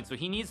 27 points, so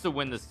he needs to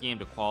win this game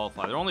to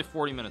qualify. There are only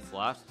 40 minutes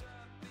left.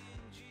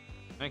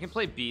 And I can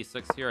play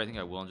b6 here. I think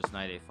I will, and just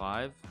knight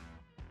a5.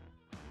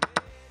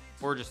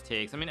 Or just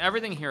takes. I mean,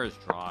 everything here is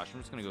draw. I'm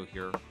just going to go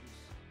here.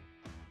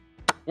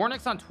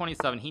 Bortnik's on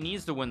 27. He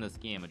needs to win this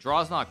game. A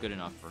draw is not good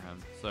enough for him.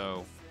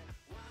 So,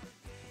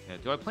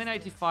 Okay, do I play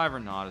knight d5 or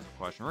not is the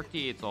question. Rook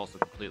d8 is also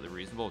completely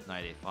reasonable with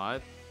knight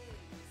a5.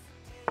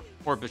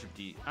 Or bishop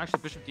d.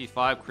 Actually, bishop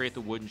d5, create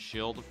the wooden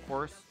shield, of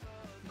course.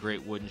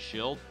 Great wooden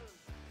shield.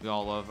 We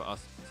all love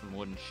us some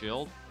wooden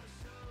shield.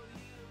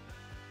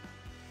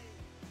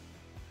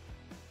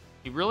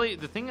 He really,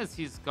 the thing is,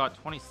 he's got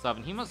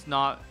 27. He must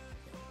not,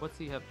 what's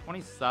he have?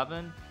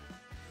 27?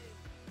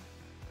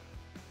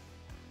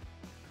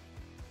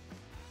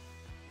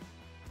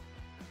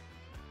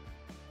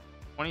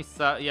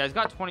 Yeah, he's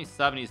got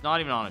 27. He's not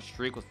even on a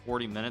streak with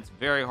 40 minutes.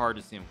 Very hard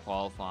to see him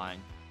qualifying.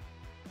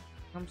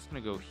 I'm just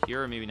gonna go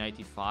here, maybe knight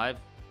d5.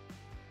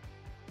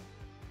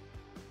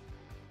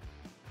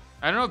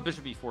 I don't know if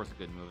bishop e4 is a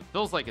good move. It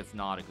feels like it's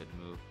not a good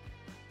move.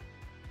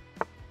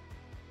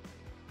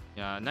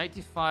 Yeah, knight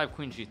d5,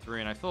 queen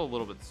g3, and I feel a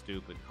little bit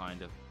stupid,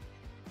 kind of.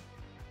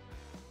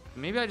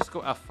 Maybe I just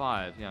go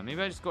f5. Yeah,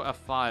 maybe I just go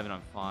f5 and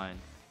I'm fine.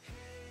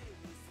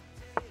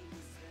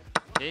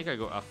 Take, I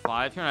go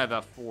f5 here, and I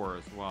have f4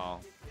 as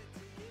well.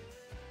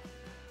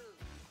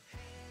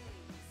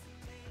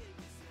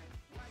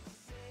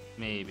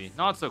 Maybe.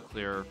 Not so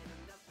clear.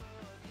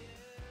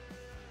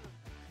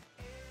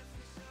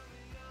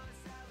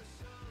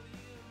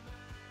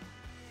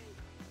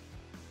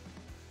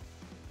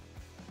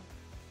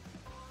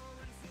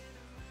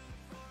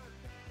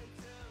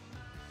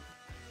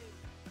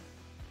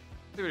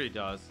 See what he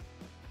does.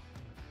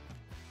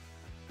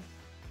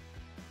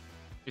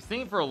 He's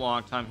thinking for a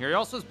long time here. He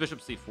also has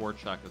bishop c4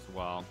 check as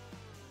well.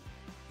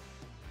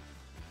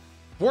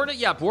 Bornik,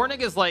 yeah,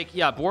 Bornik is like,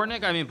 yeah,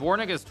 Bornik, I mean,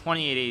 Bornik is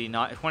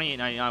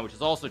 28.99, which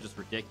is also just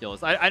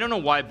ridiculous. I don't know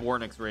why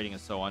Bornik's rating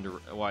is so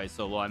why he's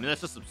so low. I mean,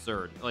 that's just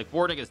absurd. Like,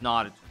 Bornik is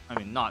not, I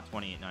mean, not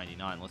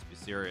 28.99, let's be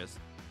serious.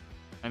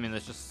 I mean,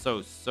 that's just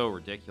so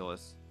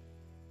ridiculous.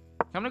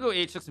 I'm gonna go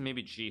h6 and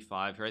maybe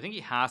g5 here. I think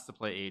he has to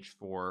play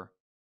h4.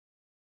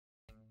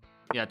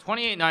 Yeah,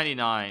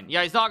 28.99.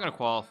 Yeah, he's not gonna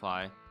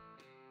qualify.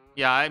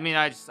 Yeah, I mean,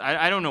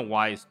 I don't know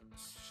why he's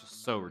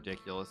just so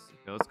ridiculous.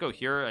 Okay, let's go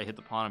here. I hit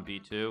the pawn on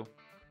b2.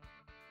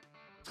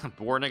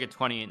 Bornik at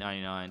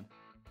 28.99.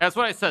 That's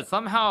what I said.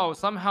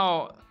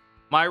 Somehow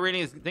my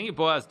rating is, thank you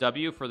Boaz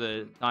W for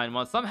the 9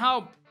 months.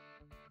 Somehow,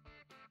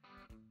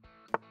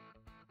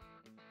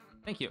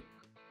 thank you.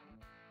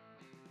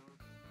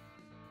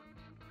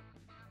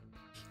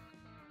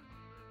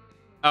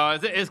 Oh,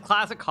 is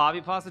classic copy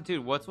pasta,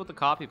 dude? What's with the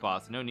copy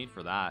pasta? No need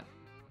for that.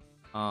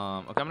 Okay,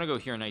 I'm gonna go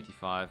here, knight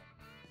d5.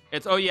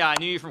 It's, oh yeah, I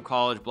knew you from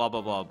college, blah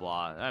blah blah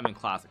blah. I mean,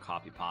 classic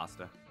copy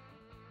pasta.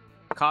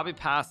 Copy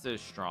pasta is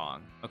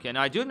strong. Okay,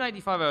 now I do have knight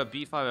d5, I have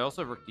b5, I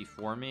also have rook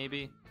d4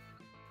 maybe.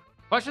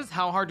 Question is,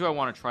 how hard do I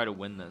want to try to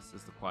win this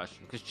is the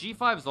question, because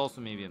g5 is also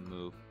maybe a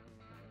move.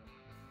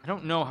 I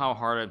don't know how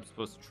hard I'm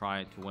supposed to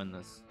try to win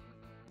this.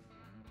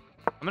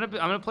 I'm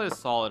gonna play a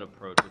solid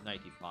approach with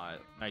knight d5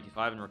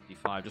 and rook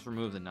d5. Just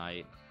remove the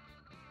knight.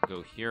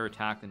 Go here,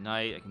 attack the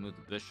knight. I can move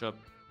the bishop.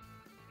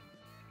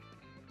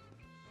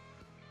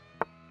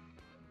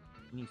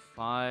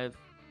 e5.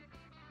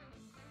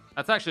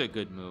 That's actually a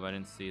good move. I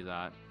didn't see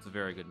that. It's a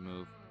very good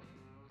move.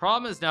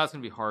 Problem is now it's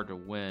gonna be hard to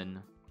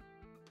win.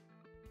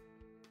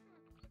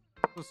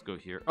 Let's go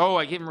here. Oh,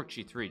 I gave him rook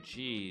g3.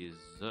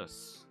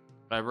 Jesus.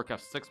 I have rook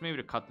f6 maybe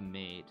to cut the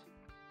mate.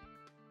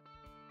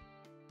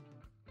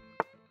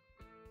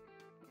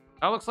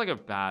 That looks like a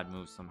bad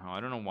move somehow. I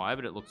don't know why,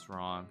 but it looks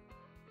wrong.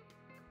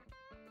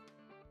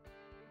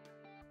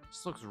 It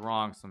just looks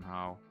wrong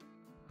somehow.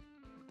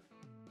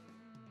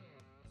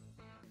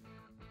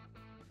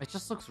 It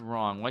just looks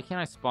wrong. Why can't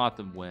I spot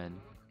the win?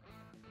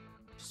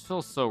 It just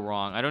feels so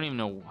wrong. I don't even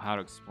know how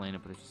to explain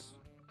it, but it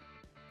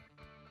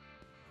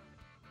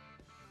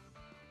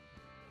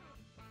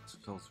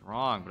just feels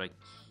wrong. But I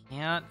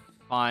can't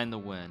find the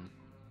win.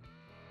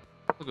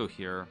 We'll go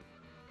here.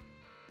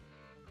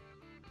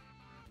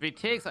 If he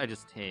takes, I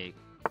just take.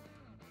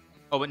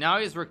 Oh, but now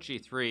he has rook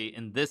g3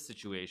 in this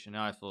situation.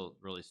 Now I feel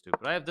really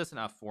stupid. I have this in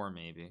f4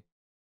 maybe.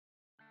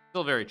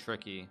 Still very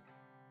tricky.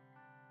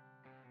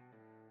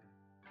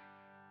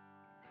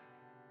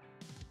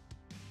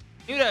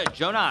 Dude,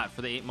 Jonah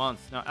for the 8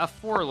 months. Now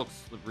f4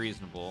 looks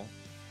reasonable.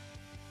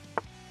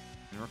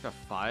 And rook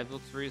f5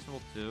 looks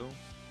reasonable too.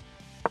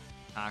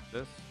 Attack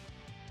this.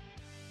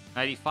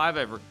 Knight e5, I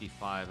have rook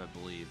d5, I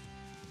believe.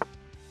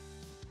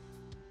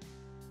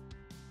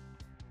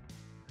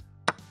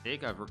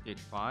 Take, I have rook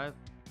h5.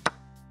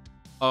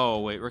 Oh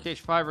wait, rook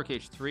h5, rook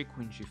h3,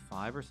 queen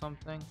g5 or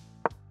something.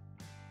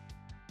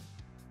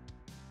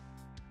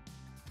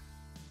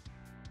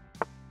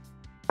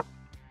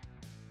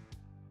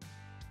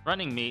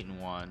 Running mate in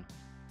one.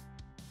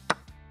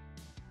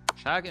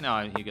 Check, and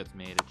now he gets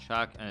mated.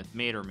 Check, and it's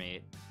mate or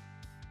mate.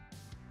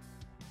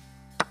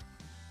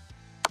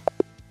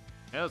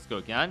 Okay, let's go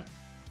again.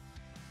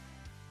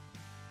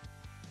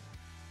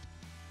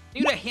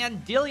 Thank you to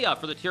Handelia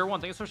for the tier 1.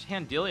 Thank you so much to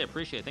Handelia.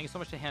 Appreciate it. Thank you so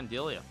much to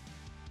Handelia.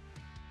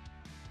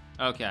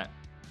 Okay.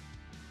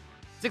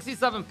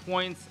 67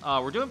 points.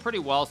 We're doing pretty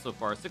well so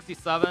far.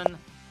 67. Okay,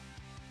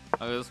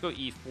 let's go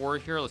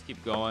e4 here. Let's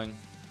keep going.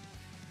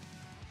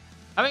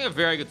 Having a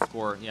very good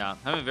score. Yeah,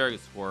 having a very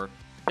good score.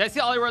 Did I see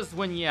Ollie Rose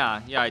win?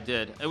 Yeah, I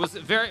did. It was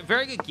a very,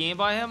 very good game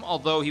by him,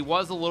 although he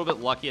was a little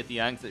bit lucky at the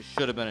end because it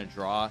should have been a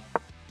draw.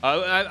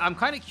 I'm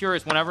kind of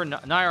curious whenever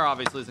Nair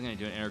obviously isn't going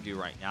to do an interview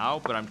right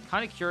now, but I'm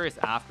kind of curious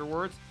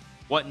afterwards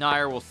what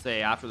Nair will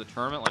say after the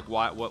tournament, like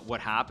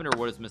what happened or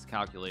what his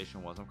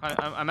miscalculation was.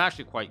 I'm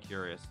actually quite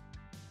curious.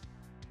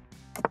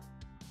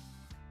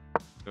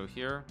 Go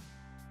here.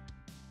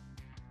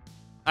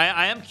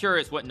 I am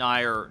curious what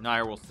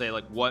Nair will say,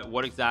 like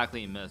what exactly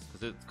he missed,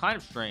 because it's kind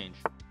of strange.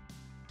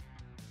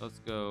 Let's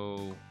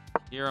go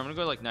here. I'm gonna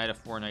go like knight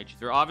f4, knight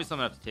g3. Obviously I'm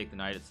gonna have to take the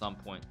knight at some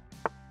point.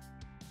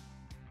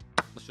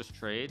 Let's just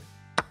trade.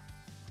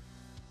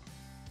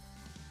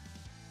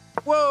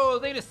 Whoa,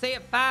 they just say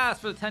it fast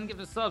for the 10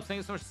 gifted subs. Thank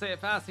you so much to say it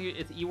fast. Thank you.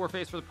 It's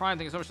Ewarface for the prime.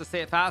 Thank you so much to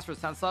say it fast for the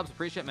 10 subs.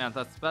 Appreciate it, man.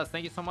 That's the best.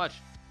 Thank you so much.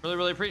 Really,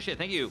 really appreciate it.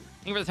 Thank you.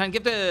 Thank you for the 10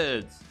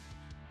 gifteds.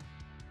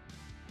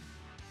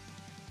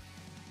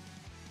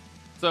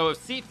 So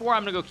if c4,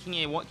 I'm gonna go king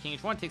a1, king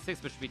h1, take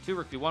 6, bishop b2,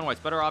 rook b1. White's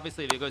better,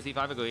 obviously. If it goes e5,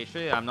 I go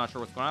h3. I'm not sure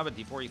what's going on, but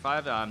d4,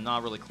 e5, I'm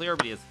not really clear,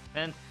 but he has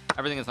 10.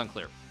 Everything is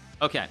unclear.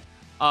 Okay.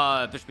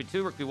 Bishop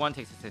b2, rook b1,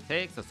 takes 6,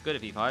 takes. That's good.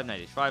 If e5,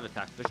 knight h5,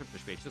 attacks bishop,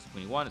 bishop h6,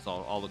 queen e1. It's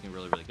all looking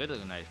really, really good.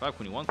 Knight h5,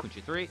 queen e1, queen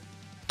g3.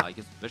 He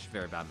gives the bishop,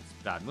 very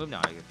bad move. Now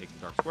I can take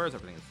the dark squares.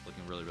 Everything is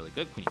looking really, really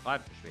good. Queen e5,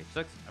 bishop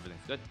h6,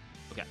 everything's good.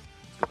 Okay.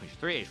 Let's go queen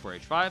g3, h4,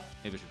 h5,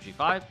 maybe bishop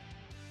g5.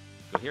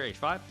 Go here, h5,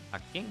 attack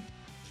the king.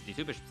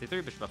 Bishop d2, bishop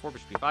c3, bishop f4,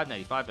 bishop b5,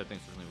 knight e5.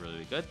 Everything's looking really,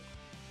 really good.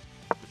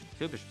 Bishop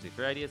d2, bishop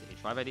c3 ideas,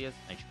 h5 ideas,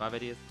 knight g5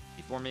 ideas,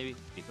 d4 maybe,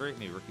 d3,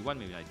 maybe rook e1,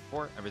 maybe knight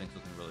d4. Everything's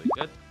looking really, really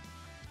good.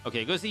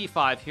 Okay, it goes to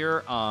e5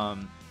 here.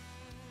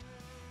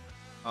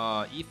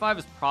 E5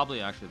 is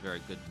probably actually a very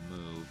good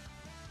move.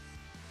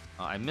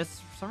 I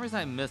missed, for some reason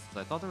I missed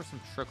this. I thought there was some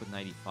trick with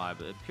knight e5,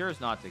 but it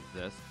appears not to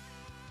exist.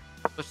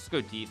 Let's just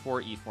go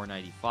d4, e4,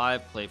 knight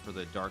e5, play for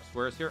the dark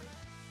squares here.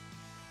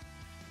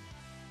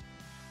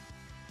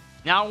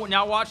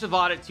 Now watch the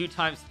VOD at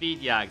 2x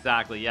speed. Yeah,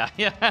 exactly. Yeah.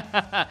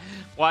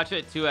 Watch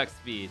it at 2x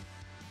speed.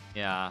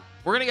 Yeah.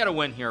 We're going to get a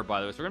win here,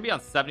 by the way. So we're going to be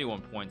on 71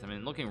 points. I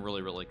mean, looking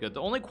really, really good.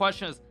 The only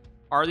question is,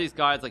 are these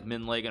guys like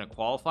Minlay going to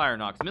qualify or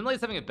not? Because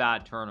Minlay's having a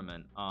bad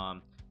tournament. I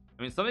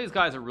mean, some of these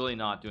guys are really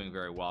not doing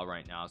very well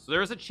right now. So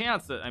there's a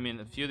chance that, I mean,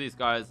 a few of these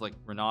guys like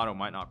Renato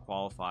might not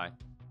qualify.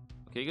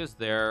 Okay, he goes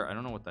there. I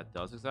don't know what that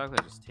does exactly.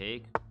 I just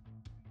take.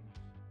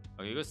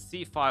 Okay, he goes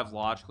c5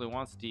 logically.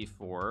 Wants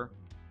d4.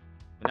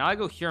 But now I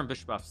go here on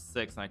bishop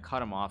f6 and I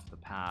cut him off the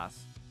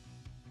pass.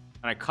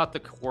 And I cut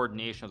the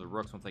coordination of the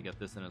rooks once I get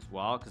this in as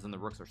well, because then the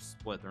rooks are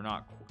split. They're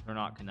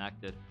not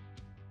connected.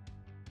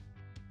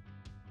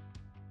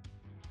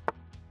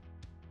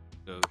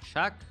 Go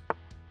check.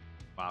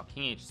 Wow,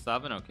 king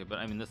h7. Okay, but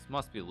I mean, this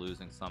must be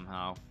losing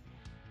somehow.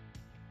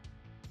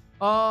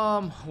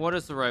 What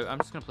is the right? I'm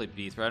just gonna play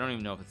b3. I don't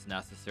even know if it's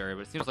necessary,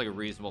 but it seems like a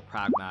reasonable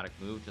pragmatic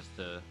move just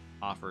to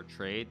offer a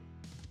trade.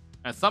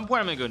 And at some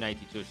point I'm gonna go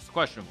knight d2. It's just a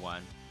question of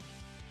when.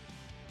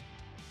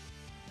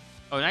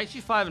 Oh, knight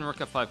g5 and rook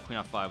f5, queen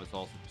f5 is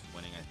also just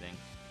winning, I think.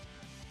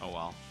 Oh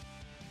well.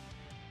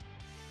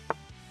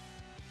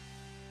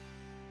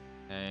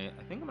 Okay,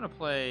 I think I'm gonna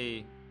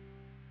play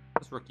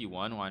this rook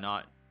e1. Why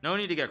not? No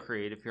need to get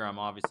creative here. I'm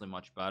obviously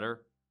much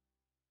better.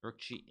 Rook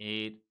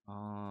g8.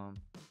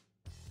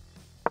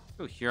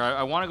 Go here.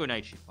 I want to go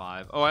knight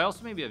g5. Oh, I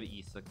also maybe have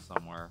e6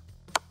 somewhere.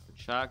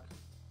 Check.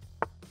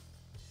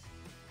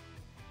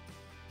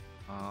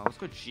 Let's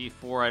go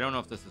g4. I don't know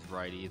if this is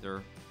right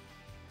either.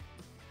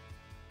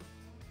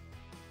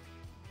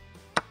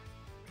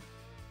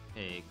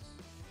 Takes.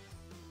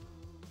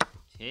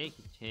 Take.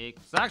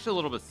 It's actually a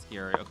little bit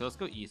scary. Okay, let's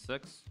go e6. I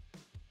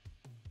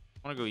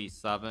want to go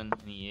e7 and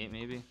e8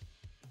 maybe.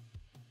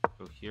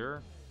 Go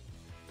here.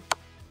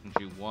 And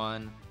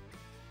g1.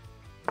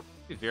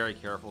 Be very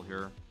careful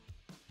here.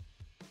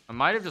 I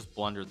might have just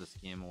blundered this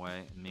game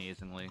away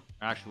amazingly.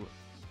 Actually,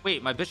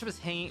 wait, my bishop is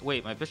hanging.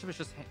 Wait, my bishop is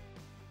just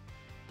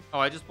oh,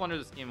 I just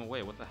blundered this game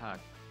away. What the heck?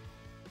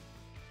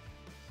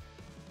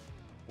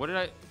 What did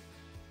I...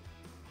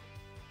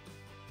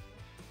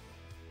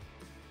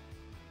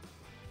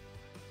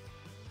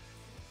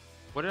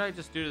 What did I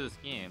just do to this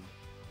game?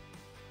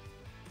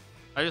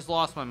 I just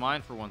lost my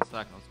mind for 1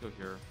 second. Let's go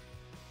here.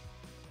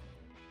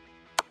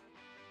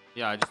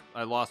 Yeah,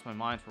 I lost my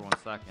mind for 1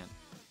 second.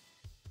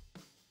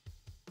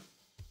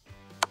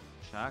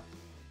 Check.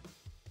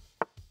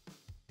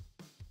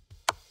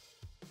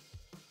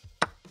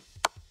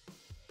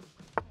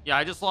 Yeah,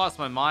 I just lost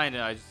my mind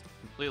and I just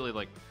completely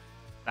like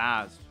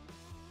spazzed.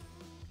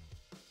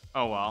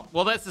 Oh well.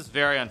 Well, this is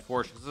very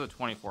unfortunate. This is a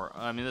 24.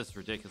 I mean, this is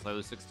ridiculous. I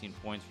lose 16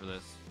 points for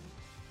this.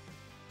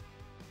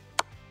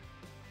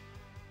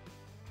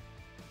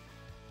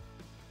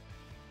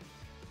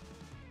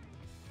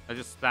 I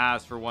just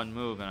spazzed for one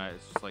move and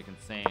it's just like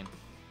insane.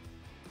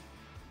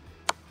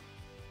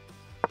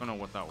 I don't know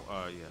what that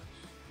yeah.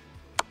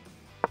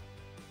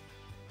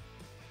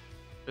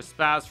 Just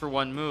spazzed for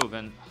one move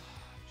and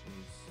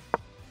jeez.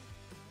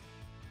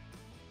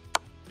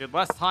 If I had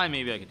less time,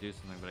 maybe I could do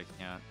something, but I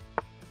can't.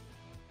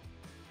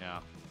 Yeah.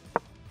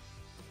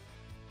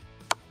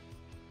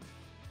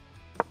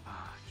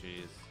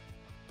 Jeez.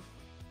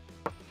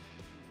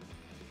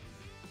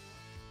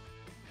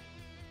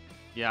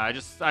 Yeah, I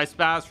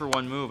spazzed for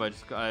one move. I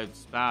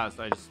spazzed.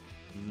 I just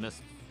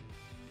missed.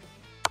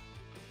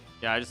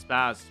 Yeah, I just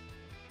spazzed.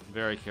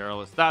 Very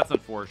careless. That's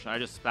unfortunate. I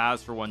just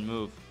spazzed for one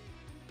move.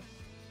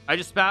 I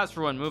just spazzed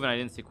for one move and I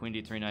didn't see queen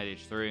d3 knight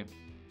h3.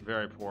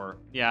 Very poor.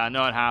 Yeah,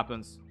 no, it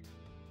happens.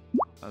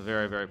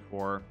 Very, very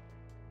poor.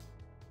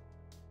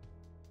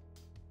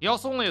 He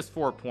also only has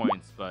 4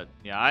 points, but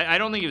yeah, I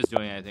don't think he was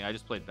doing anything. I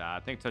just played bad. I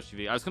think touch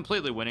TV. I was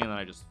completely winning and then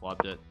I just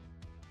flubbed it.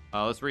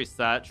 Let's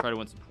reset. Try to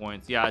win some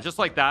points. Yeah, just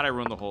like that, I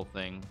ruined the whole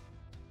thing.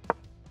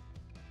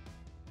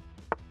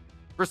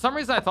 For some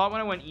reason, I thought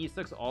when I went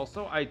e6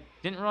 also, I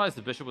didn't realize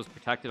the bishop was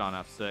protected on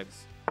f6.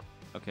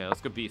 Okay,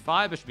 let's go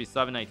b5. Bishop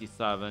b7, knight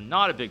d7.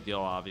 Not a big deal,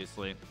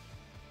 obviously.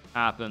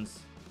 Happens.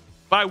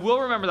 But I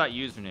will remember that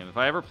username. If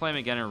I ever play him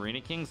again in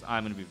Arena Kings,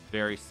 I'm going to be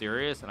very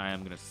serious and I am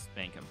going to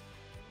spank him.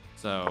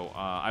 So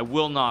I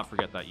will not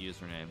forget that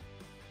username.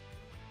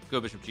 Go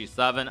bishop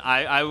g7.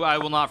 I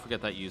will not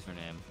forget that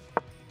username.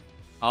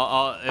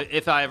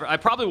 If I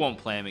probably won't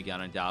play him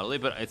again undoubtedly,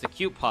 but it's a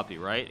cute puppy,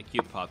 right? A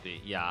cute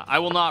puppy. Yeah, I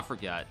will not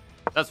forget.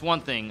 That's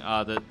one thing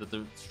that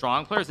the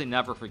strong players, they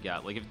never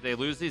forget. Like if they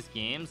lose these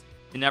games,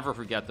 they never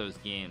forget those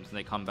games and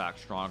they come back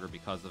stronger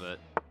because of it.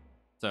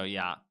 So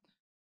yeah.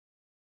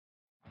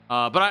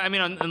 But I mean,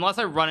 unless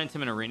I run into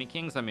him in Arena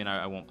Kings, I mean,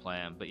 I won't play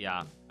him. But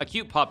yeah, a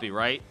cute puppy,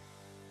 right?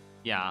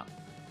 Yeah.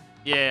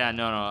 Yeah,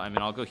 no. I mean,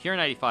 I'll go here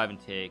 95 and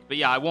take. But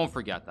yeah, I won't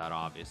forget that,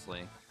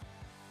 obviously.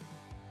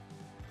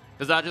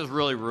 Because that just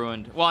really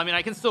ruined. Well, I mean,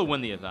 I can still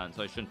win the event,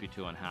 so I shouldn't be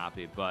too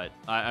unhappy. But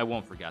I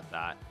won't forget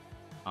that.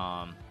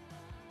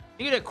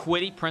 You get a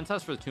Quitty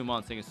Princess for the 2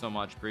 months. Thank you so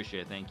much. Appreciate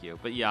it. Thank you.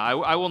 But yeah,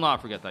 I will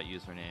not forget that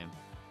username.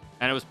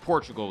 And it was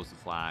Portugal was the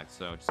flag,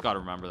 so just got to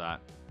remember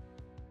that.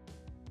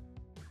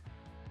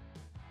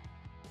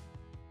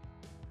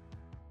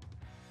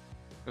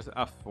 There's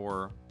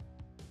f4.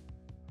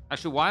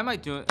 Actually, why am I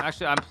doing?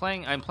 Actually, I'm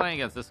playing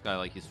against this guy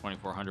like he's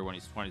 2400 when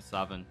he's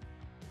 2700.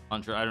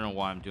 I don't know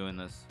why I'm doing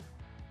this.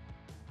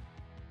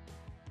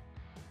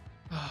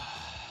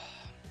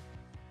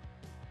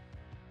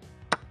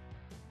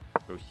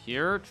 Go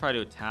here, try to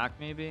attack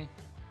maybe.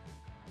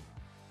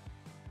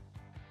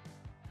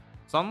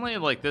 Suddenly,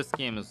 like this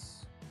game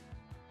is.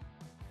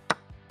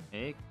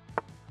 Take.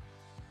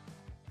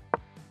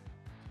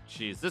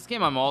 Jeez, this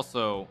game I'm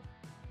also.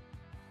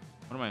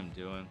 What am I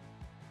doing?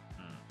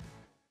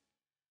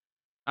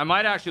 I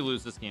might actually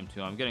lose this game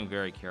too. I'm getting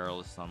very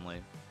careless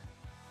suddenly.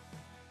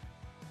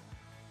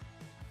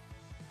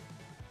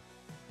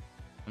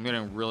 I'm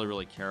getting really,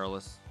 really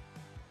careless.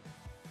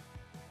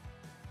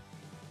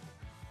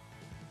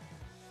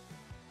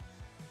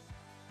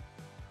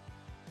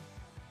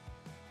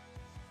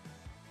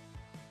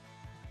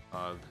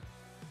 Ugh.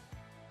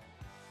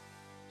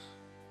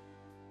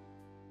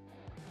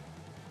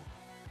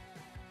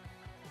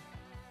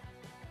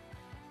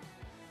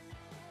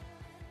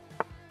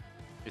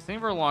 He's staying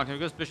for a long time. He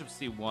goes bishop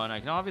c1. I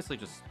can obviously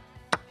just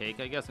take,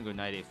 I guess, and go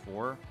knight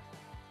a4.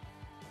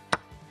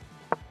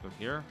 Go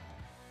here.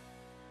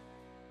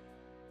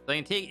 So I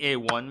can take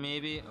a1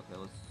 maybe. Okay,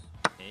 let's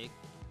take.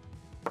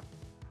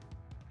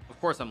 Of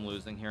course I'm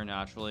losing here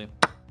naturally.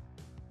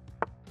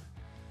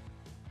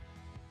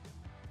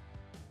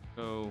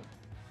 Go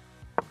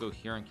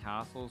here in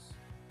castles.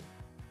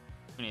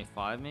 Queen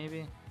a5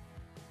 maybe.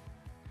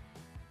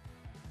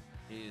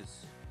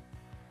 Jeez.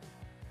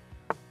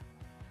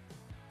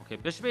 Okay,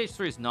 bishop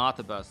h3 is not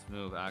the best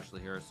move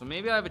actually here, so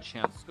maybe I have a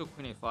chance. Let's go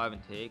queen a5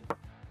 and take.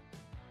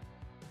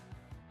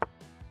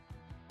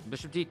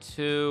 Bishop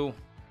d2.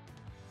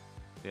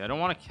 Yeah, I don't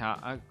want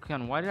to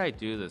again, why did I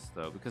do this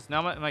though? Because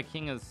now my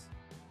king is.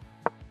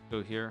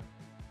 Go here.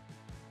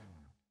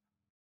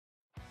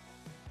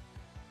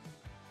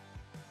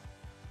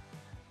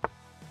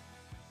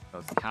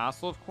 That's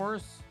castle, of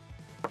course.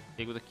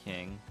 Take with a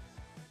king.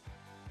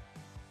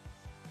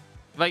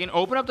 If I can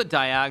open up the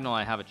diagonal,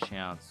 I have a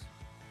chance.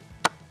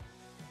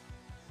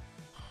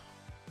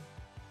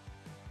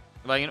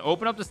 If I can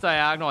open up this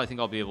diagonal, I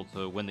think I'll be able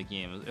to win the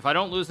game. If I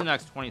don't lose the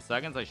next 20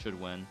 seconds, I should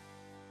win.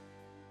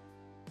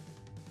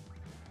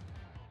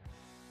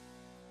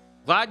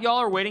 Glad y'all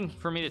are waiting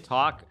for me to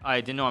talk.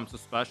 I didn't know I'm so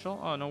special.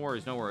 Oh, no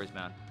worries,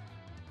 man.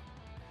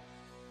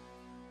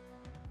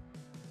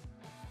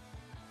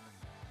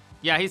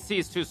 Yeah, he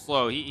sees too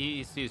slow.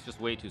 He sees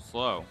just way too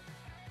slow.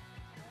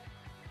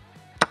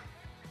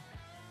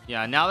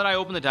 Yeah, now that I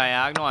open the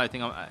diagonal, I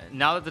think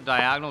now that the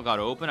diagonal got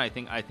open, I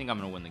think I'm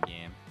gonna win the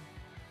game.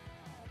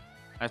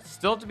 I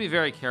still have to be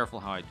very careful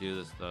how I do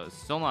this though. It's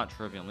still not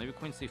trivial. Maybe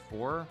queen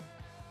c4.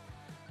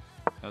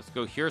 Let's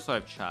go here so I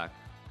have check.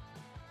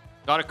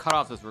 Gotta cut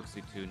off this rook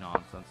c2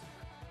 nonsense.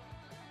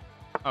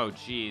 Oh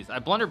geez, I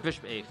blundered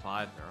bishop a5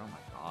 there. Oh my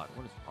god,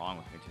 what is wrong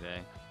with me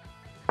today?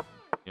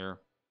 Here.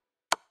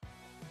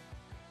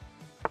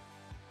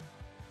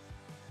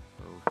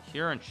 Go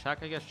here and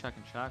check, I guess. Check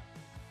and check.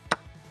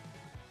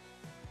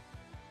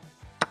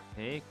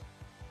 Take.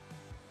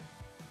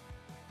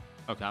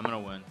 Okay, I'm gonna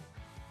win.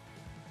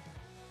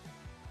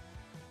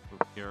 Go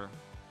here.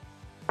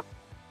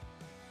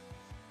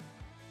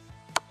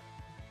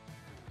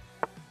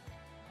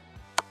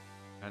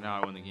 And now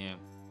I win the game.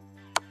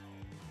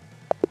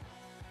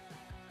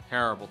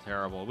 Terrible,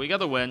 terrible. We got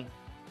the win.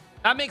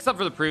 That makes up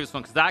for the previous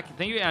one, because that.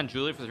 Thank you, Aunt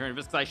Julie, for the 300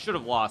 bits, because I should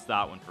have lost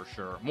that one for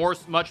sure.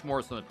 Much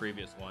more so than the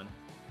previous one.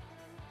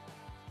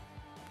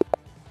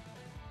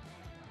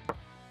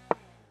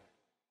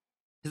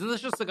 Isn't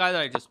this just the guy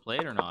that I just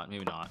played or not?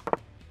 Maybe not.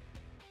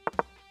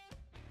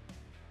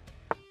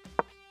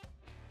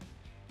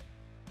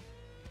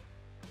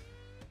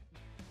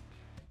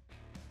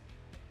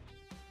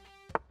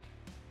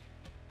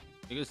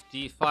 It goes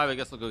D5. I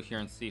guess I'll go here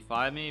and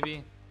C5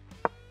 maybe.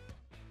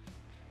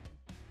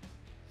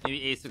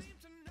 Maybe A6.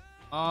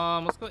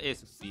 Let's go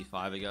A6 B5,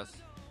 I guess.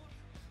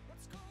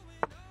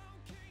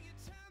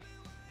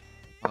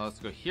 Let's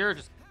go here.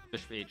 Just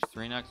bishop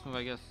H3 next move,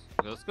 I guess.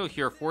 Okay, let's go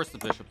here. Force the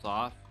bishops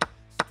off.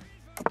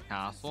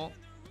 Castle.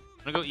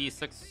 I'm gonna go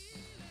E6.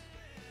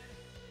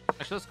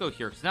 Actually, let's go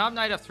here because now I have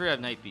knight F3. I have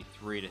knight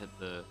B3 to hit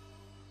the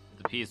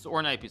piece,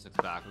 or knight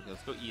B6 back. Okay,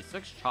 let's go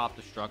E6. Chop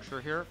the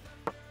structure here.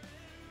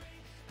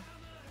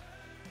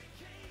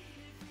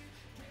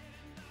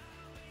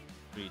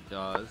 He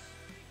does.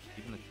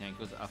 Even the tank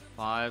goes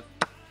F5.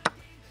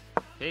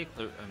 Okay,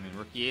 I mean,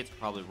 rook E8's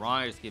probably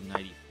wrong. I just gave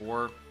knight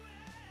E4.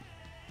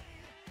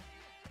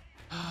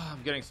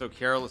 I'm getting so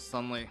careless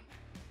suddenly.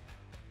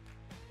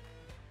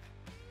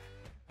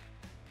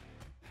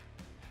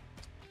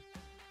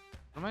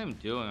 What am I even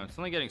doing? I'm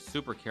suddenly getting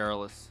super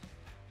careless.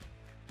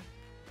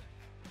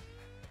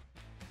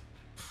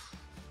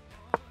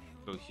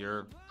 Go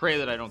here. Pray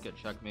that I don't get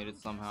checkmated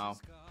somehow.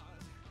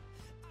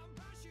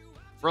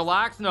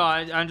 Relax? No,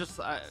 I'm just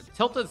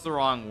tilted's the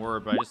wrong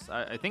word, but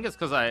I think it's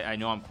because I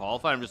know I'm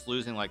qualified. I'm just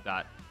losing like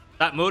that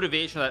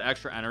motivation, that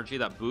extra energy,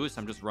 that boost.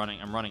 I'm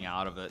running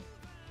out of it.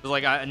 Cause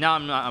like now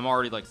I'm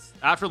already like,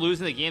 after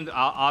losing the game,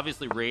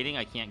 obviously rating,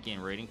 I can't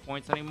gain rating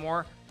points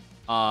anymore.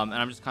 And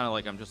I'm just kind of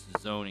like, I'm just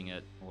zoning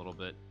it a little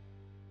bit.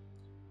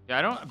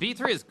 Yeah,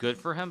 B3 is good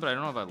for him, but I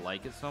don't know if I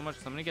like it so much.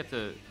 So I'm gonna get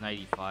to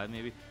knight E5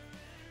 maybe.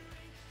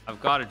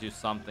 I've got to do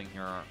something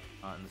here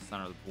in the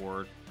center of the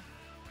board.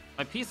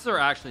 My pieces are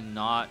actually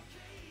not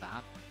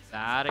that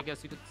bad, I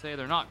guess you could say.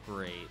 They're not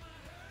great.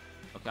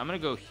 Okay, I'm gonna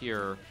go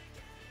here.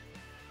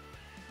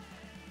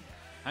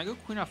 Can I go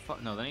queen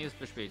F5? No, then he has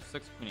bishop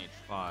H6, queen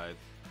H5.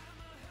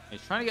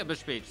 He's trying to get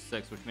bishop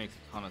H6, which makes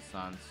a ton of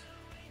sense.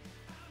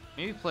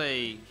 Maybe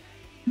play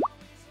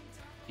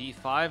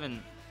D5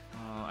 and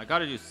I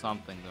gotta do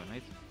something though.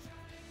 Nice.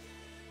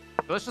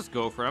 So let's just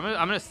go for it. I'm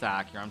gonna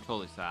sack here. I'm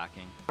totally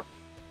sacking.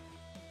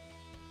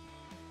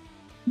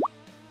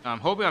 I'm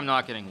hoping I'm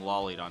not getting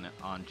lollied on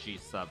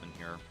G7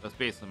 here. That's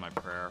basically my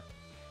prayer.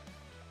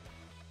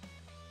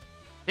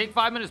 Take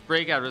 5 minutes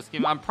break out of this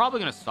game. I'm probably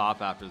gonna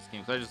stop after this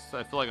game because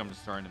I feel like I'm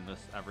just starting to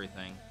miss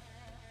everything.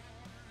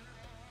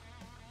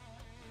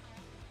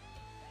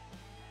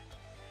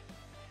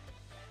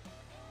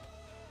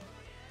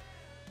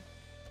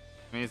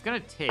 I mean, it's gonna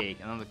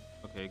take, and then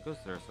okay, it goes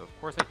there. So of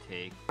course I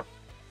take.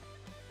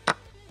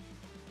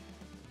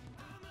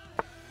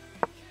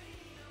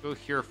 Go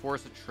here,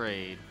 force a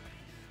trade.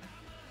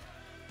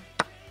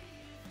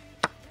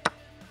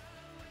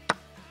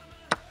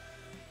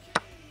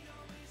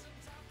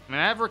 I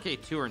mean, I have rook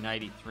A2 or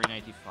knight E3,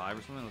 knight E5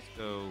 or something. Let's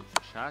go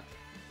check.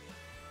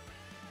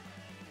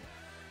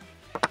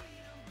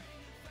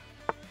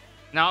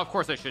 Now, of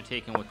course, I should have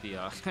taken with the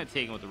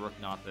rook,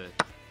 not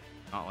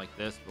like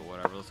this, but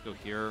whatever. Let's go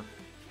here.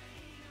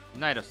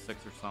 Knight F6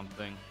 or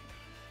something.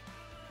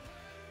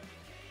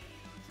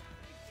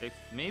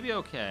 Maybe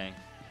okay.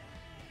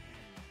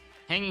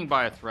 Hanging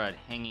by a thread.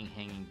 Hanging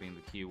being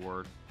the key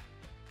word.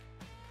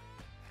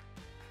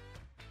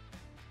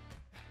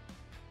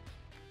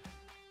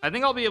 I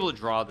think I'll be able to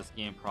draw this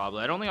game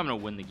probably. I don't think I'm going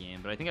to win the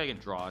game, but I think I can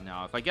draw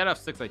now. If I get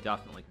F6, I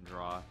definitely can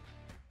draw.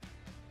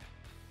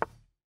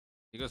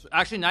 He goes,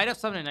 actually, knight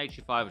F7 and knight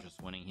G5 was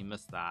just winning. He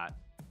missed that.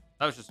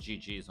 That was just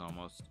GG's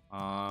almost.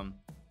 Now,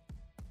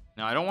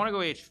 I don't want to go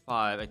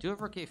H5. I do have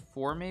rook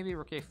A4 maybe.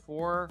 Rook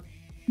A4.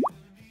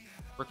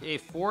 Rook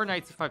A4,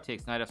 knight C5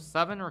 takes. Knight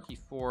F7, rook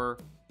E4.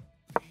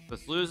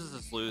 This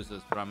loses,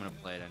 but I'm going to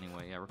play it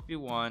anyway. Yeah, rook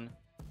B1.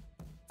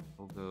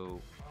 We'll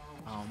go...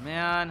 Oh,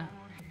 man.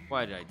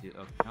 Why did I do...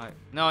 Okay,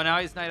 now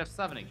he's knight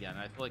F7 again.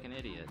 I feel like an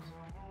idiot.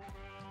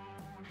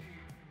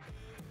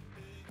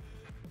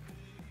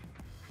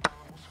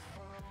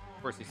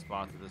 Of course he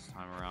spots it this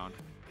time around.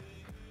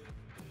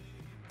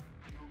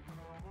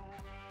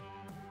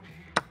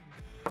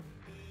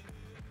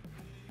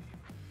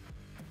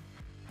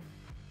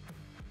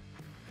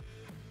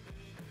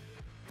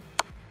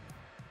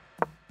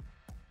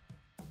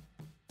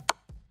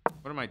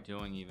 What am I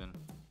doing even?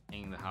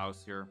 Hanging the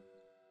house here.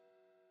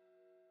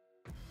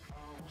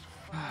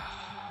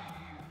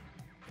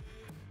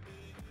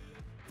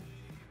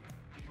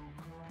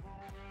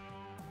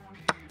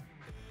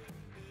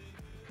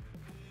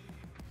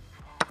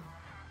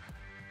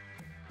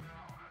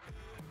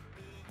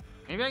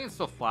 Maybe I can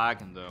still flag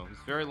him though. He's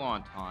very low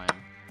on time.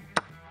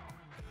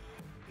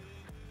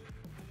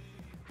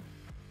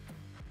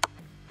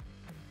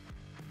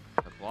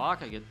 I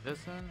block, I get this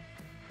in.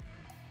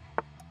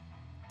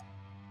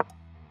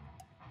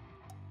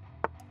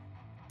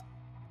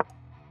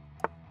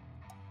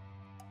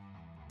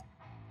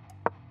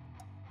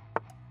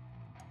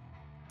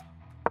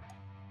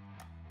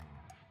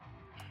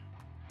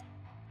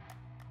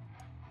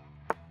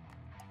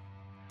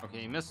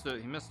 Okay, he missed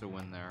a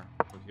win there.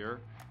 Go here.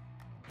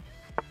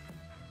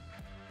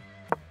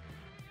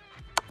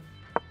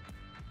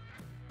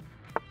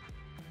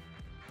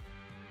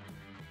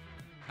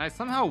 Can I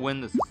somehow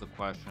win this is the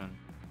question.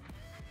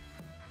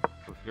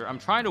 Go here. I'm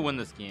trying to win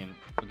this game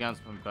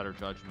against my better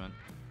judgment.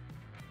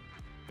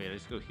 Wait, I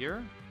just go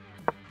here?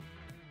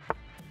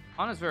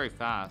 Han is very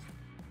fast.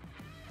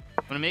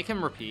 I'm gonna make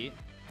him repeat.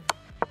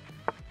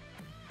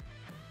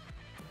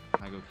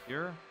 I go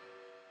here.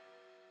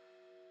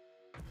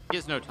 He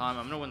has no time.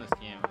 I'm gonna win this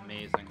game.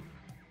 Amazing.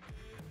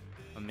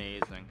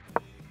 Amazing.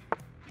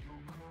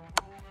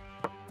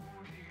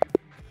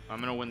 I'm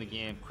gonna win the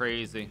game.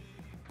 Crazy.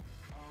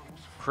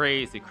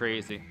 Crazy,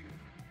 crazy.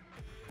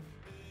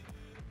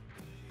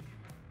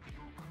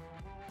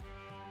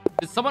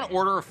 Did someone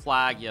order a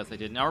flag? Yes, I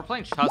did. Now we're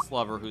playing Chess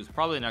Lover, who's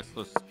probably the next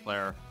closest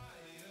player.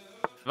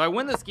 If I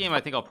win this game, I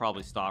think I'll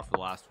probably stop for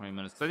the last 20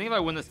 minutes. Because I think if I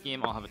win this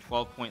game, I'll have a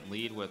 12-point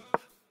lead with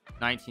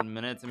 19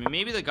 minutes. I mean,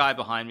 maybe the guy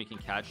behind me can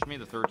catch me,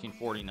 the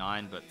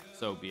 1349, but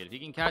so be it. If he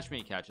can catch me,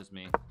 he catches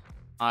me.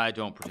 I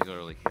don't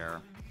particularly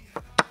care.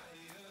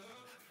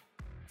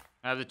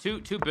 I have the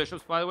two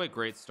bishops, by the way.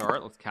 Great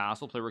start. Let's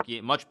castle. Play rook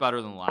e8. Much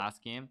better than the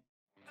last game.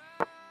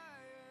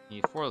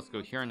 E4. Let's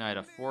go here. Knight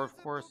f4, of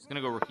course. It's going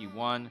to go rook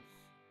e1.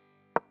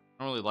 I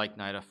don't really like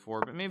knight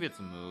f4, but maybe it's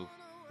a move.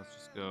 Let's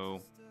just go.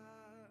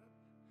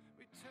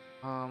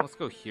 Let's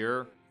go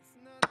here.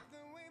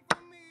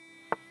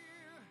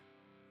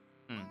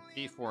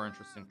 D4,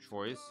 interesting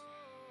choice.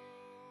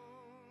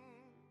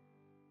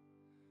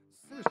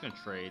 I'm just going to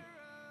trade.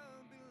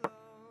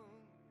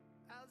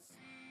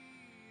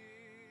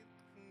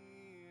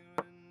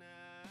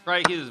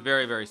 Right, he is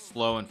very, very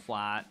slow and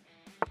flat.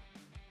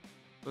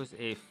 Goes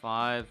a5.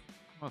 I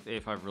don't know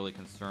if a5 really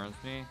concerns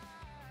me.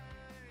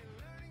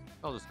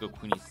 I'll just go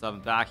queen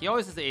e7 back. He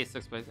always has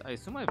a6, but I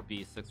assume I have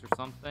b6 or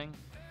something.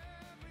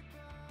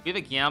 We have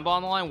a gamble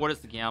on the line. What is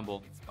the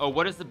gamble? Oh,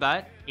 what is the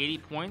bet? 80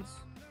 points.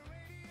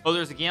 Oh,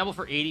 there's a gamble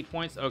for 80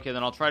 points. Okay,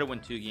 then I'll try to win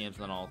 2 games,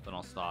 then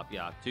I'll stop.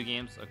 Yeah, 2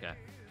 games. Okay.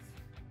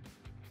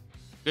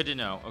 Good to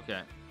know.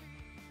 Okay.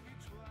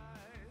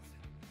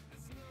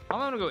 I'm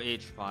gonna go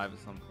h5 at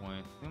some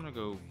point. I'm gonna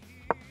go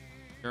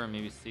here and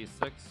maybe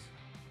c6.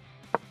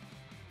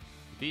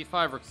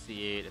 b5 rook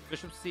c8. If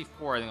bishop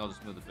c4, I think I'll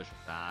just move the bishop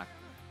back.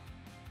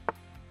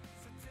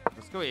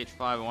 Let's go h5.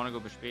 I want to go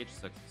bishop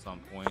h6 at some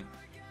point.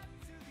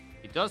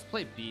 He does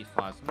play b5,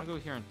 so I'm gonna go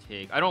here and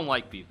take. I don't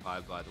like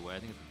b5, by the way. I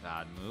think it's a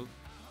bad move.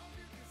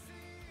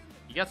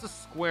 He gets a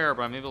square,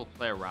 but I'm able to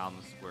play around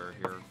the square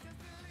here.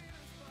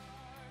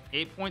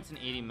 8 points in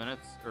 80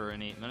 minutes, or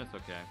in 8 minutes.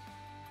 Okay.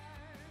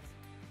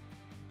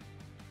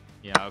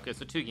 Yeah, okay,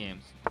 so 2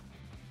 games.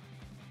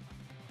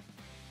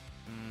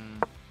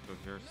 Go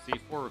here.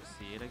 C4 or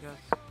C8, I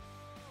guess.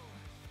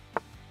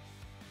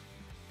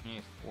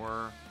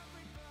 E4.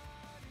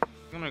 I'm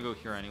gonna go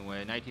here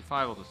anyway. Knight D5,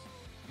 I'll just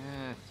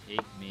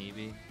take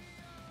maybe.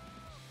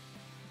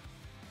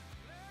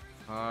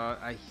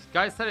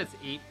 Guys said it's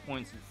 8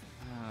 points.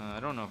 I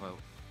don't know if I.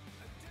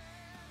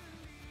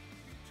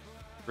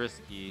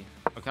 Risky.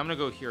 Okay, I'm gonna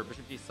go here.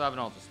 Bishop D7,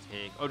 I'll just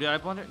take. Oh, did I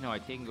blunder? No, I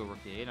take and go rook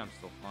D8. I'm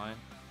still fine.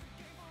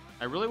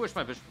 I really wish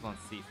my bishop was on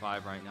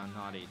C5 right now,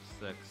 not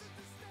H6.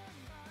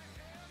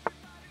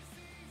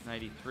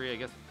 93, I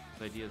guess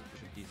the idea is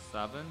bishop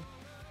D7.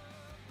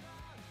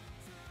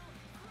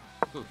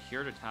 Let's go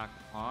here to attack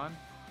the pawn.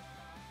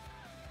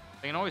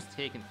 I can always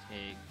take and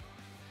take.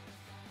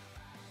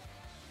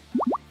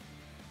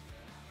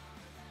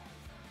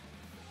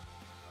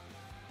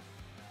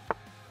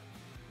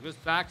 It goes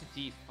back to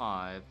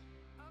D5.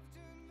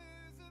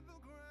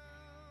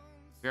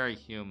 Very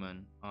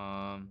human.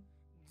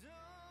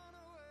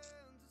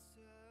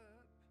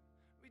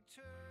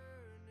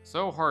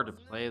 So hard to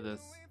play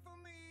this.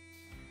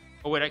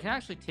 Oh wait, I can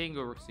actually take and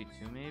go rook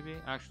c2 maybe?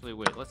 Actually,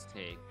 wait, let's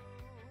take.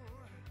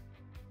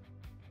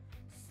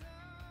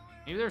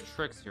 Maybe there's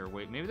tricks here.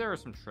 Wait, maybe there are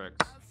some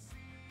tricks.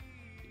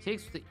 He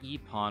takes with the e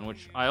pawn,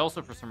 which I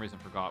also for some reason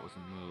forgot was a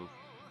move.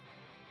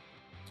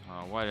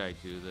 Why did I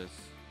do this?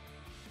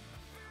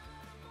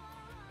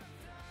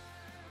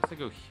 I guess I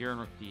go here and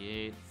rook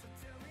d8.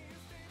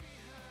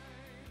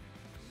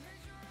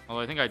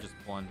 Although I think I just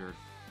blundered.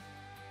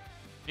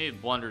 Maybe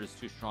blundered is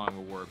too strong of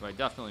a word, but I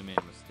definitely made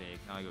a mistake.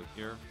 Now I go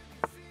here.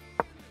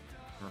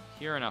 Rook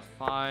here and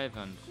f5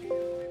 and...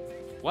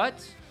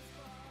 What?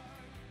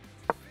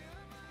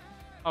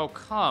 Oh,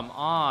 come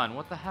on.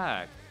 What the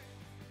heck?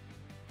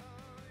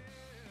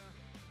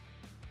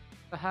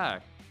 What the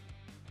heck?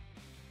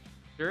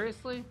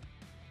 Seriously?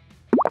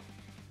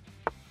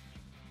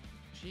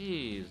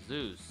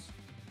 Jesus.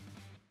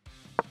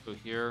 Go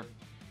here.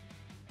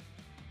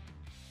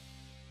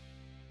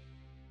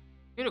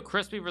 You know,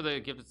 Crispy for the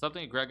gifted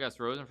something. Greg S.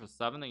 Rosen for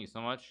 7. Thank you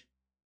so much.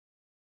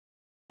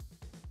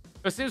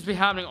 It seems to be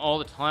happening all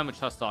the time with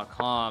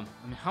chess.com.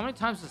 I mean, how many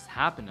times has this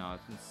happened now?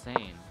 It's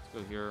insane. Let's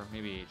go here.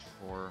 Maybe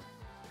h4.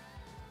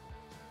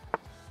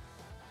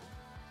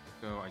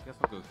 I guess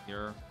I'll go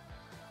here.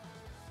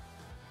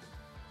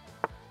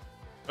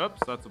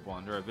 Oops, that's a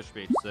blunder. I bishop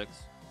h6.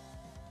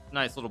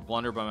 Nice little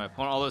blunder by my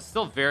opponent, although it's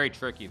still very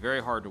tricky, very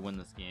hard to win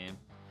this game.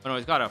 Oh no,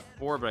 he's got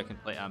f4, but I can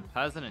play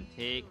peasant and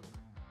take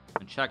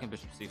and check and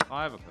bishop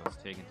c5. Okay, let's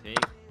take and take.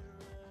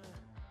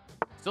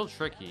 Still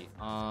tricky.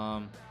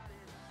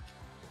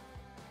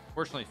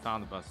 Fortunately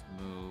found the best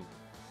move.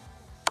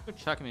 Go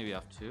check and maybe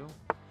f2.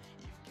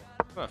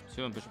 Go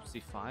f2 and bishop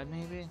c5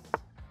 maybe.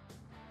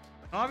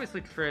 Obviously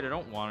trade. I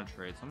don't want to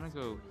trade, so I'm gonna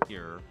go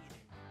here.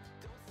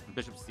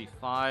 Bishop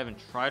c5 and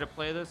try to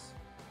play this.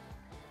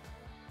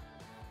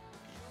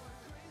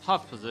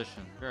 Tough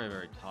position, very,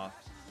 very tough.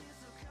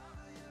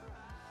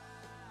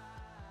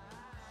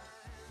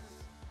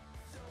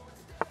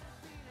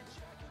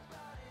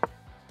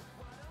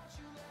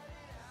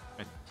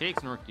 It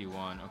takes rook d1.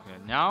 Okay,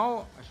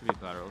 now I should be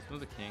better. Let's move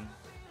the king.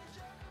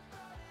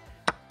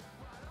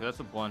 Okay,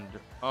 that's a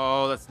blunder.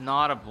 Oh, that's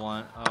not a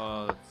blunder.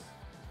 Oh, that's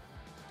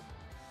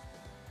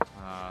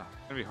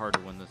gonna be hard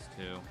to win this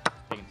too.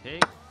 Take and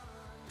take.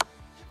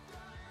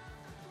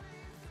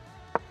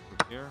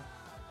 Go here.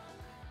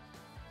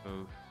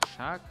 Go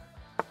check.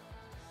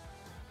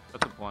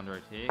 That's a blunder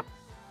I take.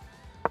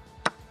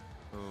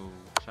 Go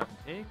check and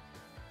take.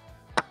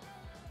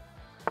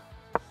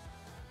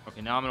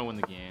 Okay, now I'm gonna win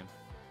the game.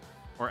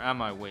 Or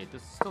am I? Wait,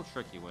 this is still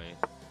tricky. Wait.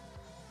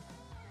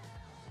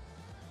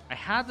 I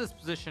had this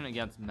position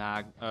against wait,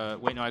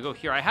 no, I go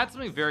here. I had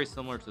something very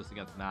similar to this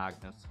against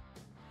Magnus.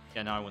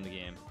 Yeah, now I win the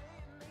game.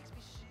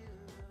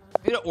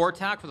 We get an or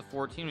attack for the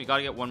 14. We got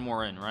to get one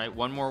more in, right?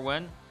 One more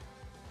win.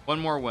 One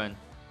more win.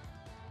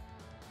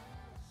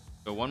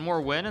 So one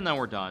more win and then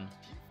we're done.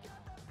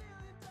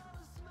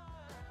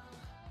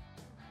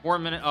 4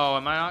 minutes. Oh,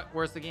 am I not?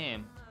 Where's the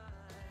game?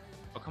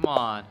 Oh, come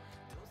on.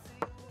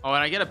 Oh,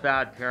 and I get a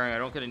bad pairing. I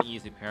don't get an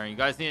easy pairing. You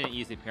guys need an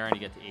easy pairing to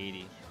get to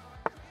 80.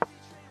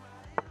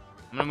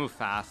 I'm gonna move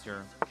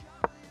faster.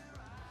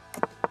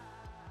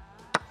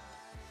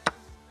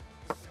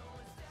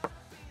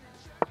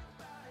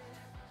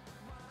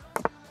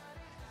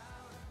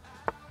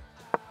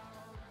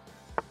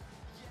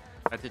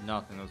 That did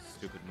nothing. That was a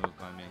stupid move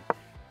by me.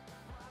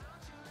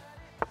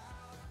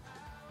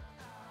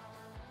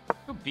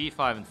 Go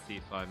b5 and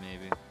c5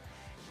 maybe.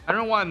 I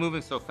don't know why I'm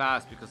moving so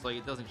fast because like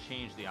it doesn't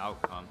change the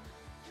outcome.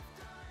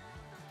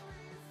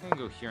 I can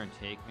go here and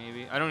take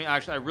maybe. I don't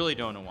actually. I really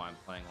don't know why I'm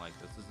playing like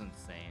this. This is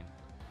insane.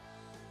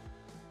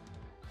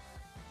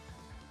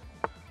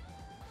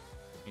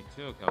 Me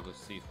too. Okay, I'll go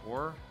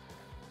c4.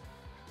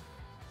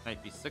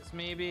 Knight b6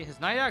 maybe.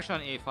 His knight action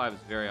on a5 is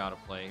very out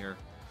of play here.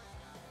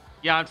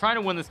 Yeah, I'm trying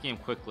to win this game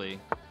quickly.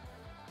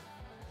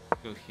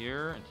 Go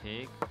here and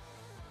take.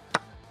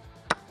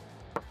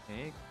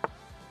 Take.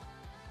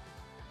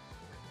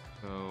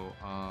 So,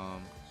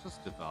 let's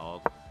just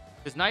develop.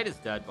 His knight is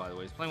dead, by the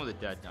way. He's playing with a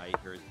dead knight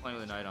here. He's playing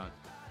with a knight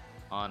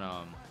on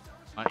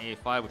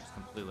a5, which is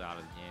completely out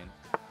of the game.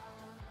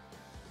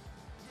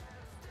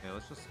 Okay,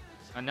 let's just.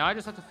 And now I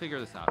just have to figure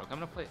this out. Okay, I'm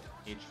gonna play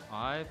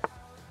h5.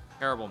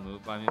 Terrible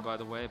move by me, by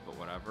the way, but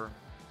whatever.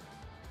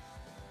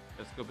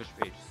 Let's go bishop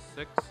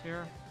h6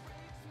 here.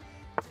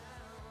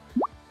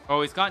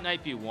 Oh, he's got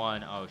knight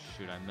b1. Oh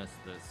shoot, I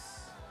missed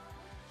this.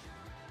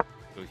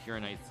 Go here,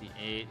 knight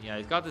c8. Yeah,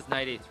 he's got this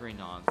knight a3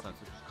 nonsense,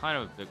 which is kind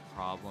of a big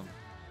problem.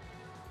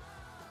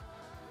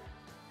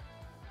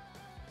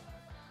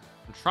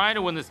 I'm trying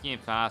to win this game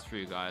fast for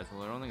you guys,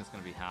 although I don't think it's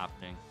going to be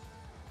happening.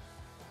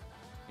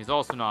 He's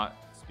also not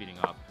speeding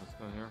up. Let's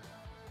go here.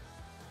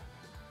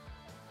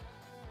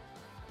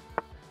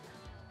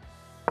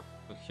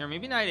 Go here.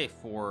 Maybe knight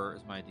a4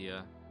 is my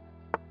idea.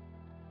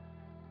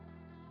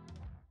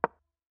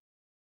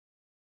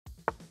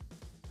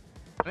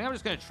 I think I'm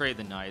just going to trade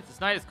the knights. This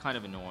knight is kind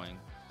of annoying.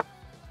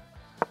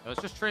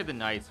 Let's just trade the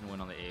knights and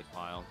win on the a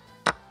file.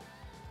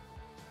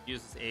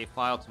 Use this a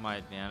file to my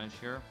advantage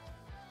here.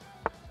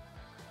 I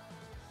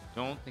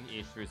don't think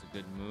h3 is a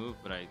good move,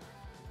 but I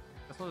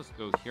guess I'll just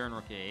go here and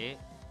rook a8.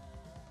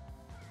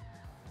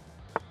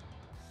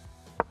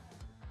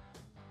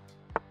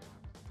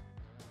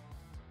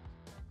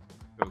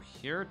 Go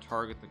here,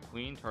 target the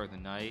queen, target the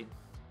knight.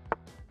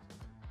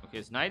 Okay,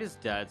 his knight is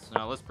dead, so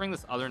now let's bring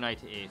this other knight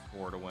to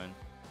a4 to win.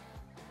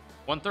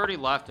 130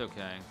 left,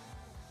 okay.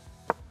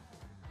 I'm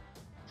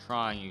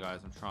trying, you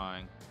guys, I'm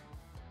trying.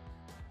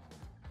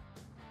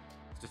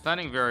 It's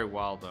defending very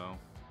well, though.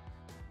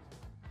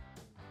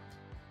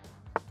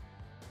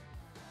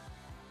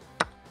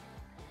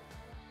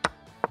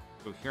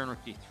 Go here and rook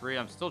d3.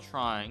 I'm still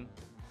trying.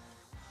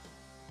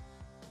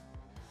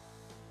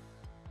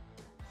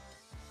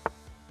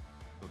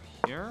 Go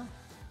here.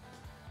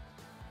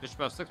 Bishop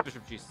f6,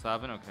 bishop g7.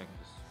 Okay, I can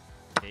just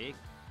take.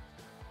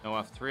 No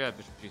f3. I have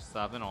bishop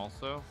g7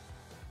 also.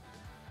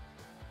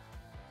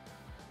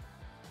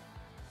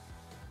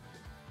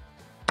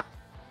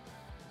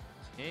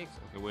 Takes.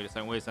 Okay, wait a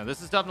second. Wait a second.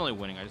 This is definitely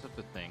winning. I just have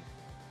to think.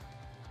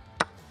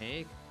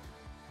 Take.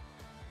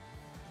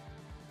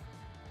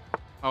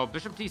 Oh,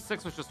 bishop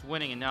d6 was just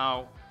winning, and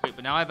now wait,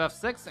 but now I have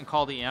f6 and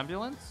call the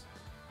ambulance,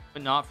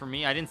 but not for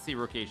me. I didn't see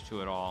rook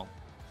h2 at all.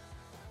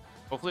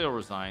 Hopefully he'll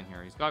resign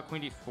here. He's got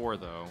queen d4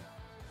 though.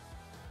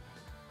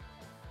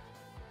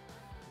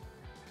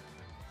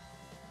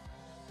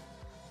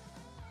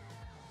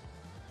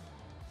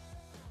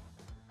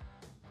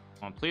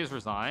 Come on, please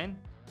resign.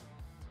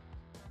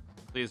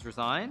 Please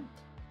resign.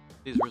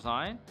 Please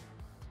resign.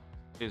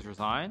 Please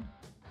resign.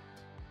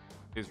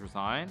 Please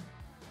resign.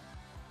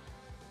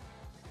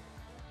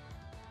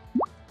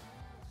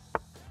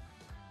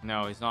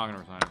 No, he's not gonna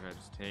resign. Okay,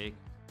 just take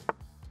him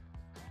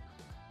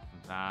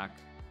back.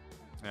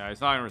 Yeah, he's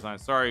not gonna resign.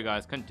 Sorry, you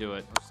guys, couldn't do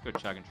it. Let's just go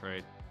check and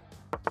trade.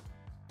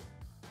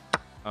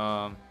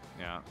 Yeah.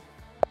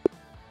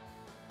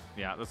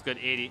 Yeah, that's good.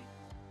 80.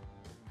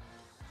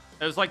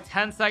 It was like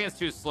 10 seconds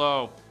too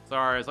slow.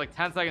 Sorry, it's like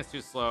 10 seconds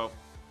too slow.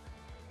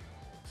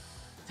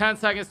 10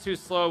 seconds too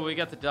slow, but we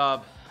get the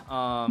dub.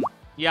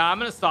 Yeah, I'm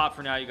gonna stop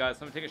for now, you guys.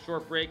 So I'm gonna take a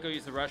short break, go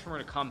use the restroom. We're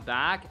gonna come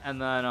back,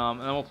 and then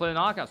we'll play the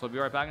knockout. So I'll be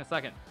right back in a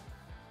second.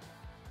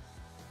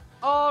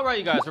 All right,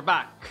 you guys, we're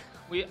back.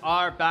 We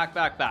are back.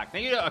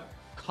 Thank you to a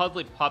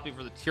cuddly puppy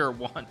for the tier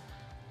 1.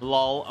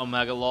 Lol,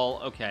 omega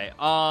lol. Okay.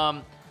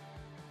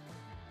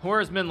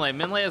 Where's Minlay?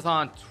 Minlay is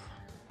on.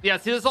 Yeah,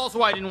 see, this is also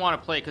why I didn't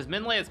want to play, because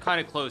Minlay is kind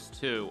of close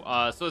too.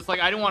 So it's like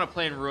I didn't want to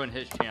play and ruin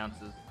his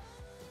chances.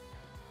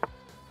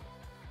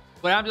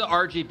 What happened to the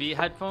RGB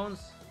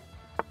headphones?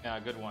 Yeah,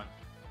 good one.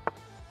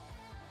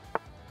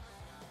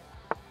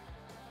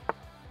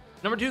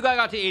 Number 2 guy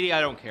got to 80.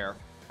 I don't care.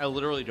 I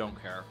literally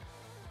don't care.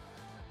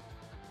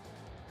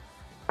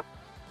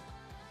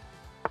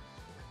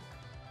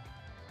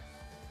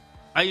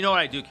 You know what?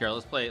 I do care.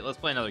 Let's play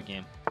another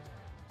game.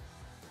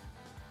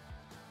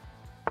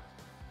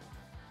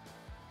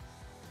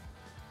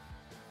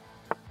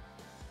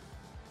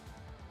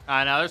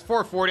 Now there's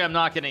 440. I'm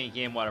not getting a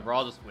game. Whatever.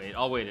 I'll just wait.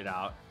 I'll wait it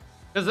out.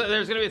 Because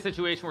there's going to be a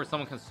situation where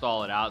someone can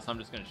stall it out, so I'm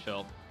just going to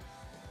chill.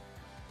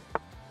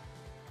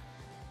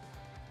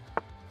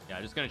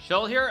 Yeah, just going to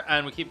chill here,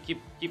 and we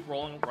keep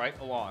rolling right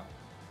along.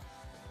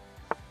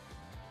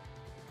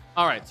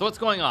 All right, so what's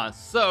going on?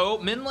 So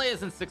Minlay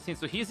is in 16,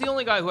 so he's the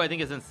only guy who I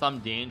think is in some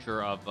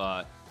danger of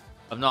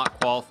not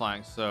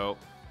qualifying. So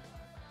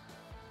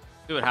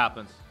see what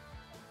happens.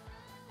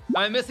 Am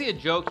I missing a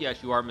joke?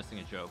 Yes, you are missing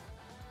a joke.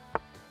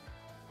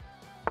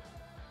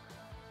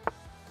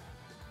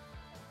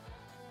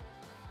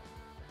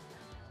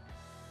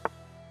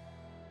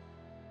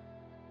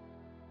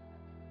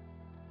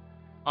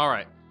 All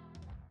right.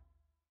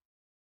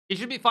 He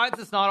should be fine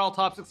since not all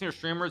top 16 are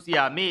streamers.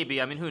 Yeah,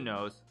 maybe. I mean, who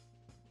knows?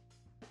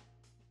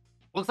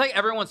 Looks like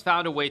everyone's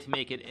found a way to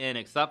make it in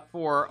except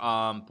for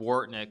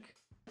Bortnik.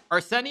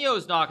 Arsenio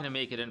is not going to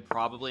make it in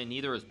probably, and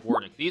neither is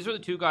Bortnik. These are the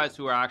 2 guys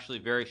who are actually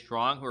very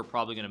strong who are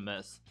probably going to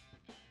miss.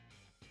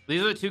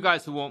 These are the 2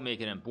 guys who won't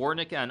make it in.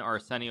 Bortnik and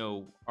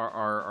Arsenio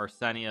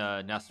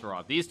Arsenia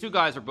Nesterov. These 2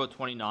 guys are both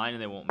 29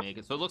 and they won't make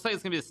it. So it looks like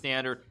it's going to be the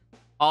standard.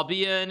 I'll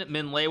be in.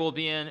 Minlay will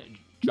be in.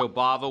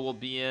 Jobava will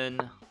be in.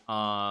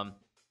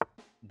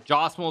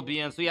 Jocelyn will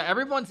be in. So yeah,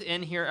 everyone's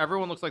in here.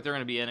 Everyone looks like they're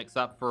going to be in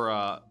except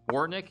for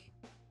Bortnik.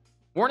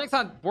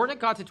 Bortnik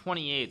got to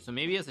 28, so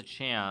maybe he has a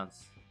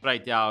chance, but I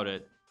doubt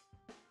it.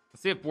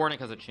 Let's see if Bortnik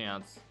has a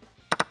chance.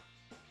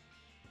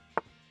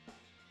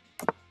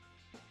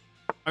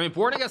 I mean,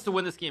 Bortnik has to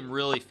win this game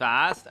really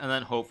fast and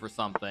then hope for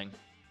something.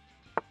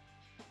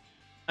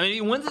 I mean, if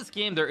he wins this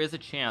game, there is a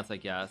chance, I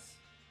guess.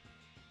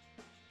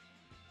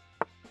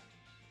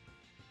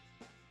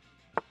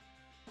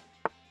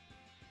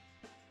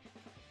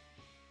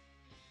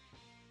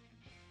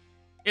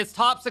 It's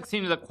top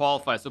 16 that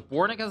qualify, so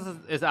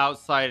Bortnik is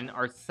outside, and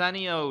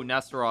Arsenio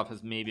Nesterov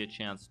has maybe a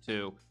chance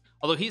too.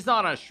 Although he's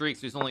not on a streak,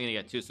 so he's only going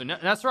to get 2. So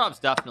Nesterov's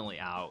definitely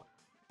out.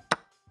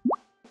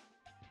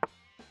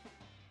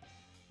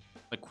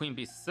 Like Queen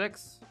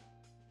B6.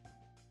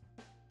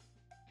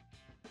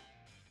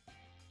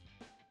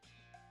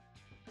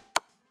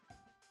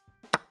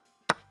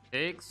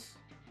 Takes.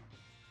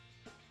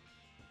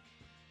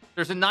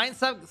 There's a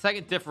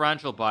 9-second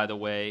differential, by the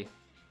way.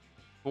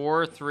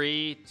 4,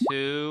 3,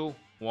 2,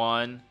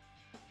 1.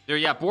 There,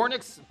 yeah.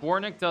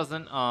 Bortnik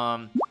doesn't.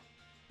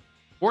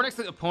 Bortnik's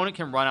opponent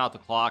can run out the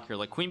clock here,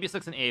 like Queen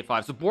B6 and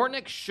A5. So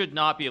Bortnik should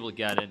not be able to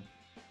get in.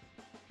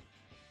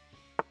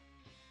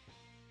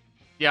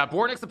 Yeah,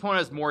 Bortnik's opponent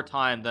has more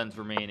time than's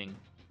remaining.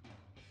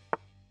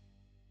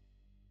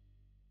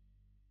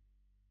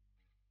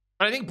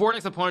 But I think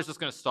Bortnik's opponent's just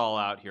going to stall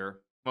out here,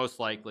 most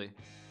likely.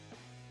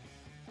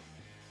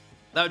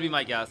 That would be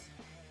my guess.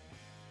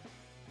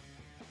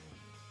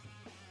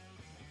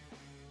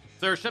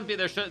 There shouldn't be.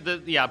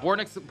 Yeah,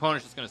 Bortnik's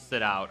opponent's just going to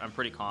sit out. I'm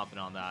pretty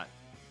confident on that.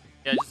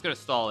 Yeah, just going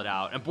to stall it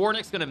out. And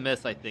Bortnik's going to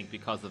miss, I think,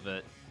 because of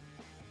it.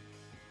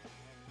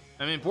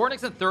 I mean,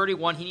 Bortnik's at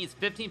 31. He needs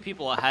 15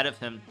 people ahead of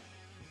him.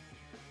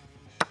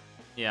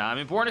 Yeah, I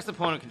mean, Bortnik's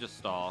opponent can just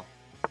stall.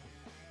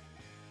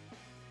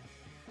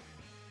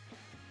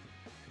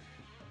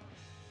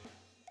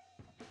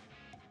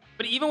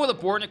 But even with a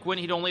Bortnik win,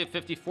 he'd only have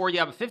 54.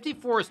 Yeah, but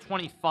 54 is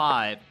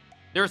 25.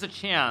 There's a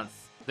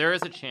chance. There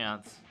is a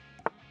chance.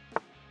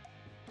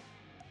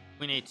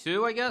 Queen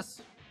A2, I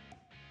guess.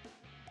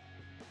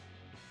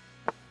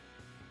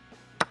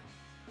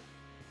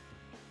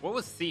 What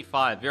was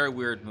C5? Very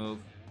weird move.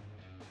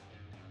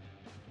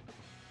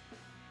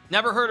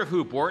 Never heard of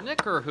who?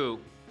 Bortnik or who?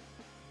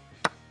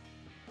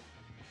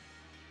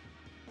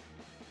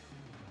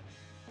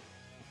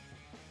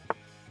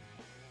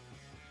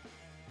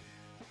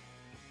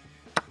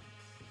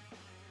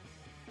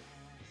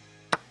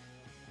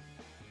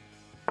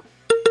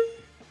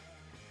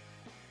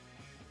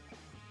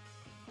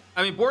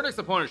 I mean, Bornik's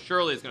opponent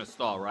surely is going to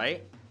stall,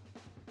 right?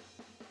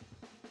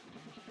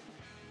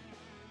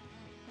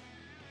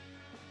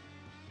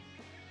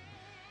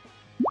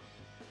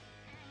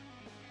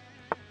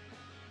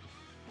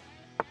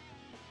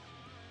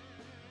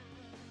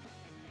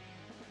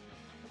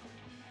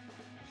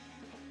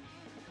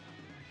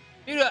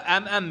 You do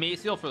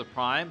Maciel for the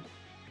prime.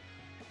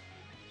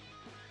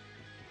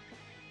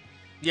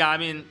 Yeah, I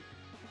mean,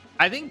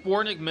 I think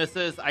Bornik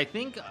misses. I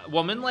think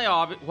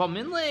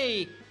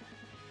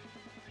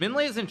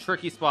Minlay is in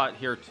tricky spot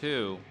here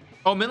too.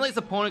 Oh, Minlay's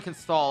opponent can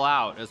stall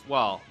out as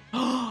well.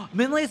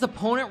 Minlay's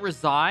opponent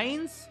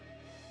resigns.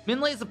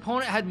 Minlay's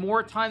opponent had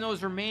more time that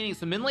was remaining,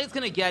 so Minlay's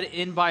gonna get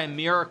in by a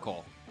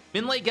miracle.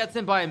 Minlay gets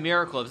in by a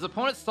miracle. If his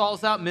opponent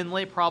stalls out,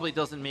 Minlay probably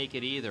doesn't make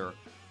it either.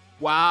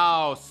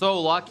 Wow, so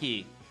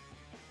lucky.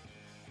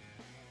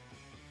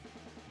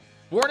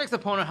 Bornik's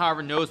opponent,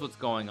 however, knows what's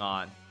going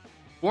on.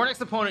 Bornik's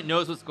opponent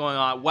knows what's going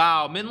on.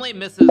 Wow, Minlay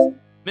misses.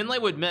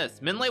 Minlay would miss.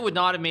 Minlay would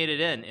not have made it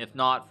in if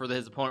not for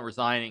his opponent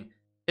resigning.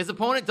 His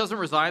opponent doesn't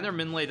resign there.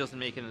 Minlay doesn't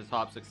make it in the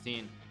top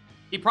 16.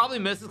 He probably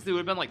misses because he would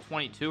have been like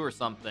 22 or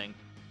something.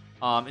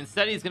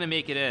 Instead, he's going to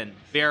make it in.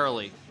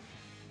 Barely.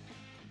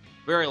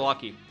 Very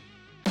lucky.